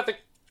say that about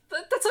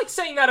that's like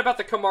saying that about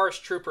the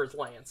Kamaris Trooper's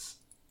lance.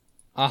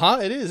 Uh-huh,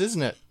 it is,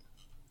 isn't it?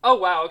 Oh,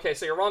 wow, okay,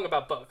 so you're wrong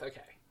about both,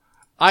 okay.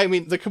 I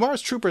mean, the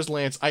Kamaris Trooper's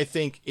lance, I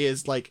think,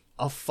 is, like,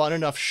 a fun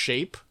enough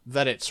shape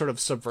that it sort of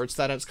subverts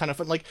that, and it's kind of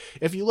fun. Like,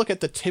 if you look at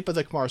the tip of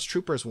the Kamaris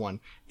Trooper's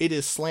one, it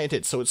is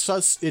slanted, so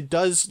it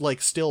does,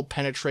 like, still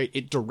penetrate.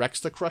 It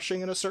directs the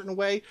crushing in a certain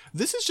way.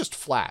 This is just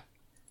flat.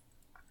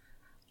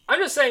 I'm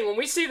just saying, when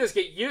we see this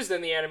get used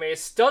in the anime,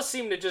 it does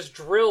seem to just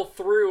drill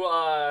through,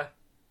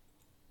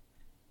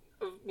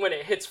 when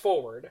it hits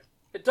forward.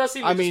 It does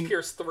seem to just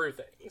pierce through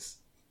things.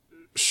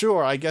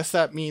 Sure, I guess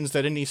that means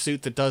that any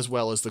suit that does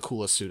well is the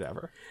coolest suit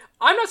ever.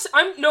 What?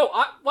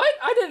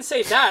 I didn't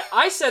say that.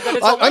 I said that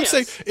it's a lance. I'm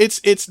saying,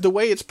 it's the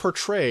way it's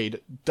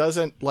portrayed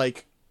doesn't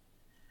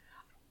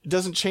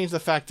change the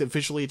fact that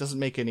visually it doesn't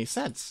make any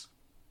sense.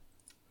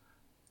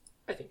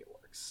 I think it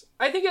works.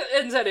 I think it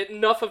ends at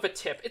enough of a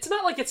tip. It's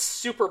not like it's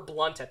super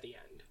blunt at the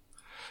end.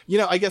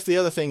 I guess the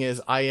other thing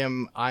is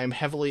I'm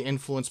heavily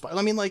influenced by...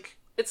 I mean, like...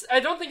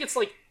 I don't think it's,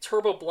 like,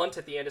 turbo blunt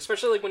at the end,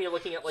 especially, like, when you're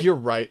looking at, like... You're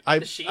right. I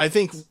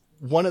think sheets.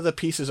 One of the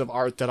pieces of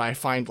art that I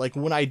find, like,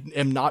 when I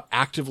am not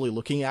actively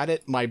looking at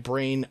it, my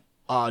brain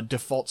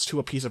defaults to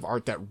a piece of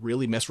art that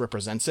really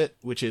misrepresents it,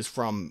 which is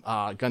from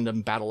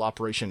Gundam Battle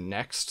Operation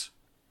Next,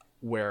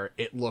 where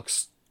it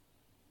looks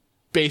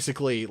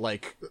basically,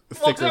 like,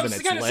 thicker than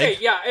its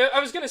leg. I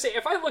was gonna say,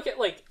 if I look at,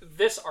 like,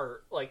 this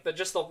art, like,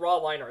 just the raw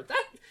line art,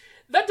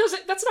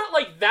 that's not,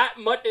 like, that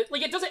much,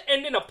 like, it doesn't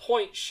end in a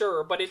point,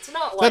 sure, but it's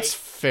not, like... That's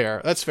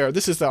fair.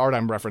 This is the art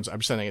I'm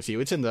sending it to you.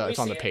 It's on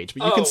the page,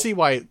 but you can see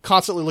why,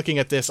 constantly looking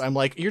at this, I'm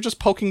like, you're just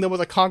poking them with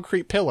a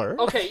concrete pillar.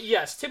 Okay,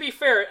 yes, to be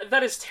fair,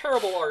 that is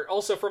terrible art,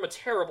 also from a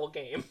terrible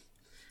game.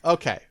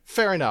 Okay,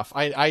 fair enough.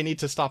 I need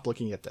to stop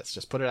looking at this,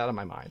 just put it out of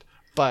my mind.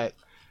 But...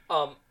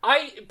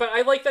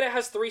 I like that it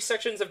has 3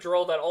 sections of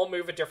drill that all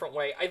move a different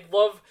way. I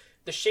love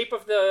the shape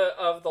of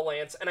the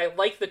lance, and I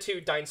like the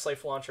 2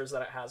 Dynslave launchers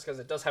that it has, because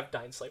it does have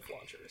Dynslave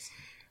launchers.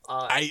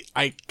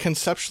 I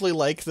conceptually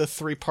like the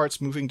 3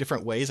 parts moving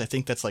different ways. I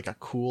think that's, like, a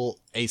cool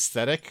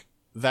aesthetic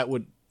that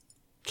would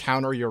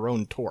counter your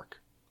own torque.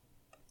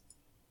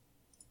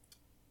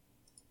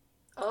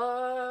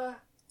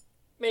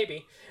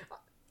 Maybe.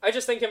 I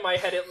just think in my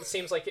head it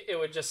seems like it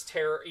would just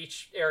tear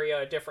each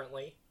area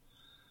differently.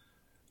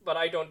 But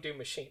I don't do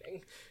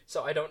machining,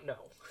 so I don't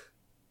know.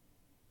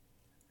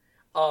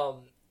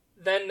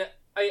 Then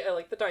I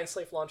like the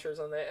Dynslave launchers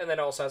on it, and then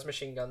it also has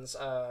machine guns.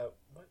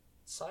 What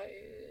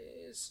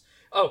size?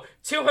 Oh,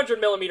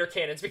 200mm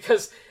cannons,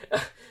 because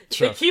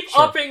they keep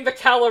upping the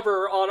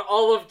caliber on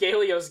all of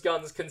Galio's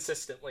guns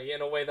consistently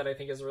in a way that I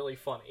think is really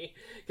funny.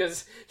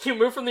 Because you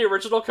move from the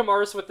original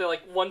Kamaris with the,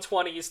 like,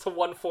 120s to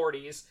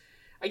 140s.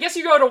 I guess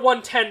you go to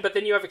 110, but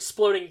then you have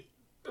exploding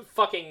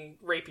fucking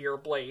rapier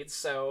blades,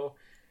 so...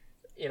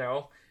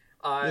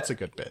 it's a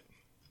good bit.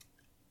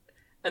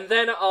 And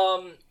then,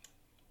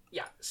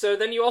 so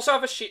then you also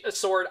have a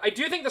sword. I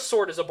do think the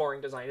sword is a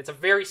boring design. It's a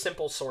very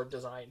simple sword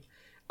design.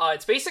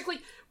 It's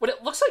basically, what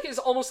it looks like is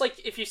almost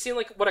like, if you've seen,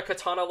 like, what a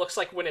katana looks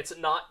like when it's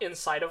not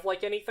inside of,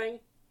 like, anything.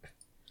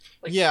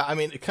 Like, yeah, I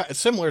mean, it's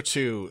similar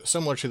to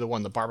the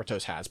one the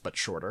Barbatos has, but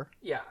shorter.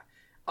 Yeah.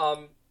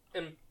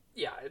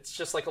 It's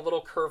just, like, a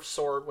little curved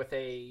sword with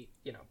a,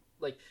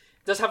 like,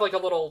 it does have, like, a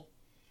little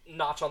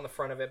notch on the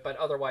front of it, but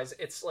otherwise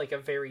it's like a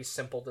very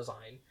simple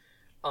design.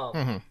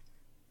 It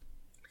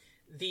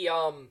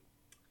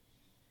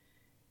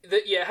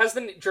has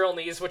the drill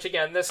knees, which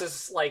again, this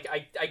is like,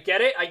 I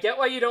get it. I get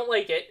why you don't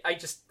like it.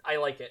 I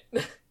like it.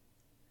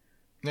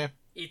 Yeah.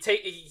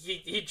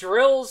 He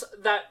drills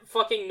that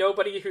fucking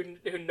nobody who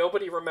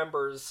nobody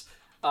remembers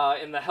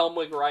in the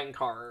Helmwig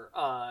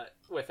Rheinkar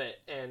with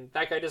it, and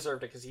that guy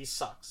deserved it because he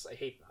sucks. I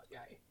hate that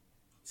guy.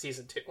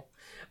 Season 2.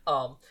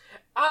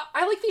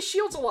 I like these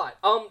shields a lot.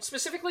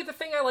 Specifically, the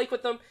thing I like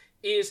with them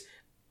is,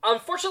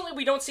 unfortunately,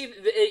 we don't see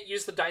it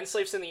use the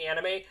Dynslaves in the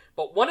anime,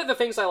 but one of the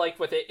things I like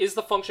with it is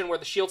the function where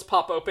the shields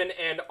pop open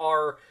and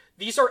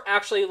these are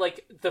actually,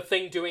 like, the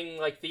thing doing,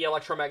 like, the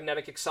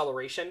electromagnetic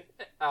acceleration,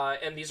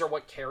 and these are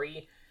what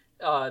carry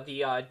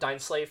the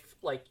Dynslave,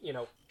 like, you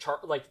know,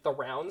 like, the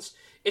rounds.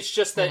 It's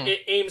just that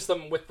it aims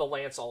them with the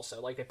lance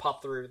also, like, they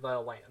pop through the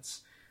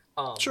lance.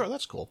 Sure,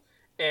 that's cool.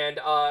 And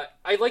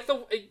I like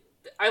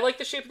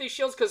the shape of these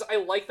shields because I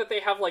like that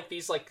they have, like,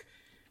 these, like,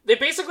 they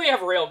basically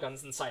have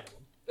railguns inside of them.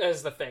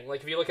 Is the thing.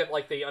 Like, if you look at,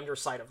 like, the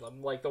underside of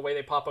them, like, the way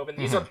they pop open,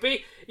 these are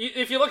big.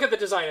 If you look at the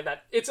design of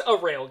that, it's a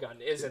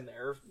railgun is in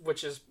there,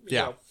 which is, you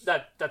know,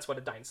 that's what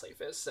a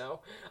Dynslave is, so,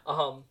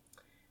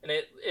 and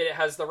it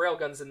has the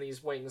railguns in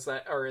these wings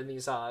that are in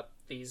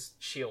these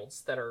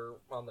shields that are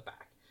on the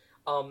back.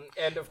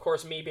 And, of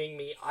course, me being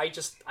me, I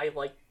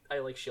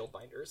like shield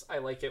binders. I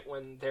like it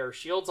when they're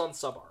shields on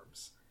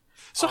subarms.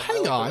 So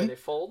hang on. The way they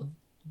fold.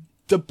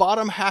 The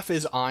bottom half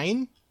is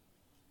Ein?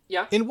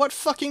 Yeah. In what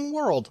fucking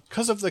world?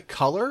 Because of the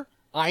color?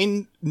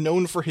 Ein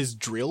known for his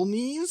drill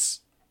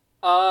knees?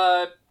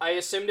 I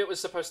assumed it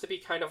was supposed to be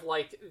kind of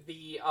like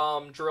the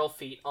drill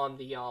feet on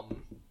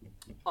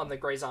the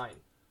Grey's Ein.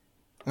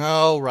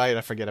 Oh, right,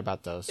 I forget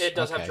about those. It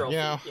does have drill feet,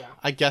 yeah.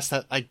 I guess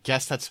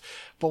that's...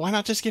 But why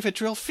not just give it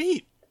drill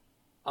feet?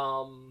 That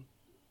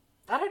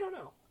I don't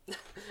know.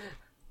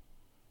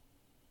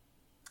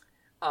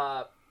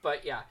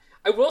 But yeah.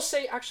 I will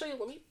say, actually,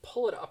 let me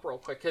pull it up real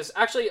quick, because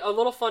actually a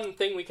little fun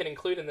thing we can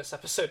include in this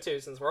episode too,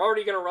 since we're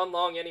already going to run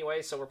long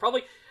anyway, so we're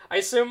probably, I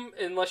assume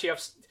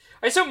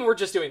we're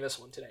just doing this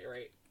one today,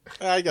 right?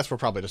 I guess we're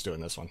probably just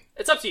doing this one.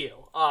 It's up to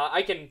you.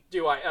 I can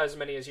do as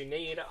many as you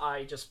need.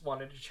 I just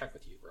wanted to check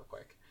with you real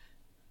quick.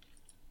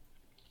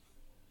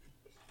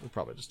 We're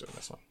probably just doing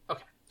this one.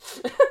 Okay.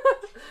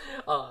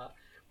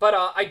 But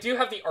I do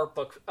have the art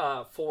book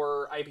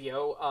for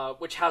IBO,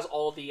 which has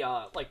all the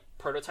like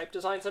prototype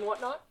designs and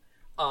whatnot.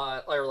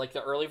 Or like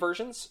the early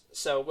versions,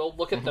 so we'll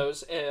look at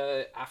those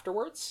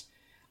afterwards.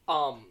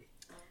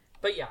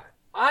 But yeah,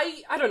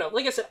 I don't know.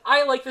 Like I said,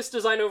 I like this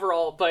design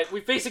overall, but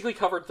we've basically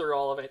covered through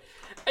all of it.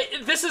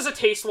 This is a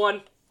taste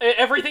one.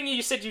 Everything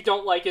you said you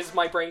don't like is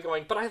my brain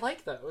going, but I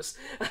like those.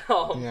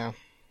 Yeah.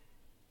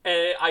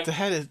 The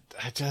head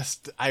is...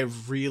 I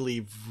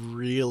really,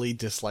 really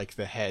dislike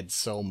the head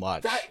so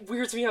much. That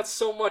weirds me out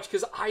so much,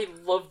 because I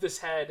love this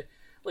head.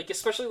 Like,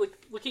 especially, like,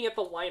 looking at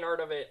the line art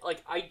of it,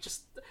 like, I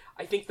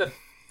think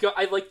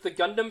I like the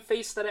Gundam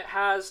face that it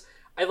has.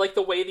 I like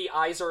the way the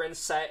eyes are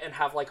inset and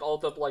have, like, all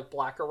the, like,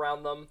 black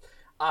around them.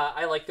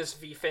 I like this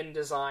V-fin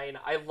design.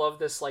 I love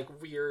this,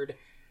 like, weird,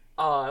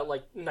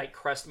 like, Night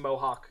Crest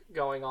mohawk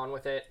going on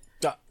with it.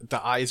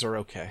 The eyes are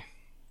okay.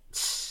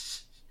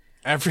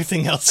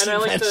 Everything else and I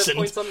like mentioned. the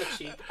points on the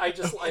cheek. I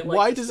like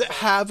Why does it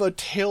have a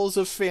Tales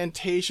of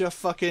Phantasia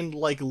fucking,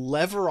 like,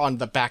 lever on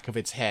the back of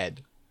its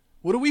head?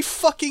 What are we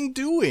fucking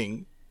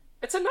doing?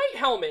 It's a knight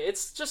helmet.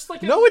 It's just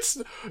like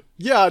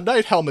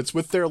knight helmets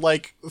with their,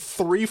 like,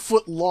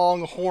 3-foot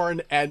long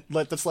horn and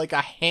that's like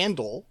a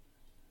handle.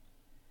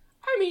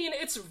 I mean,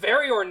 it's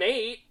very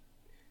ornate.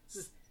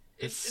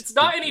 It's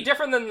not any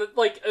different than,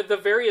 like, the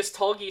various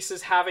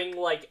Tallgeeses having,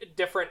 like,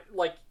 different,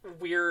 like,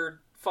 weird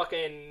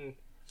fucking,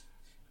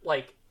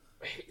 like,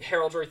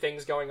 heraldry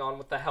things going on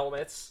with the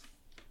helmets.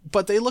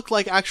 But they look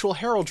like actual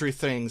heraldry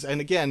things, and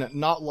again,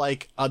 not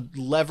like a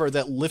lever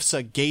that lifts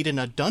a gate in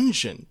a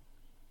dungeon.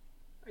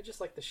 I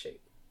just like the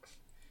shape.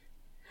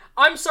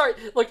 I'm sorry,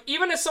 like,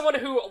 even as someone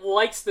who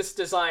likes this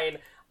design,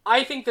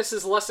 I think this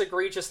is less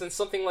egregious than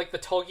something like the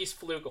Tallgeese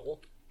Flugel.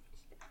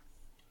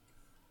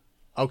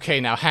 Okay,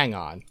 now hang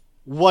on.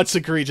 What's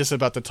egregious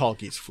about the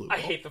Tallgeese Flugel? I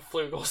hate the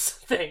Flugels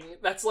thing.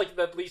 That's like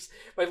my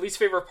least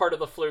favorite part of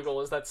the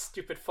Flugel is that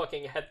stupid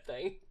fucking head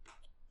thing.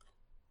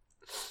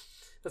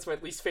 That's my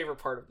least favorite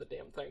part of the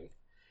damn thing.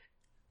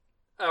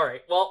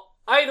 Alright, well,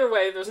 either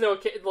way, there's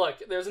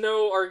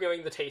no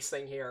arguing the taste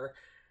thing here.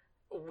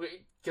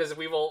 Because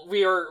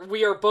we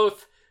are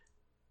both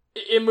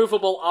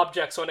immovable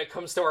objects when it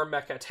comes to our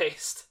mecha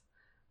taste.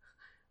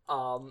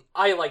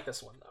 I like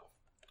this one, though,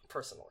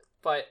 personally.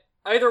 But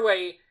either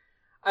way,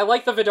 I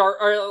like the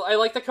I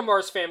like the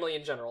Kimahris family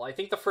in general. I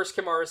think the first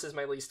Kimahris is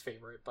my least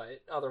favorite,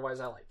 but otherwise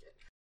I like it.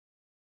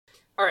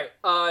 Alright,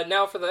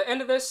 now for the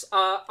end of this,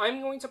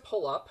 I'm going to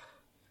pull up,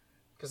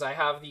 because I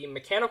have the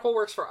mechanical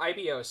works for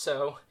IBO,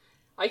 so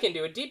I can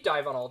do a deep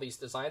dive on all these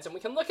designs, and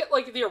we can look at,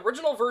 like, the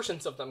original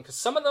versions of them, because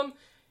some of them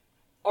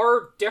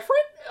are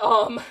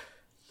different.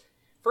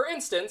 For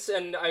instance,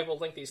 and I will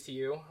link these to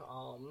you,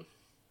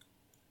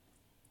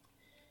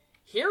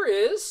 here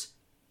is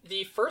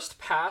the first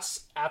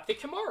pass at the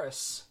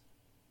Kimahris.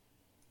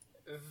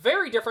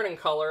 Very different in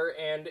color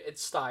and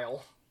its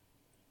style.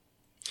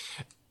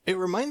 It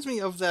reminds me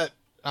of that,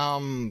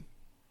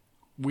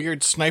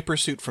 weird sniper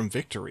suit from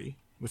Victory.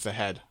 With the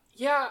head.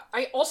 Yeah,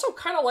 I also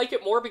kind of like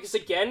it more because,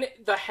 again,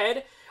 the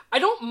head... I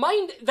don't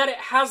mind that it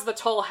has the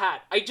tall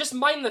hat. I just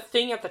mind the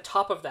thing at the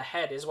top of the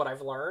head is what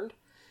I've learned.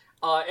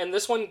 And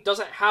this one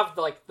doesn't have,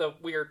 like, the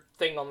weird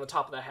thing on the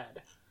top of the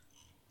head.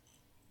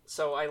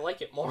 So I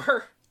like it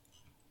more.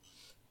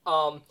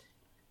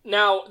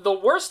 Now, the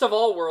worst of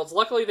all worlds,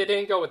 luckily they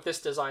didn't go with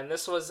this design.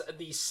 This was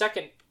the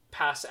second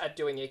pass at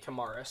doing a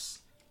Kamaris.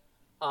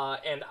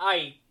 And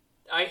I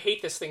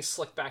hate this thing's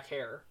slick back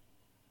hair.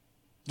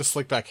 The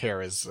slick back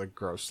hair is a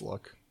gross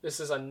look. This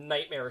is a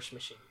nightmarish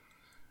machine.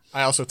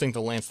 I also think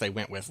the lance they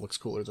went with looks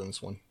cooler than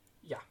this one.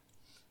 Yeah.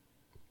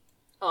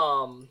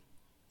 What's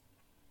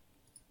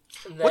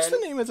the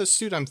name of the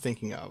suit I'm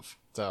thinking of,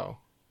 though?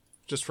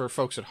 Just for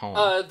folks at home.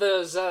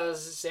 The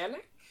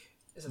Zanuck?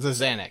 The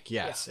Zanuck,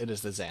 yes. Yeah. It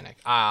is the Zanuck.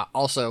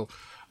 Also,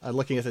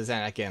 looking at the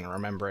Zanuck and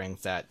remembering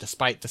that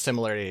despite the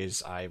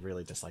similarities, I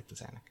really dislike the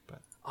Zanuck.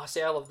 But oh,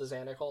 see, I love the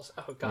Zanuck also.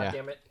 Oh, god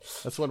damn it.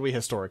 That's what we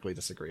historically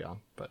disagree on,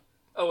 but...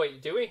 Oh,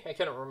 wait, do we? I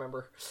couldn't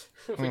remember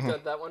if we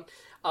did that one.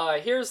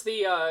 Here's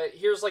the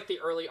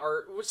early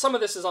art. Some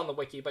of this is on the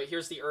wiki, but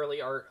here's the early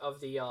art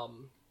of the,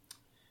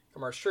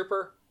 Kamaris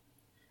Trooper.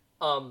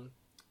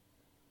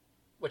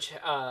 Which,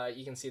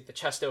 you can see the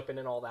chest open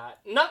and all that.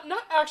 Not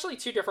actually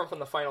too different from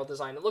the final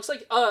design. It looks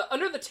like,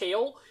 under the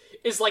tail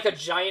is like a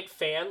giant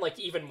fan, like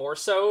even more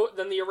so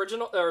than the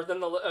original, or than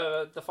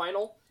the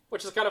final,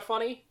 which is kind of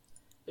funny.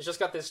 It's just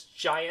got this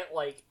giant,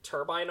 like,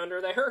 turbine under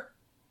there.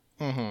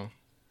 Mm-hmm.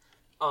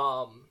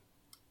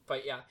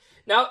 But yeah.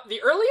 Now,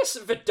 the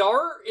earliest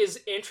Vidar is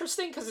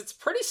interesting because it's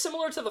pretty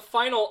similar to the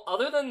final,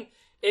 other than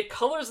it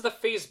colors the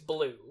face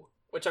blue,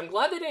 which I'm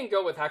glad they didn't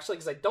go with, actually,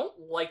 because I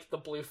don't like the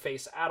blue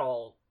face at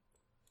all.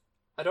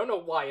 I don't know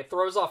why. It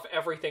throws off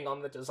everything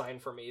on the design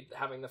for me,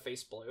 having the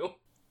face blue.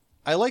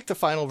 I like the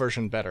final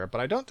version better, but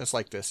I don't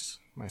dislike this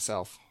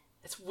myself.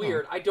 It's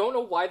weird. I don't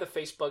know why the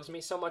face bugs me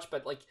so much,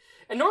 but, like...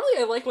 And normally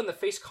I like when the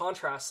face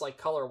contrasts, like,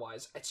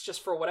 color-wise. It's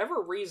just, for whatever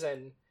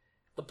reason...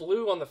 The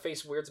blue on the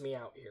face weirds me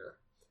out here.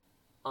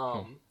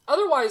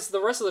 Otherwise,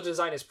 the rest of the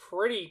design is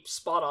pretty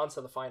spot on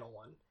to the final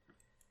one.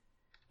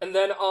 And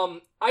then,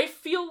 I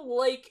feel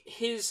like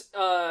his,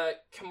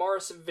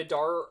 Kamaris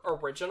Vidar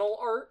original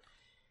art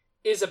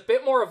is a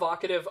bit more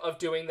evocative of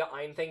doing the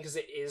Ein thing, because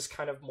it is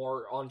kind of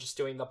more on just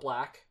doing the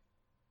black.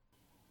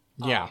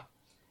 Yeah.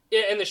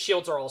 And the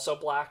shields are also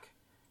black,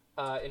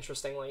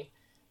 interestingly.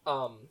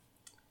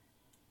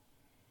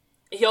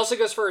 He also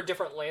goes for a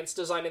different lance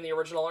design in the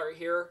original art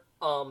here.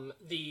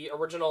 The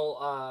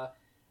original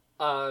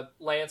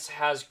lance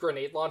has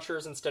grenade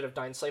launchers instead of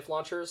Dynslave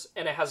launchers,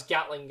 and it has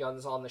Gatling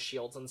guns on the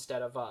shields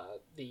instead of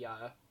the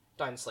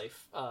Dynslave,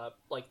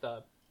 like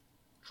the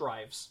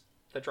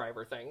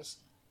driver things.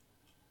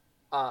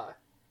 It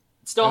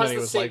still and has then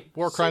the was same like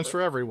war crimes saber.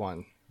 for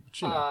everyone.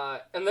 Which,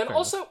 and then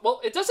also, enough.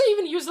 well, it doesn't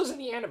even use those in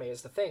the anime,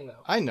 is the thing,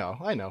 though. I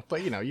know,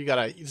 but you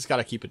just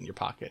gotta keep it in your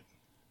pocket.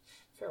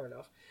 Fair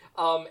enough.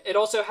 It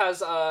also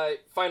has,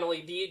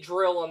 finally, the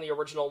drill on the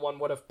original one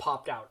would have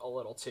popped out a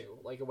little, too.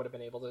 Like, it would have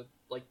been able to,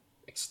 like,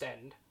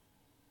 extend.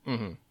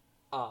 Mm-hmm.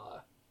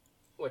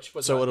 Which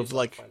was so not it would used have, in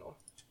like, the final.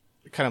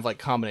 kind of like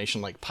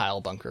combination, like,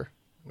 pile bunker,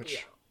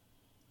 which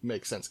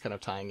makes sense, kind of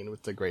tying in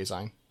with the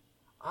Greyzine.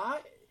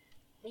 Let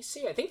me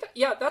see, I think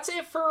that's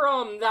it for,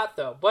 that,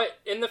 though. But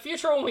in the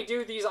future, when we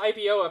do these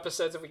IBO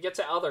episodes, if we get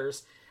to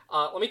others,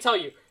 let me tell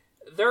you,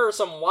 there are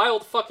some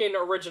wild fucking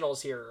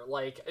originals here.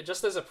 Like,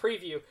 just as a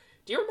preview...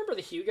 Do you remember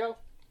the Hugo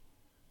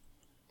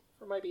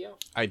from IBO?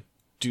 I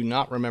do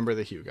not remember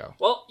the Hugo.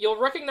 Well, you'll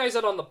recognize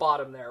it on the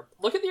bottom there.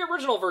 Look at the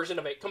original version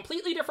of it.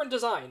 Completely different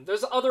design.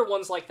 There's other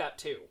ones like that,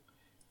 too.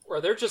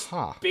 Where they're just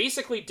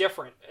basically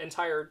different.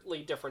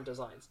 Entirely different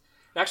designs.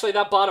 And actually,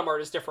 that bottom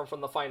art is different from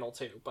the final,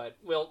 too. But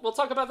we'll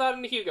talk about that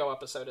in the Hugo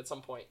episode at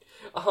some point.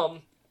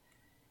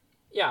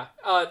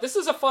 This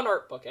is a fun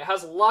art book. It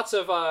has lots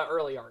of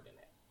early art in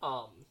it.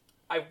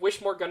 I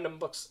wish more Gundam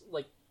books,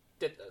 like,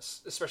 did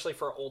this, especially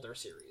for older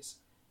series.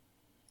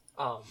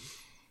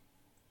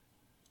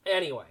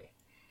 Anyway.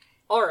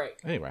 Alright.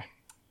 Anyway.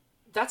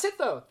 That's it,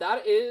 though.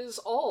 That is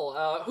all.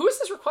 Who is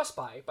this request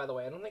by the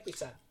way? I don't think we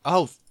said.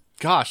 Oh,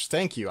 gosh,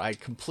 thank you. I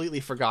completely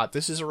forgot.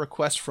 This is a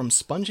request from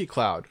Spongy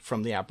Cloud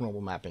from the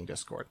Abnormal Mapping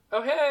Discord.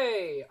 Oh,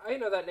 hey! I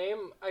know that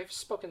name. I've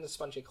spoken to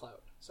Spongy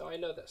Cloud, so I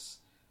know this.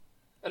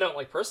 I don't,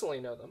 like,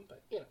 personally know them,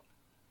 but, you know.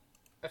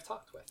 I've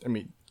talked with. I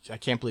mean, I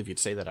can't believe you'd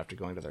say that after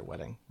going to their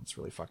wedding. It's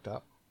really fucked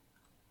up.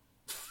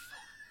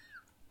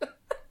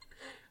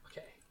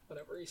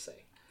 Whatever you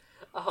say.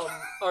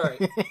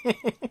 Alright.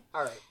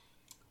 Alright.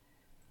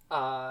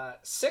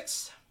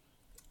 6?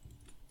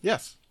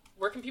 Yes.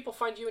 Where can people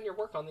find you and your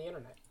work on the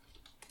internet?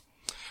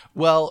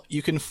 Well,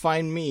 you can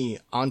find me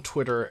on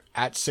Twitter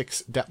at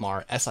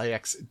 6Detmar,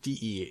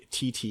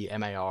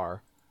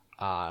 SIXDETTMAR.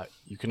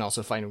 You can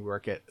also find my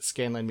work at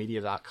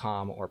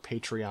scanlinemedia.com or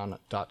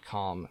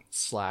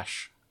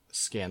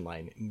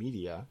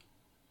patreon.com/scanlinemedia.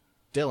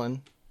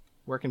 Dylan,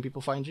 where can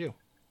people find you?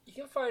 You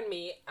can find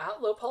me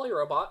at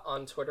lowpolyrobot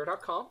on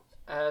twitter.com,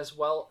 as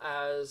well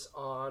as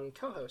on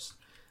co-host.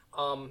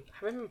 I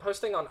haven't been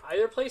posting on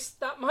either place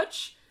that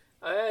much.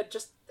 I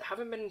just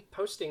haven't been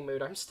posting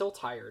mood. I'm still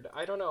tired.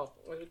 I don't know.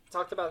 We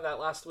talked about that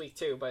last week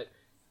too, but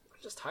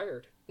I'm just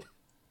tired.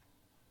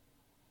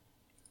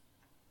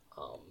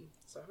 So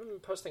I haven't been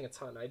posting a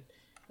ton. I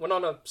went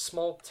on a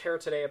small tear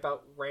today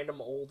about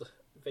random old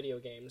video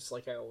games,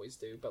 like I always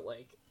do, but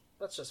like,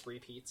 that's just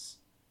repeats.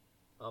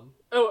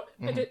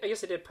 I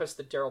guess I did post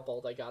the Daryl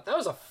Bald I got. That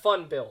was a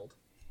fun build.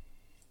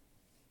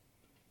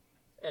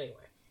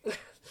 Anyway,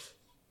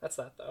 that's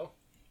that though.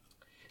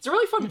 It's a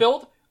really fun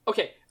build.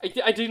 Okay,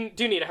 I do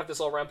need to have this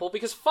little ramble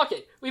because fuck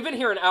it. We've been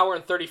here an hour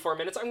and 34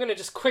 minutes. I'm gonna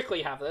just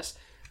quickly have this.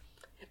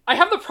 I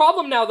have the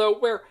problem now though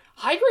where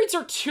high grades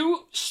are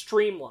too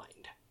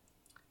streamlined.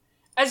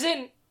 As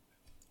in,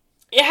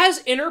 it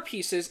has inner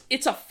pieces.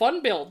 It's a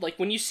fun build. Like,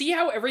 when you see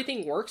how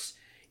everything works,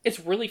 it's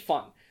really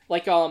fun.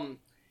 Like,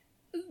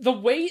 the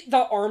way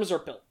the arms are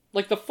built.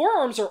 Like, the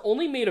forearms are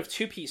only made of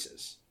 2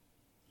 pieces.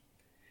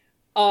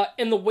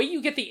 And the way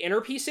you get the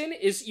inner piece in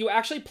is you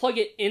actually plug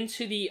it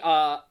into the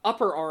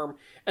upper arm,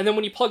 and then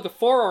when you plug the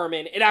forearm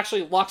in, it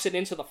actually locks it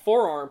into the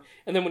forearm,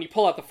 and then when you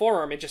pull out the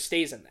forearm, it just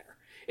stays in there.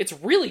 It's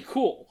really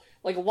cool.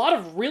 Like, a lot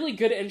of really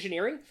good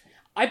engineering.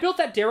 I built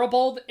that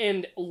Darabald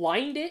and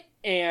lined it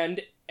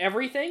and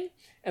everything,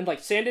 and, like,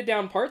 sanded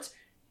down parts,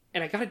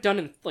 and I got it done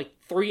in, like,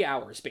 3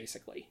 hours,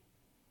 basically.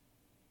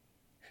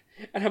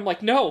 And I'm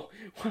like, no,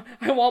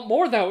 I want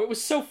more, though. It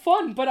was so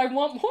fun, but I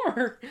want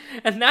more.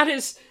 And that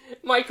is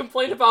my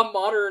complaint about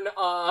modern,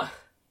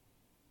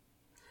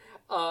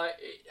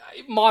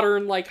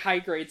 like, high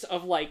grades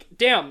of, like,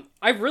 damn,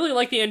 I really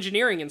like the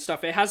engineering and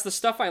stuff. It has the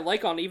stuff I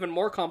like on even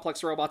more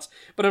complex robots,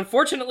 but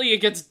unfortunately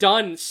it gets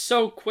done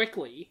so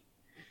quickly.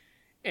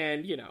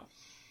 And, you know.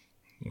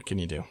 What can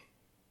you do?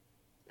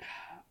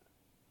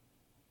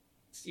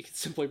 You can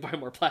simply buy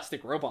more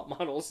plastic robot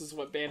models, is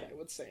what Bandai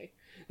would say.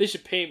 They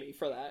should pay me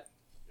for that.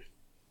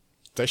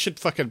 They should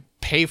fucking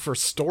pay for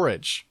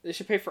storage. They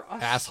should pay for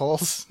us.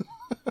 Assholes.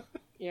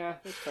 Yeah,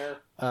 that's fair.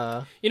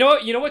 You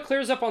know what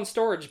clears up on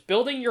storage?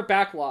 Building your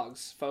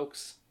backlogs,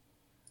 folks.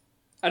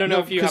 I don't know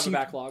if you have a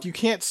backlog. You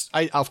can't...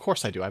 of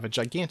course I do. I have a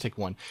gigantic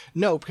one.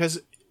 No,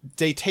 because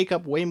they take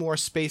up way more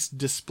space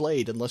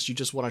displayed unless you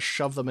just want to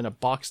shove them in a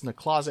box in the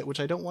closet, which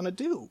I don't want to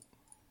do.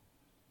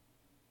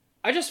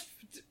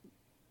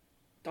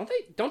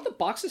 Don't the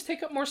boxes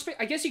take up more space?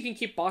 I guess you can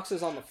keep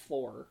boxes on the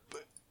floor.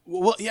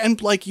 Well, yeah,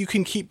 and like you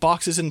can keep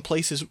boxes in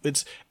places.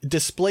 It's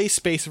display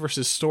space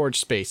versus storage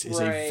space is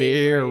a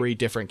very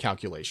different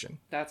calculation.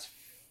 That's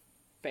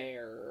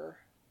fair.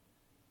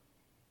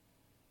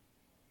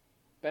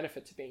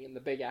 Benefit to being in the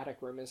big attic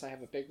room is I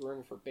have a big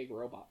room for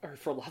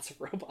for lots of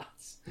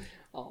robots.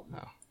 I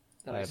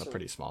have a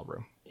pretty small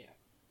room.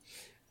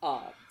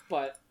 Yeah.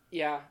 But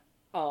yeah.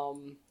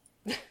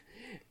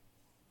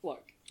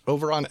 Look.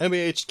 Over on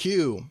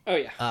MAHQ. Oh,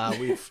 yeah.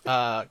 We've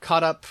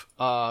caught up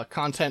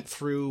content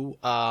through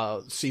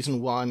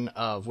Season 1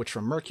 of Witch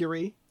from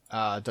Mercury.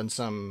 Done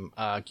some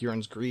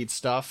Gurren's Greed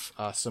stuff.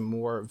 Some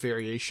more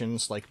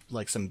variations, like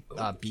some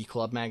B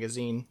Club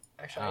magazine.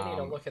 Actually, I need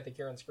to look at the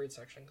Gurren's Greed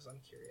section because I'm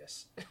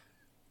curious. Gotta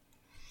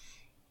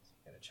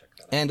check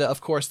that out. And, of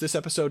course, this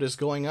episode is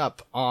going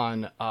up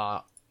on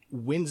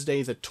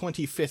Wednesday, the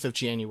 25th of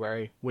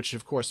January, which,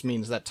 of course,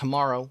 means that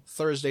tomorrow,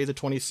 Thursday, the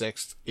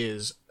 26th,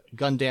 is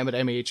Gundam at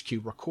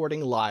MAHQ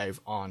recording live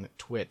on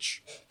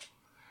Twitch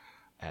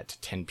at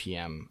 10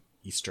 p.m.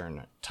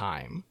 Eastern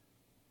Time.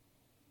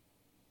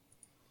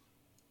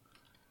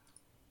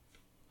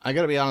 I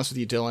gotta be honest with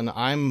you, Dylan,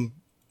 I'm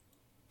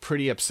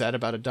pretty upset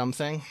about a dumb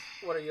thing.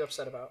 What are you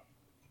upset about?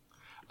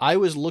 I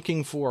was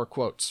looking for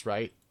quotes,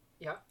 right?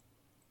 Yeah.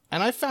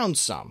 And I found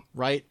some,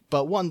 right?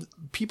 But one,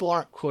 people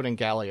aren't quoting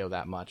Galio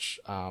that much.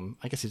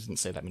 I guess he didn't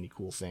say that many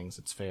cool things,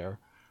 it's fair.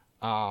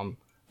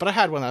 But I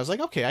had one. I was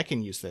like, okay, I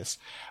can use this.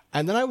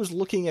 And then I was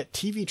looking at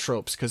TV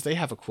Tropes because they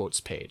have a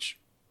quotes page.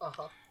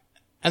 Uh-huh.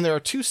 And there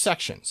are 2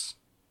 sections.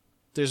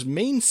 There's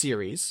main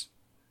series,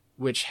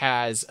 which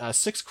has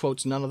 6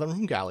 quotes, none of them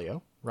from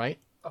Galio, right?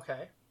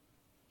 Okay.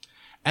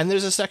 And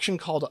there's a section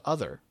called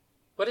Other.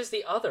 What is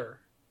the other?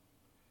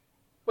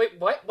 Wait,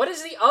 what? What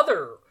is the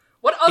other?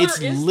 What other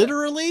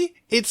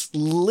It's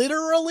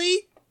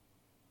literally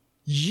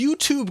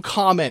YouTube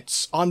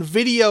comments on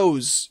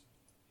videos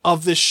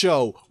of this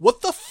show.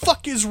 What the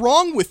fuck is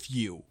wrong with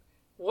you?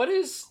 What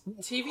is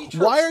TV Tropes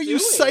Why are you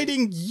doing?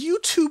 citing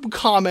YouTube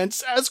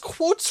comments as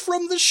quotes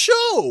from the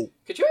show?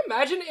 Could you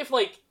imagine if,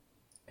 like...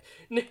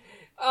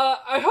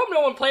 I hope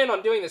no one planned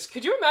on doing this.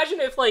 Could you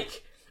imagine if,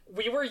 like,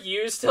 we were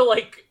used to,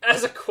 like,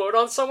 as a quote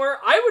on somewhere?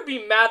 I would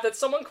be mad that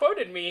someone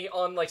quoted me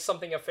on, like,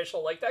 something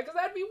official like that, because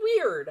that'd be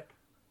weird.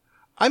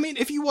 I mean,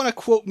 if you want to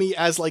quote me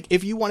as, like,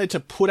 if you wanted to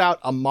put out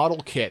a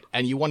model kit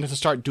and you wanted to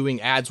start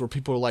doing ads where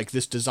people are like,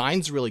 this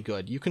design's really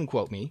good, you can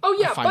quote me. Oh,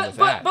 yeah, I'm fine with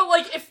that. But,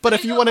 like,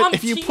 if you wanted,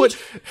 if you put...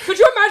 Could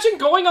you imagine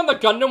going on the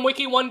Gundam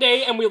Wiki one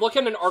day and we look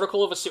at an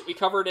article of a suit we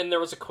covered and there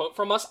was a quote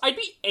from us? I'd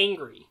be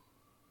angry.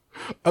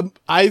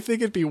 I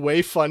think it'd be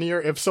way funnier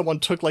if someone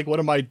took, like, one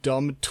of my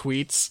dumb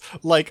tweets,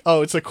 like,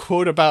 oh, it's a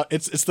quote about,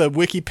 it's the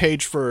wiki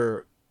page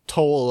for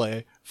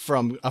Tolle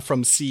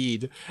from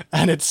Seed,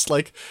 and it's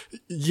like,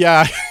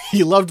 yeah,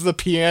 he loved the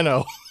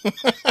piano.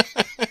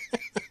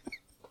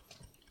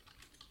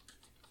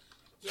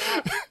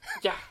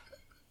 Yeah.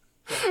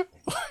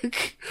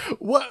 Like,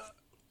 what?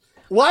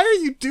 Why are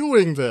you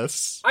doing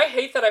this? I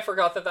hate that I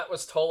forgot that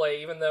was Tolle,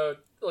 even though,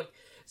 like,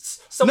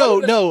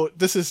 No,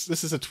 this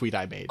is a tweet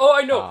I made. Oh,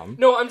 I know.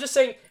 No, I'm just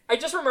saying, I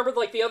just remembered,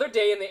 like, the other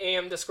day in the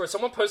AM Discord,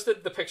 someone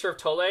posted the picture of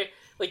Tole.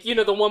 Like, you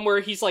know, the one where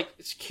he's, like,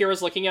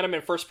 Kira's looking at him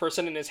in first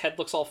person and his head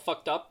looks all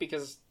fucked up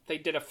because they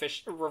did a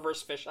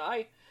reverse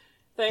fisheye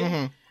thing.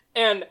 Mm-hmm.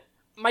 And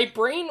my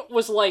brain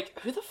was like,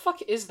 who the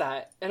fuck is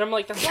that? And I'm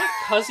like, that's not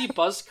Cuzzy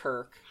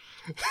Buzzkirk.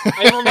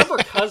 I remember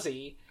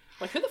Cuzzy.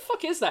 Like, who the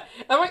fuck is that?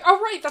 And I'm like, oh,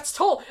 right, that's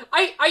Toll.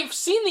 I've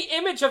seen the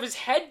image of his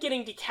head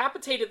getting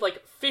decapitated,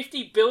 like,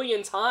 50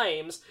 billion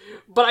times,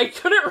 but I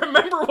couldn't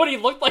remember what he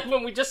looked like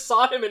when we just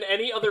saw him in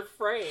any other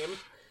frame.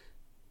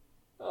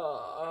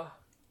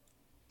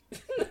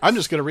 I'm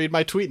just gonna read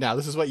my tweet now.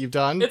 This is what you've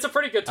done. It's a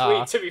pretty good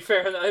tweet, to be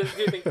fair. I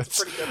do think it's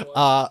a pretty good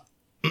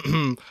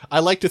one. I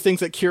like to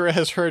think that Kira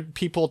has heard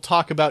people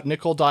talk about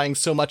Nickel dying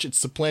so much it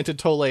supplanted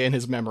Tole in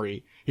his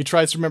memory. He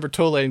tries to remember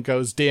Tole and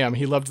goes, damn,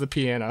 he loved the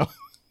piano.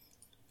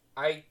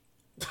 I'm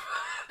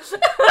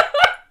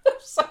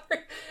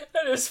sorry.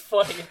 That is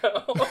funny,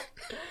 though.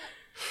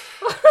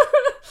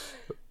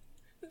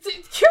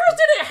 Kira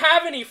didn't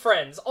have any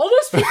friends. All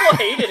those people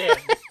hated him.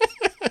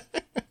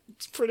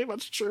 It's pretty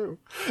much true.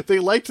 They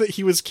liked that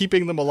he was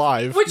keeping them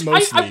alive, which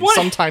mostly.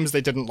 Sometimes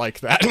they didn't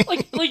like that.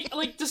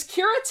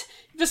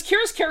 Does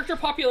Kira's character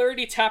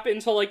popularity tap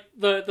into, like,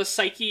 the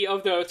psyche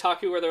of the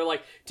otaku where they're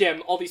like,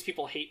 damn, all these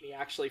people hate me,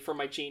 actually, for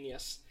my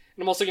genius.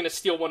 And I'm also gonna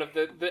steal one of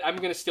I'm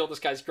gonna steal this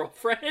guy's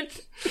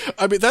girlfriend.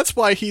 I mean, that's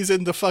why he's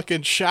in the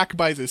fucking shack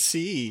by the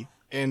sea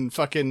in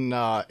fucking,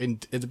 in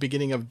the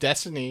beginning of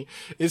Destiny,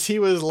 is he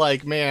was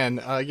like,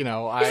 man, you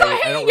know, I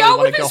don't really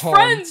want to go home.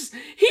 Friends.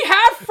 He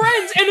had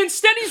friends, and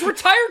instead he's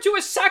retired to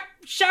a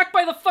shack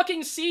by the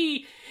fucking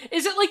sea.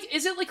 Is it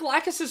like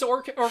Lacus's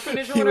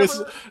orphanage or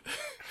whatever?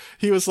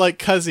 He was like,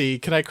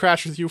 Cuzzy, can I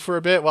crash with you for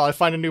a bit while I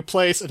find a new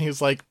place? And he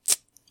was like,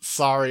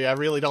 sorry, I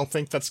really don't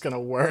think that's gonna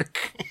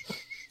work.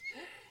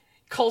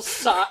 Calls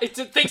Sai. It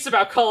thinks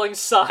about calling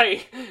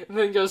Sai, and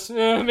then goes,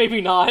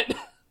 maybe not.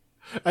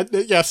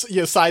 Yes,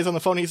 Sai's on the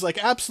phone. He's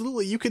like,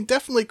 absolutely, you can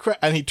definitely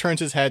and he turns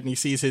his head and he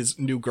sees his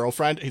new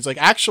girlfriend. He's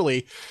like,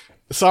 actually,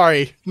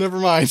 sorry, never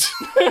mind.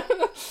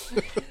 I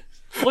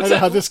know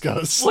how this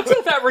goes. Looks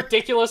at that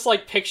ridiculous,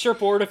 like, picture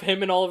board of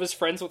him and all of his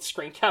friends with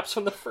screen caps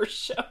from the first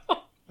show.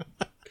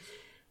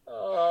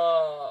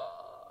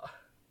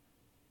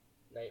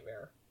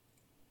 Nightmare.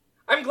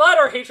 I'm glad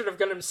our hatred of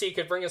Gundam Seed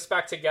could bring us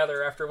back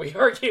together after we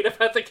argued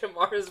about the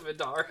Kimara's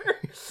Vidar.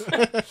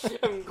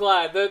 I'm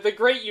glad. The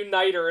great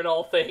uniter in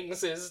all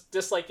things is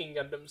disliking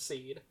Gundam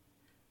Seed.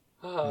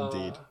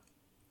 Indeed.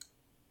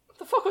 What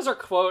the fuck was our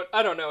quote?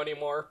 I don't know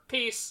anymore.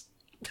 Peace.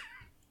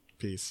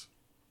 Peace.